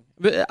the song.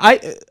 But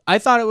I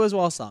thought it was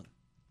well sung.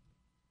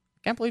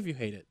 Can't believe you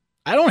hate it.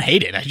 I don't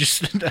hate it.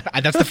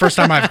 That's the first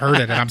time I've heard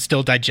it, and I'm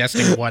still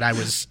digesting what I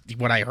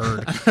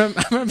heard. I'm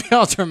gonna be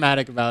all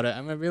dramatic about it.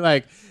 I'm gonna be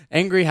like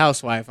angry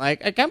housewife.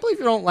 Like, I can't believe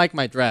you don't like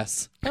my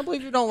dress. I can't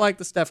believe you don't like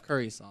the Steph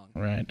Curry song.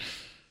 Right.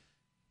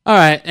 All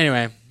right.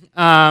 Anyway,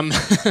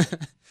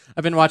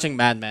 I've been watching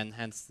Mad Men,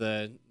 hence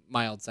the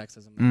mild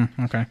sexism.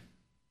 Okay.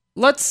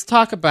 Let's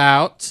talk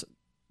about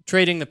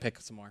trading the pick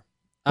some more.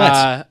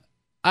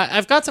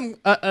 I've got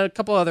a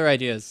couple other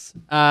ideas.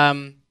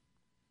 Ryan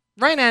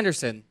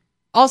Anderson,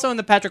 also in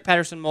the Patrick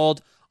Patterson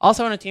mold,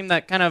 also on a team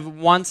that kind of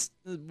wants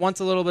a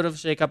little bit of a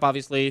shakeup,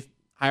 obviously,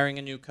 hiring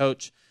a new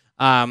coach.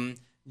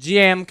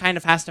 GM kind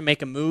of has to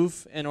make a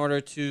move in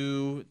order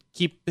to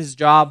keep his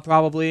job,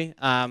 probably.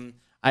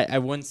 I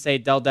wouldn't say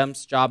Dell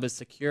Demps' job is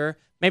secure.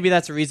 Maybe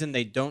that's a reason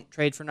they don't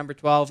trade for number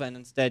 12 and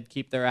instead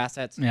keep their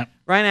assets. Yep.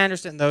 Ryan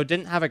Anderson, though,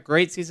 didn't have a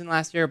great season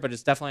last year, but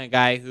is definitely a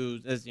guy who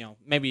is,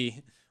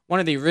 maybe one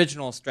of the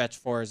original stretch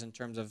fours in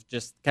terms of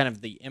just kind of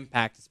the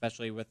impact,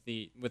 especially with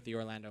the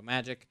Orlando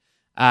Magic.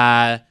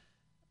 Do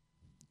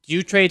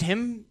you trade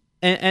him?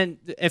 And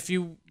if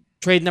you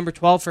trade number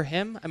 12 for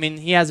him, I mean,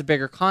 he has a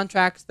bigger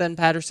contract than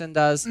Patterson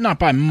does. Not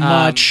by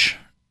much.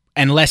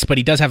 But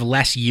he does have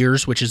less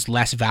years, which is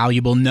less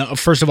valuable. No,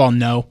 first of all,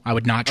 no, I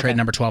would not trade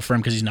number 12 for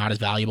him because he's not as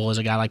valuable as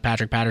a guy like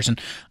Patrick Patterson.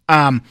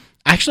 I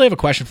actually have a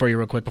question for you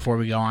real quick before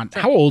we go on.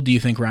 Sure. How old do you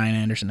think Ryan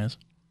Anderson is?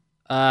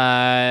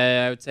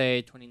 I would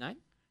say 29.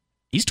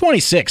 He's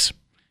 26.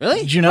 Really?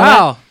 Did you know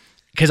that?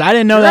 Because I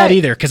didn't know that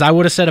either, because I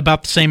would have said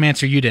about the same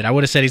answer you did. I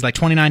would have said he's like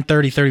 29,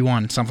 30,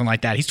 31, something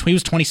like that. He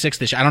was 26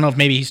 this year. I don't know if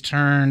maybe he's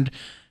turned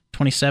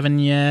 27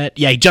 yet.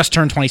 Yeah, he just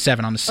turned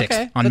 27 on the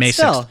 6th, on May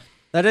 6th.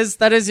 That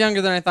is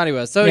younger than I thought he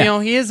was. So,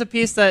 he is a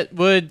piece that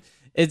would,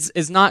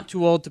 is not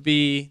too old to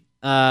be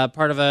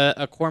part of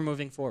a core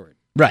moving forward.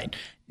 Right.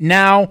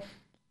 Now,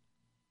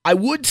 I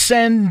would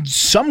send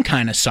some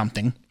kind of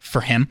something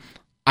for him.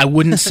 I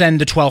wouldn't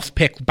send the 12th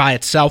pick by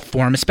itself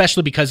for him,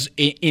 especially because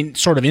in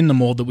the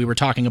mold that we were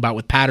talking about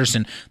with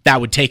Patterson,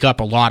 that would take up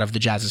a lot of the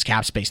Jazz's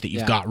cap space that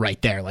you've got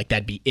right there. Like,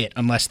 that'd be it,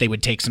 unless they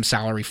would take some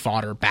salary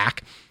fodder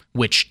back,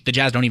 which the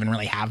Jazz don't even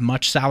really have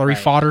much salary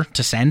fodder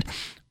to send.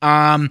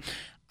 I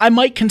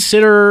might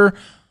consider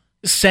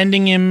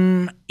sending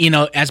him,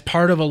 as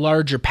part of a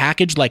larger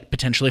package, like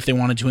potentially if they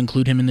wanted to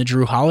include him in the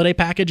Drew Holiday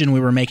package and we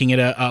were making it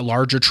a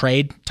larger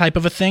trade type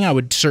of a thing, I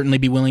would certainly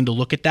be willing to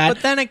look at that.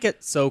 But then it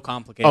gets so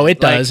complicated. Oh,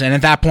 it does. And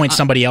at that point,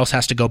 somebody else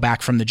has to go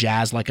back from the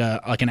Jazz, like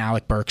an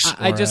Alec Burks.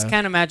 I just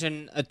can't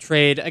imagine a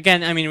trade.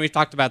 Again, I mean, we've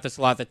talked about this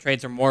a lot, that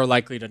trades are more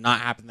likely to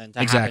not happen than to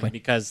happen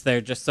because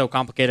they're just so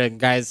complicated and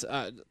guys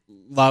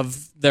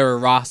love their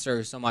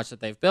roster so much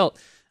that they've built.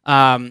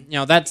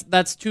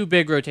 That's two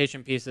big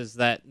rotation pieces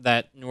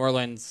that New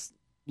Orleans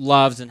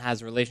loves and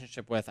has a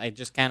relationship with. I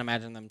just can't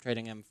imagine them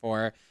trading him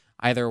for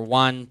either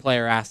one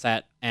player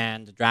asset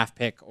and a draft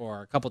pick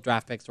or a couple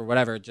draft picks or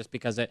whatever, just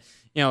because it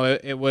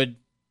would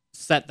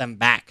set them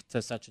back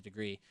to such a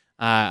degree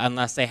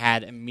unless they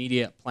had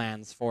immediate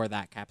plans for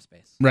that cap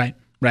space. Right.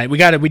 Right,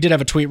 we did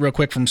have a tweet real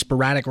quick from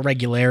Sporadic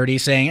Regularity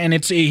saying, and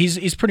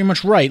he's pretty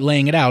much right,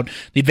 laying it out.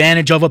 The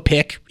advantage of a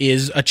pick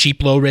is a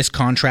cheap, low risk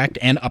contract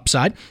and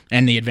upside,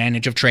 and the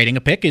advantage of trading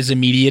a pick is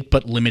immediate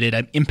but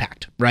limited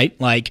impact.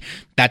 Right, like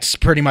that's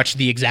pretty much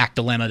the exact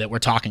dilemma that we're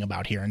talking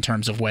about here in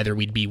terms of whether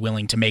we'd be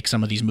willing to make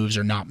some of these moves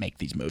or not make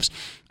these moves.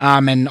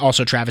 And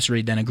also, Travis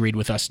Reed then agreed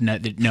with us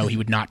that no, he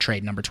would not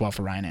trade number 12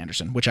 for Ryan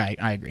Anderson, which I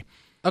agree.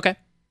 Okay.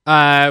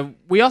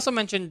 We also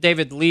mentioned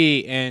David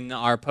Lee in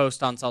our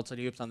post on Salt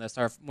City Hoops on this,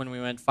 when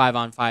we went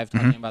 5-on-5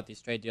 talking about these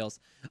trade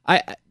deals.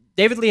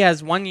 David Lee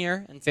has 1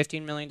 year and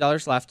 $15 million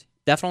left.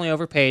 Definitely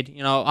overpaid.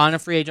 On a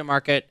free agent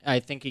market,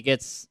 I think he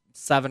gets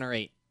 7 or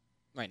 8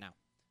 right now.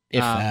 If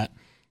that.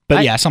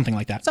 But something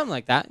like that. Something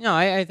like that.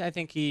 I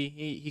think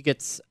he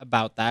gets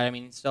about that. I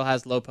mean, he still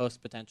has low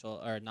post potential,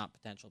 or not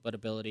potential, but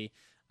ability.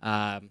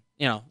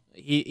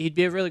 He'd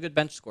be a really good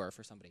bench scorer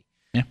for somebody.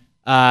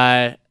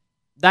 Yeah.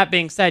 That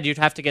being said, you'd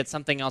have to get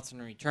something else in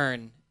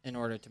return in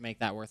order to make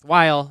that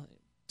worthwhile,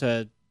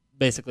 to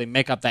basically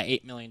make up that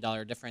 $8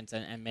 million difference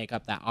and make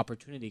up that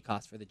opportunity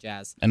cost for the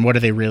Jazz. And what are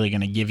they really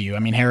going to give you? I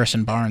mean,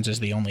 Harrison Barnes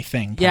is the only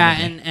thing. Probably. Yeah,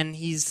 and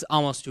he's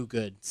almost too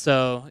good.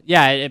 So,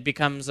 it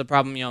becomes a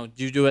problem.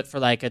 Do you do it for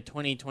like a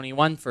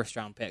 2021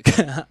 first-round pick?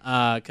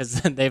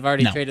 Because they've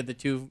already traded the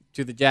two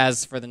to the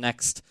Jazz for the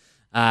next,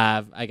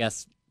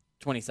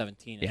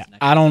 2017 is next.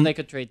 So they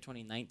could trade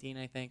 2019,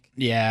 I think.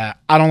 Yeah,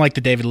 I don't like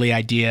the David Lee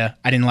idea.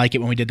 I didn't like it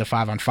when we did the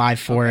 5-on-5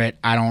 for it.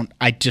 I don't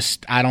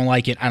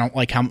like it. I don't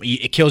like how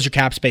it kills your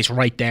cap space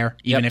right there,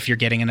 even if you're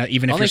getting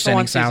if you're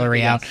sending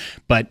salary out.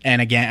 But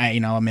and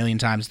again, a million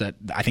times that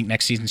I think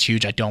next season's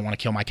huge. I don't want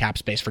to kill my cap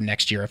space for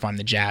next year if I'm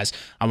the Jazz.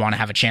 I want to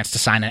have a chance to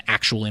sign an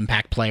actual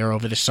impact player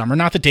over the summer.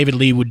 Not that David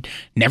Lee would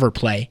never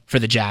play for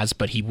the Jazz,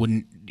 but he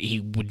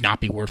would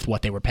not be worth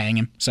what they were paying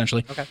him,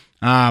 essentially. Okay.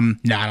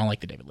 No, I don't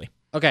like the David Lee.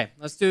 Okay,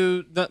 let's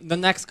do the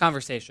next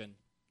conversation.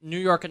 New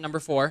York at number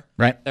 4.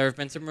 Right. There have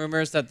been some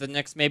rumors that the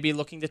Knicks may be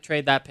looking to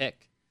trade that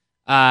pick.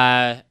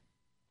 They're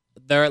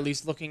at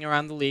least looking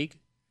around the league.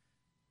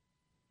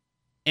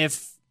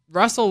 If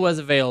Russell was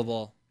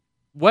available,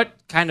 what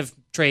kind of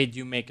trade do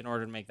you make in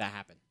order to make that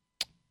happen?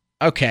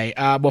 Okay.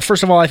 Well,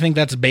 first of all, I think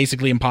that's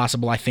basically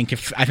impossible. I think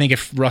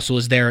if Russell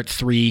is there at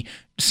 3,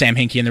 Sam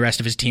Hinkie and the rest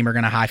of his team are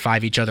going to high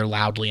five each other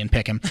loudly and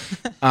pick him,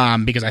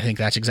 because I think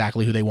that's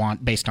exactly who they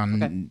want based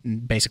on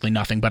basically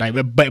nothing,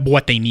 but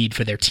what they need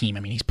for their team. I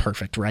mean, he's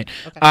perfect, right?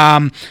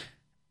 Okay.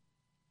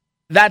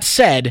 That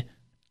said,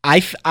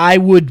 I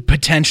would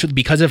potentially,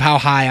 because of how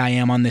high I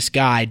am on this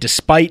guy,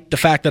 despite the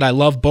fact that I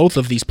love both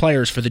of these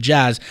players for the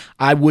Jazz,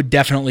 I would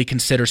definitely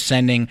consider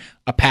sending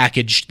a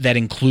package that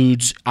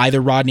includes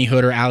either Rodney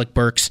Hood or Alec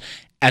Burks,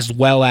 as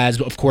well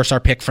as, of course, our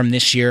pick from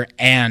this year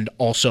and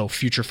also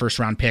future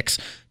first-round picks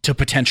to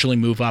potentially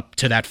move up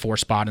to that 4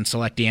 spot and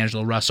select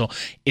D'Angelo Russell.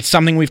 It's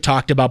something we've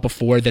talked about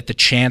before, that the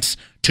chance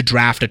to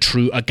draft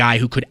a guy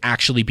who could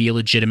actually be a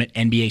legitimate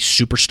NBA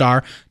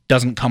superstar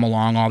doesn't come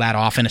along all that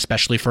often,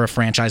 especially for a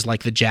franchise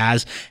like the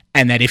Jazz,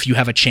 and that if you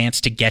have a chance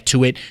to get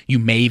to it, you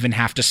may even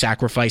have to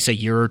sacrifice a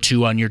year or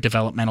 2 on your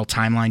developmental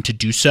timeline to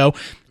do so.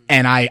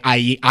 And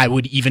I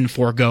would even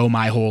forego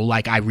my whole,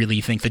 I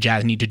really think the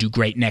Jazz need to do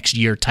great next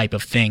year type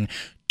of thing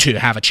to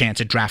have a chance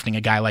at drafting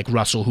a guy like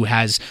Russell, who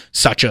has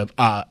such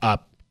a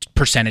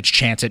percentage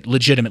chance at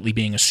legitimately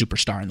being a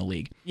superstar in the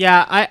league.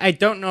 Yeah, I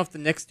don't know if the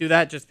Knicks do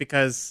that, just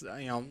because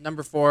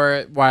number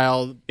 4,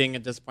 while being a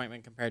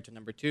disappointment compared to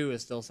number 2,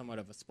 is still somewhat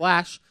of a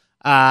splash.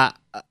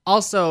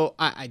 Also,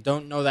 I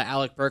don't know that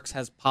Alec Burks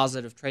has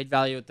positive trade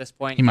value at this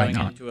point. He might going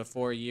not. into a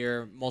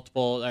 4-year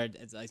multiple, or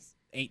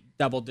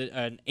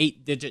an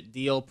 8-digit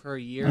deal per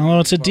year. Well,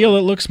 it's a deal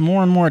that looks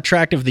more and more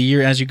attractive the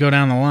year as you go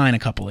down the line a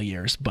couple of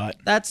years, but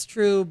that's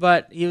true.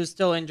 But he was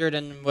still injured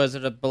and was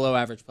a below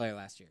average player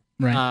last year.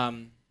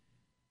 Right.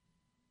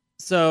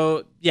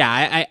 So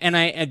yeah,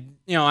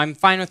 I'm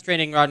fine with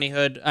trading Rodney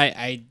Hood.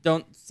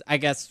 I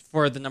guess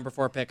for the number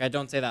 4 pick, I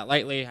don't say that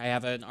lightly. I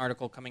have an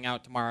article coming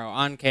out tomorrow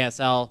on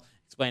KSL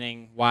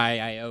explaining why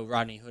I owe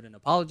Rodney Hood an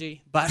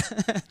apology, but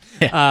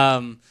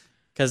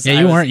because you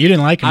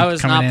didn't like him. I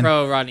was not in.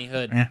 pro Rodney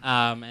Hood,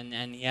 Yeah.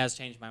 and he has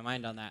changed my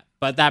mind on that.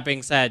 But that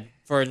being said,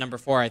 for number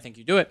 4, I think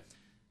you do it.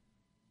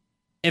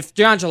 If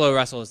D'Angelo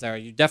Russell is there,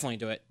 you definitely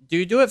do it. Do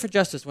you do it for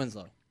Justice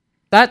Winslow?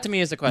 That to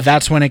me is the question.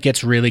 That's when it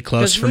gets really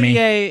close for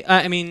me.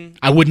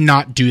 I would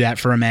not do that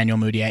for Emmanuel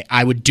Mudiay.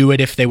 I would do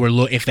it if they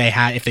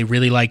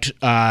really liked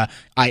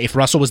if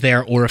Russell was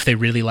there, or if they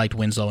really liked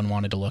Winslow and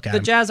wanted to look at him.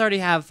 The Jazz already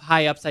have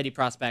high upsidey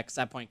prospects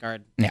at point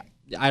guard. Yeah,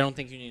 I don't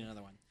think you need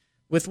another one.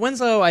 With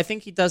Winslow, I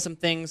think he does some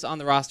things on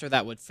the roster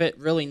that would fit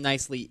really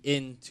nicely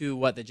into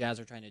what the Jazz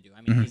are trying to do.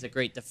 I mean, he's a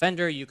great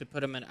defender. You could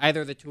put him in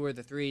either the 2 or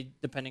the 3,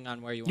 depending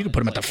on where you want. You could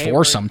put him at the 4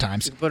 Hayward.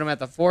 sometimes. You could put him at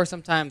the 4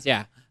 sometimes.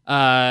 Yeah.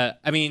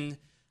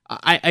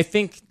 I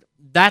think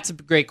that's a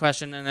great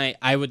question, and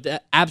I would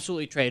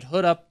absolutely trade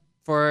Hood up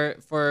for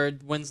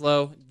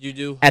Winslow. You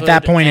do Hood at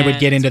that point. It would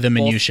get into the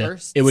minutia.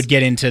 Firsts. It would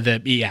get into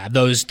the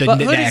extra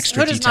Hood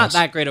details. is not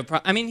that great of.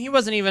 He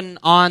wasn't even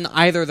on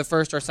either the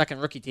first or second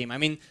rookie team. I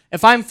mean,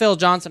 if I'm Phil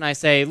Johnson, I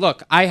say,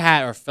 look,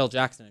 Phil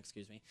Jackson,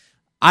 excuse me.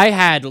 I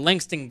had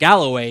Langston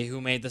Galloway,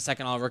 who made the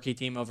second all-rookie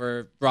team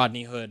over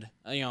Rodney Hood.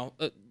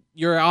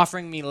 You're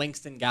offering me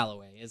Langston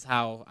Galloway is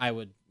how I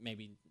would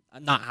maybe.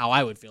 Not how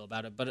I would feel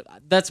about it, but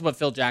that's what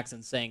Phil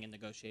Jackson's saying in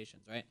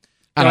negotiations, right?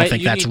 I don't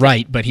think that's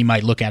right, but he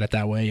might look at it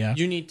that way. Yeah,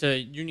 you need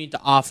to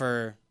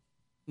offer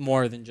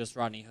more than just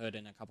Rodney Hood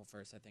and a couple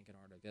firsts, I think, in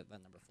order to get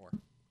that number 4.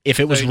 If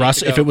it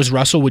was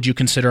Russell, would you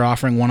consider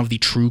offering one of the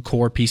true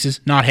core pieces?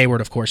 Not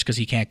Hayward, of course, because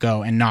he can't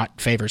go, and not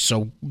Favors.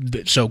 So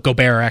Gobert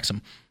or Exum.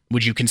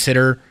 Would you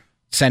consider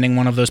sending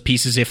one of those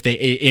pieces if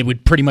it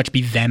would pretty much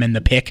be them and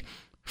the pick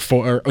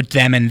for or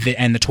them and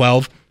the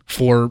 12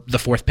 for the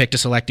 4th pick to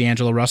select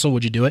D'Angelo Russell?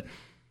 Would you do it?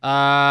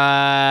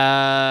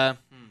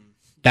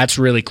 That's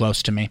really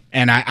close to me.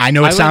 And I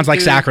know it sounds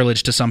like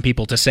sacrilege to some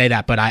people to say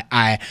that, but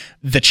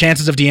the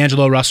chances of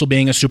D'Angelo Russell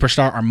being a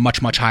superstar are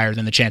much, much higher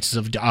than the chances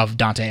of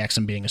Dante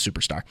Exum being a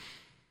superstar.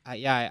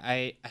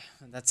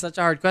 That's such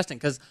a hard question,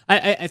 because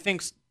I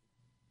think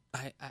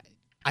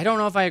I don't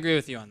know if I agree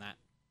with you on that.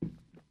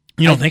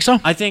 You don't think so?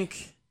 I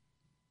think...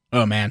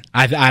 Oh, man.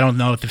 I don't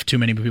know if too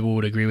many people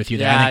would agree with you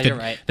there. Yeah, I think you're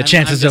right. The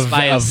chances of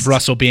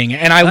Russell being...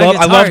 And I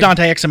love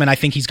Dante Exum, and I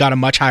think he's got a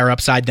much higher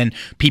upside than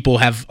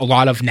a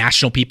lot of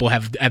national people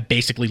have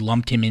basically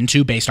lumped him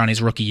into based on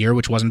his rookie year,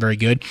 which wasn't very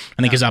good.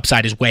 I think his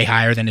upside is way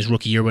higher than his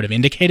rookie year would have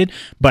indicated,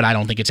 but I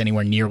don't think it's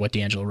anywhere near what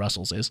D'Angelo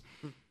Russell's is.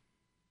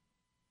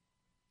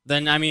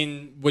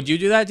 Then, would you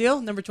do that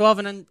deal, number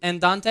 12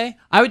 and Dante?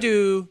 I would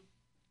do...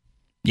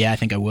 Yeah, I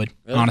think I would.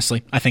 Really?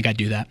 Honestly, I think I'd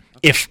do that.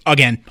 Okay.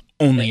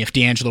 If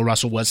D'Angelo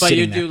Russell was sitting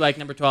there. But you do like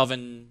number 12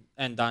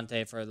 and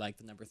Dante for like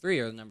the number 3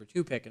 or the number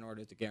 2 pick in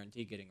order to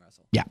guarantee getting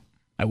Russell. Yeah,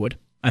 I would.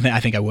 I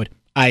think I would.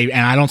 And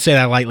I don't say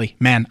that lightly.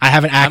 Man, I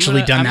haven't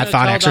actually done that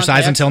thought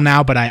exercise until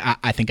now, but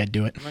I think I'd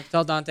do it. I'm going to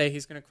tell Dante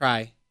he's going to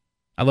cry.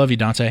 I love you,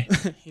 Dante.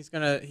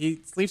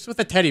 He sleeps with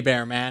a teddy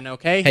bear, man,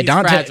 okay? Hey, he's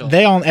Dante,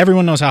 fragile.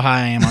 Everyone knows how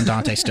high I am on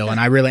Dante still,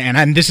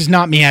 and this is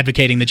not me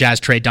advocating the Jazz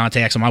trade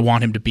Dante Exum. I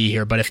want him to be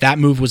here, but if that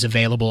move was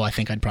available, I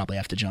think I'd probably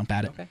have to jump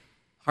at it. Okay.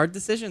 Hard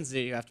decisions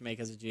that you have to make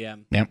as a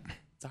GM. Yep.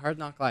 It's a hard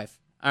knock life.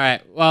 All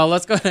right, well,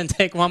 let's go ahead and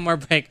take one more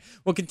break.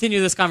 We'll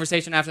continue this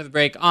conversation after the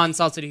break on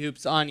Salt City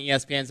Hoops on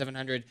ESPN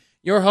 700,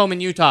 your home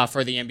in Utah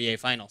for the NBA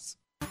Finals.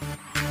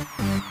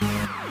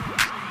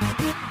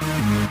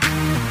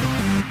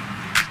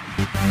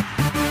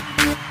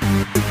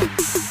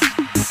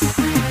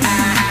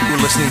 You're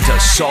listening to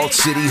Salt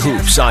City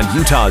Hoops on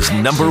Utah's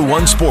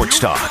 #1 sports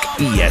talk,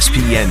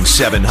 ESPN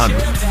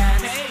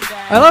 700.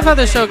 I love how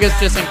the show gets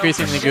just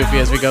increasingly goofy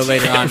as we go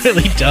later on. It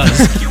really does.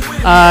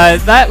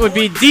 That would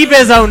be Deep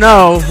as Oh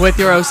No with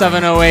your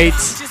 0708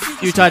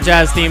 Utah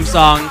Jazz theme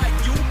song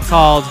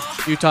called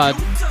Utah.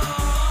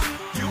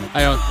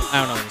 I don't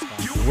know what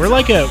it's called. We're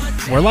like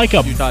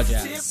a Utah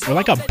Jazz. We're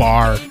like a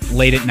bar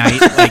late at night.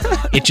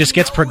 Like it just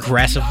gets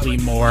progressively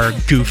more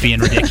goofy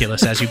and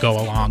ridiculous as you go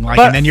along.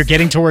 And then you're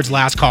getting towards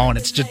last call, and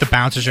it's just the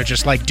bouncers are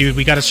just like, dude,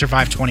 we got to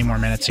survive 20 more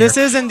minutes here. This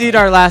is indeed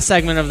our last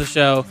segment of the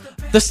show.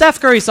 The Steph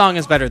Curry song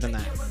is better than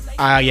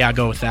that. Yeah, I'll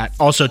go with that.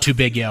 Also, Too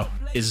Big Yo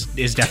is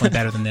definitely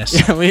better than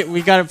this. Yeah,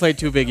 we got to play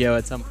Too Big Yo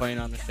at some point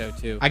on the show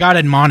too. I got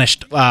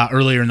admonished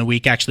earlier in the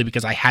week actually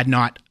because I had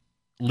not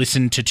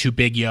listened to Too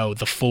Big Yo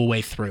the full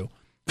way through.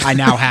 I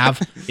now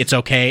have. It's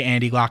okay,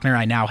 Andy Glockner.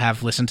 I now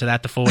have listened to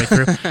that the full way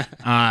through.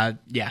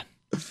 Yeah.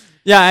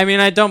 Yeah,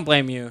 I don't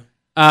blame you.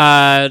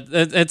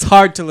 It's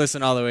hard to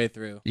listen all the way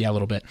through. Yeah, a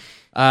little bit.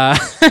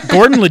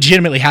 Gordon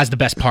legitimately has the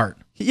best part.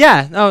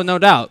 Yeah, no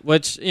doubt.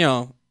 Which,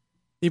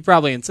 he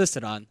probably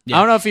insisted on. Yeah. I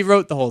don't know if he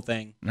wrote the whole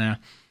thing. Yeah.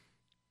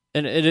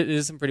 And it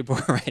is some pretty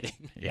poor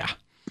writing. Yeah.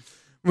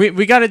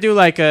 We got to do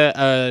like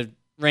a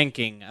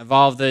ranking of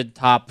all the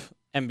top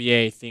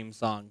NBA theme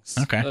songs.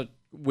 Okay.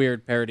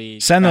 weird parody.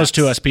 Send those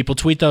to us, people.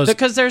 Tweet those.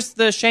 Because there's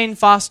the Shane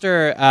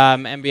Foster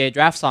NBA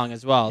draft song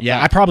as well.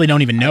 Yeah, I probably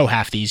don't even know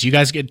half these. You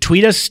guys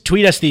tweet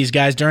us these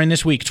guys during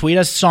this week. Tweet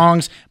us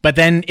songs, but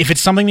then if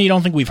it's something that you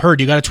don't think we've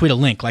heard, you got to tweet a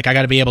link. Like, I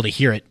got to be able to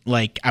hear it.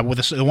 Like,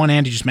 with the one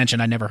Andy just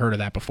mentioned, I never heard of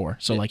that before.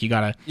 So, like, you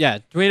got to... Yeah,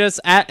 tweet us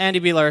at Andy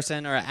B.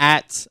 Larsen or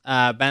at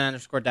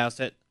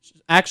Ben_Dowsett.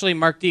 Actually,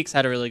 Mark Deeks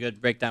had a really good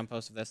breakdown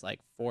post of this like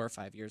 4 or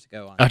 5 years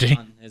ago on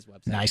his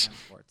website. Nice.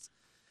 Sports.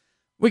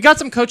 We got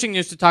some coaching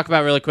news to talk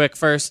about really quick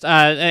first,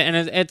 and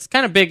it's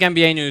kind of big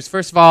NBA news.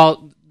 First of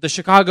all, the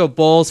Chicago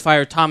Bulls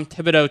fired Tom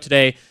Thibodeau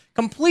today,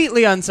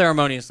 completely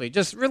unceremoniously.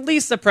 Just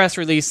released a press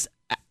release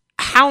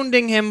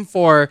hounding him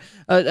for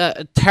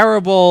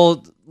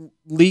terrible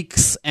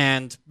leaks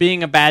and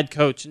being a bad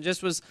coach, and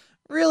just was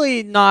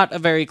really not a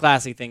very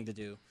classy thing to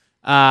do.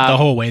 The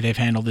whole way they've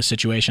handled this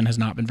situation has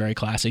not been very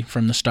classy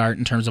from the start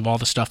in terms of all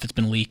the stuff that's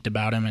been leaked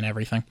about him and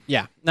everything.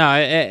 Yeah, no,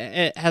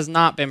 it has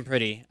not been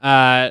pretty.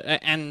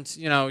 And,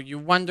 you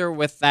wonder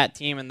with that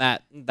team and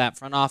that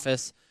front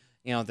office,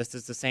 this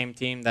is the same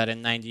team that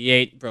in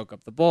 98 broke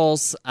up the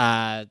Bulls.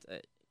 Was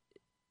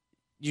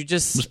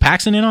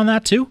Paxson in on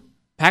that too?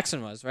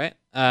 Paxson was, right?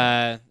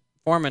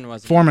 Foreman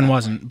wasn't. Foreman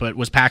wasn't, but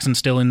was Paxson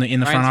still in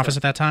the front office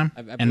at that time?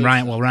 And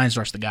Ryan, so.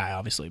 Reinsdorf's the guy,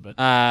 obviously, but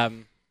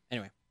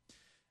anyway.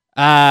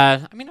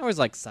 I was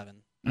like 7.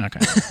 Okay.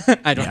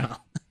 I don't know.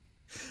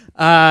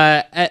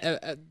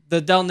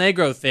 The Del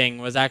Negro thing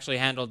was actually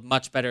handled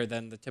much better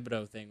than the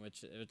Thibodeau thing,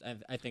 which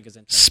I think is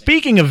interesting.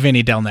 Speaking of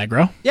Vinny Del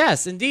Negro.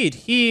 Yes, indeed.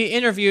 He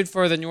interviewed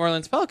for the New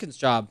Orleans Pelicans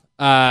job,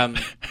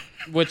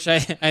 which I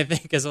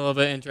think is a little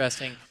bit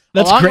interesting.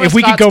 That's great. If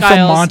we could go from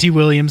Monty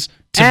Williams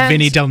to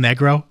Vinny Del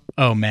Negro,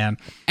 oh, man.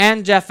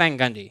 And Jeff Van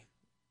Gundy.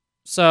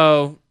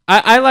 So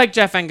I like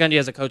Jeff Van Gundy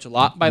as a coach a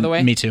lot, by the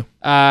way. Me too.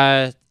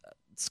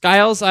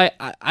 Skiles,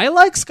 I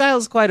like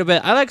Skiles quite a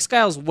bit. I like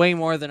Skiles way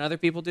more than other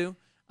people do.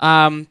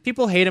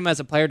 People hate him as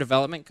a player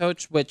development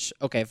coach, which,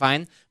 okay,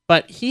 fine.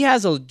 But he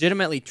has a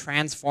legitimately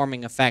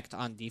transforming effect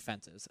on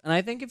defenses. And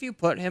I think if you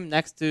put him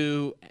next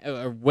to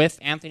or with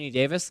Anthony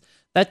Davis,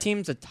 that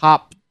team's a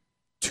top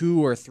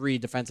 2 or 3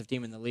 defensive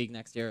team in the league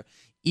next year,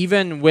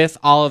 even with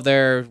all of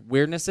their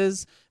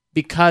weirdnesses,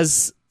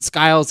 because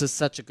Skiles is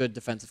such a good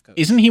defensive coach.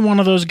 Isn't he one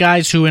of those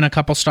guys who in a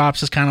couple stops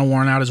has kind of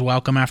worn out his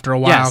welcome after a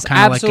while? Yes,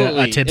 kind of absolutely.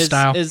 Like a Tibbs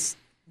style? Is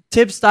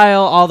Tibbs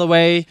style all the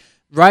way,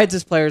 rides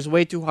his players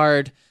way too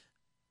hard,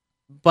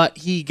 but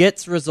he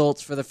gets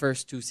results for the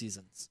first 2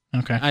 seasons.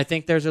 Okay. I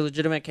think there's a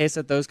legitimate case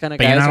that those kind of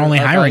guys are But you're not only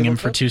hiring him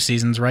for 2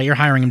 seasons, right? You're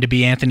hiring him to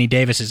be Anthony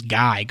Davis's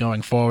guy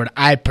going forward.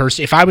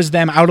 If I was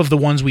them, out of the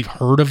ones we've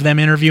heard of them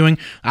interviewing,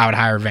 I would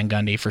hire Van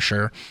Gundy for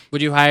sure.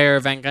 Would you hire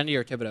Van Gundy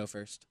or Thibodeau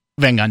first?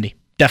 Van Gundy.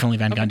 Definitely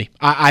Van Gundy.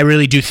 I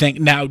really do think,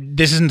 now,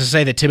 this isn't to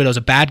say that Thibodeau's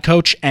a bad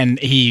coach, and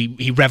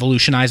he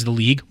revolutionized the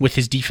league with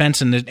his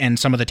defense and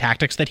some of the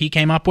tactics that he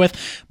came up with,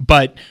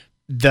 but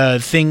the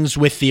things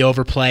with the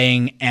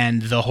overplaying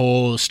and the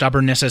whole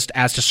stubbornness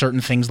as to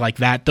certain things like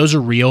that, those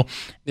are real.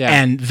 Yeah.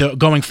 And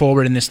going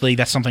forward in this league,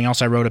 that's something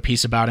else I wrote a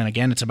piece about. And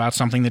again, it's about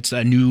something that's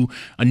a new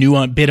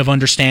bit of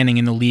understanding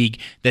in the league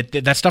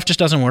that stuff just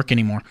doesn't work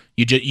anymore.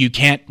 You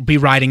can't be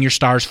riding your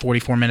stars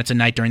 44 minutes a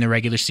night during the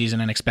regular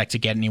season and expect to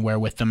get anywhere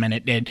with them.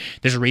 And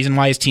there's a reason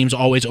why his teams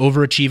always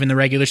overachieve in the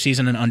regular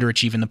season and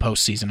underachieve in the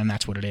postseason, and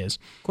that's what it is.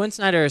 Quinn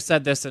Snyder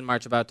said this in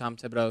March about Tom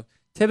Thibodeau.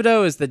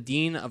 Thibodeau is the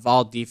dean of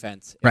all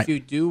defense. If you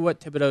do what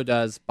Thibodeau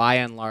does, by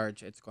and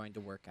large, it's going to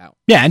work out.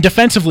 Yeah, and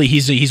defensively,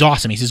 he's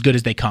awesome. He's as good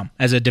as they come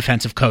as a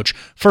defensive coach.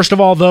 First of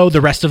all, though,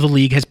 the rest of the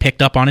league has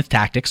picked up on his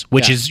tactics,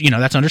 which is,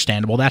 that's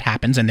understandable. That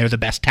happens, and they're the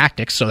best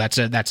tactics, so that's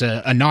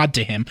a nod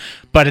to him.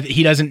 But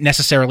he doesn't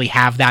necessarily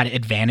have that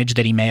advantage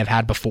that he may have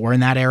had before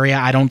in that area,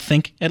 I don't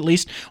think, at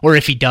least. Or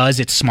if he does,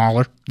 it's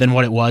smaller than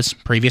what it was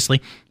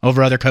previously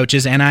over other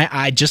coaches. And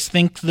I just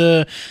think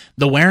the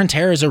wear and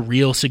tear is a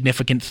real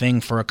significant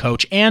thing for a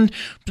coach. And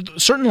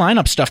certain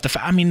lineup stuff, the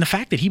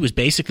fact that he was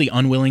basically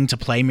unwilling to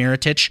play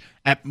Mirotic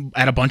at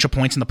a bunch of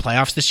points in the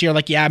playoffs this year.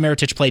 Like, yeah,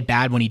 Mirotic played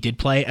bad when he did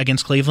play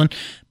against Cleveland,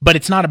 but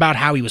it's not about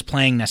how he was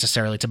playing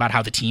necessarily. It's about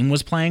how the team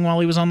was playing while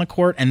he was on the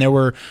court. And there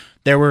were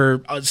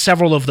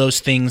several of those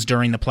things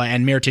during the play,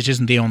 and Mirotic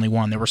isn't the only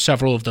one. There were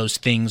several of those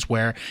things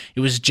where it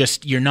was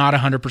just, you're not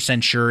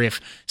 100% sure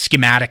if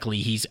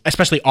schematically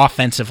especially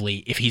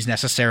offensively, if he's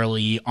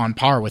necessarily on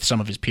par with some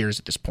of his peers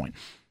at this point.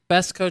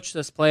 Best coach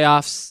this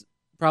playoffs,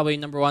 probably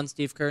number 1,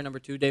 Steve Kerr, number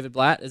 2, David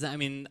Blatt.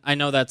 I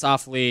know that's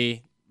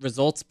awfully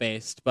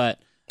results-based, but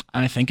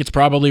I think it's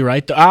probably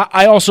right.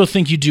 I also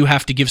think you do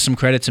have to give some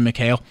credit to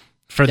McHale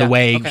for the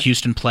way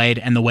Houston played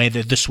and the way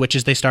that the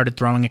switches they started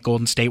throwing at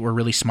Golden State were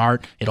really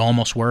smart. It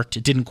almost worked.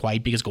 It didn't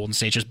quite because Golden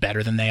State's just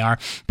better than they are,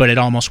 but it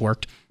almost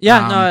worked.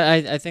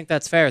 Yeah, I think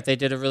that's fair. They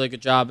did a really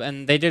good job,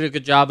 and they did a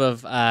good job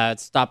of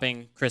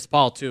stopping Chris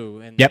Paul, too,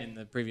 in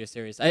the previous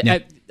series.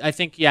 I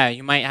think,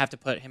 you might have to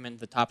put him in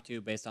the top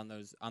 2 based on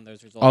those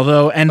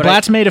results.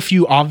 Blatt's made a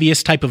few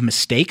obvious type of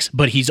mistakes,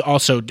 but he's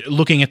also,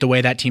 looking at the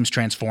way that team's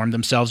transformed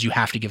themselves, you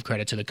have to give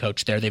credit to the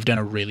coach there. They've done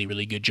a really,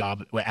 really good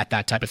job at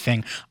that type of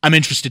thing. I'm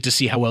interested to see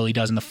see how well he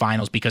does in the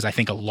finals, because I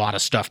think a lot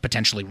of stuff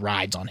potentially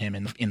rides on him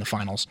in the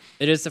finals.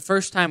 It is the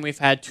first time we've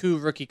had 2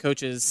 rookie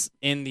coaches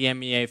in the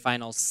NBA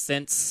finals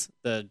since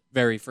the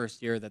very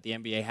first year that the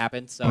NBA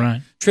happened. So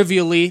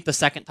trivially, the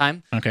second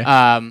time. Okay.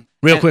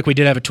 Real quick, we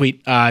did have a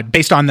tweet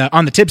based on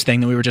the Tibbs thing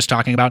that we were just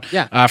talking about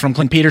from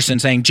Clint Peterson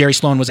saying Jerry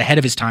Sloan was ahead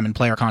of his time in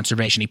player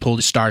conservation. He pulled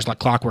his stars like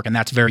clockwork, and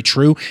that's very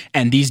true.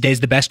 And these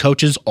days, the best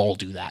coaches all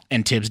do that,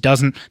 and Tibbs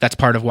doesn't. That's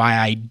part of why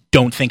I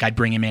don't think I'd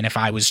bring him in if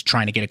I was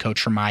trying to get a coach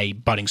for my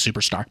budding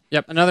superstar.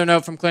 Yep. Another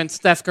note from Clint: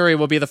 Steph Curry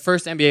will be the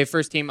first NBA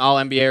first-team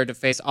All-NBAer to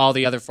face all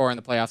the other 4 in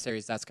the playoff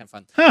series. That's kind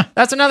of fun.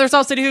 That's another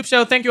Salt City Hoops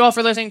show. Thank you all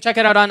for listening. Check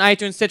it out on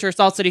iTunes, Stitcher,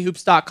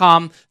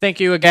 SaltCityHoops.com. Thank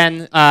you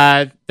again.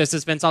 This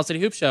has been Salt City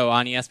Hoops Show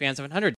on ESPN 700.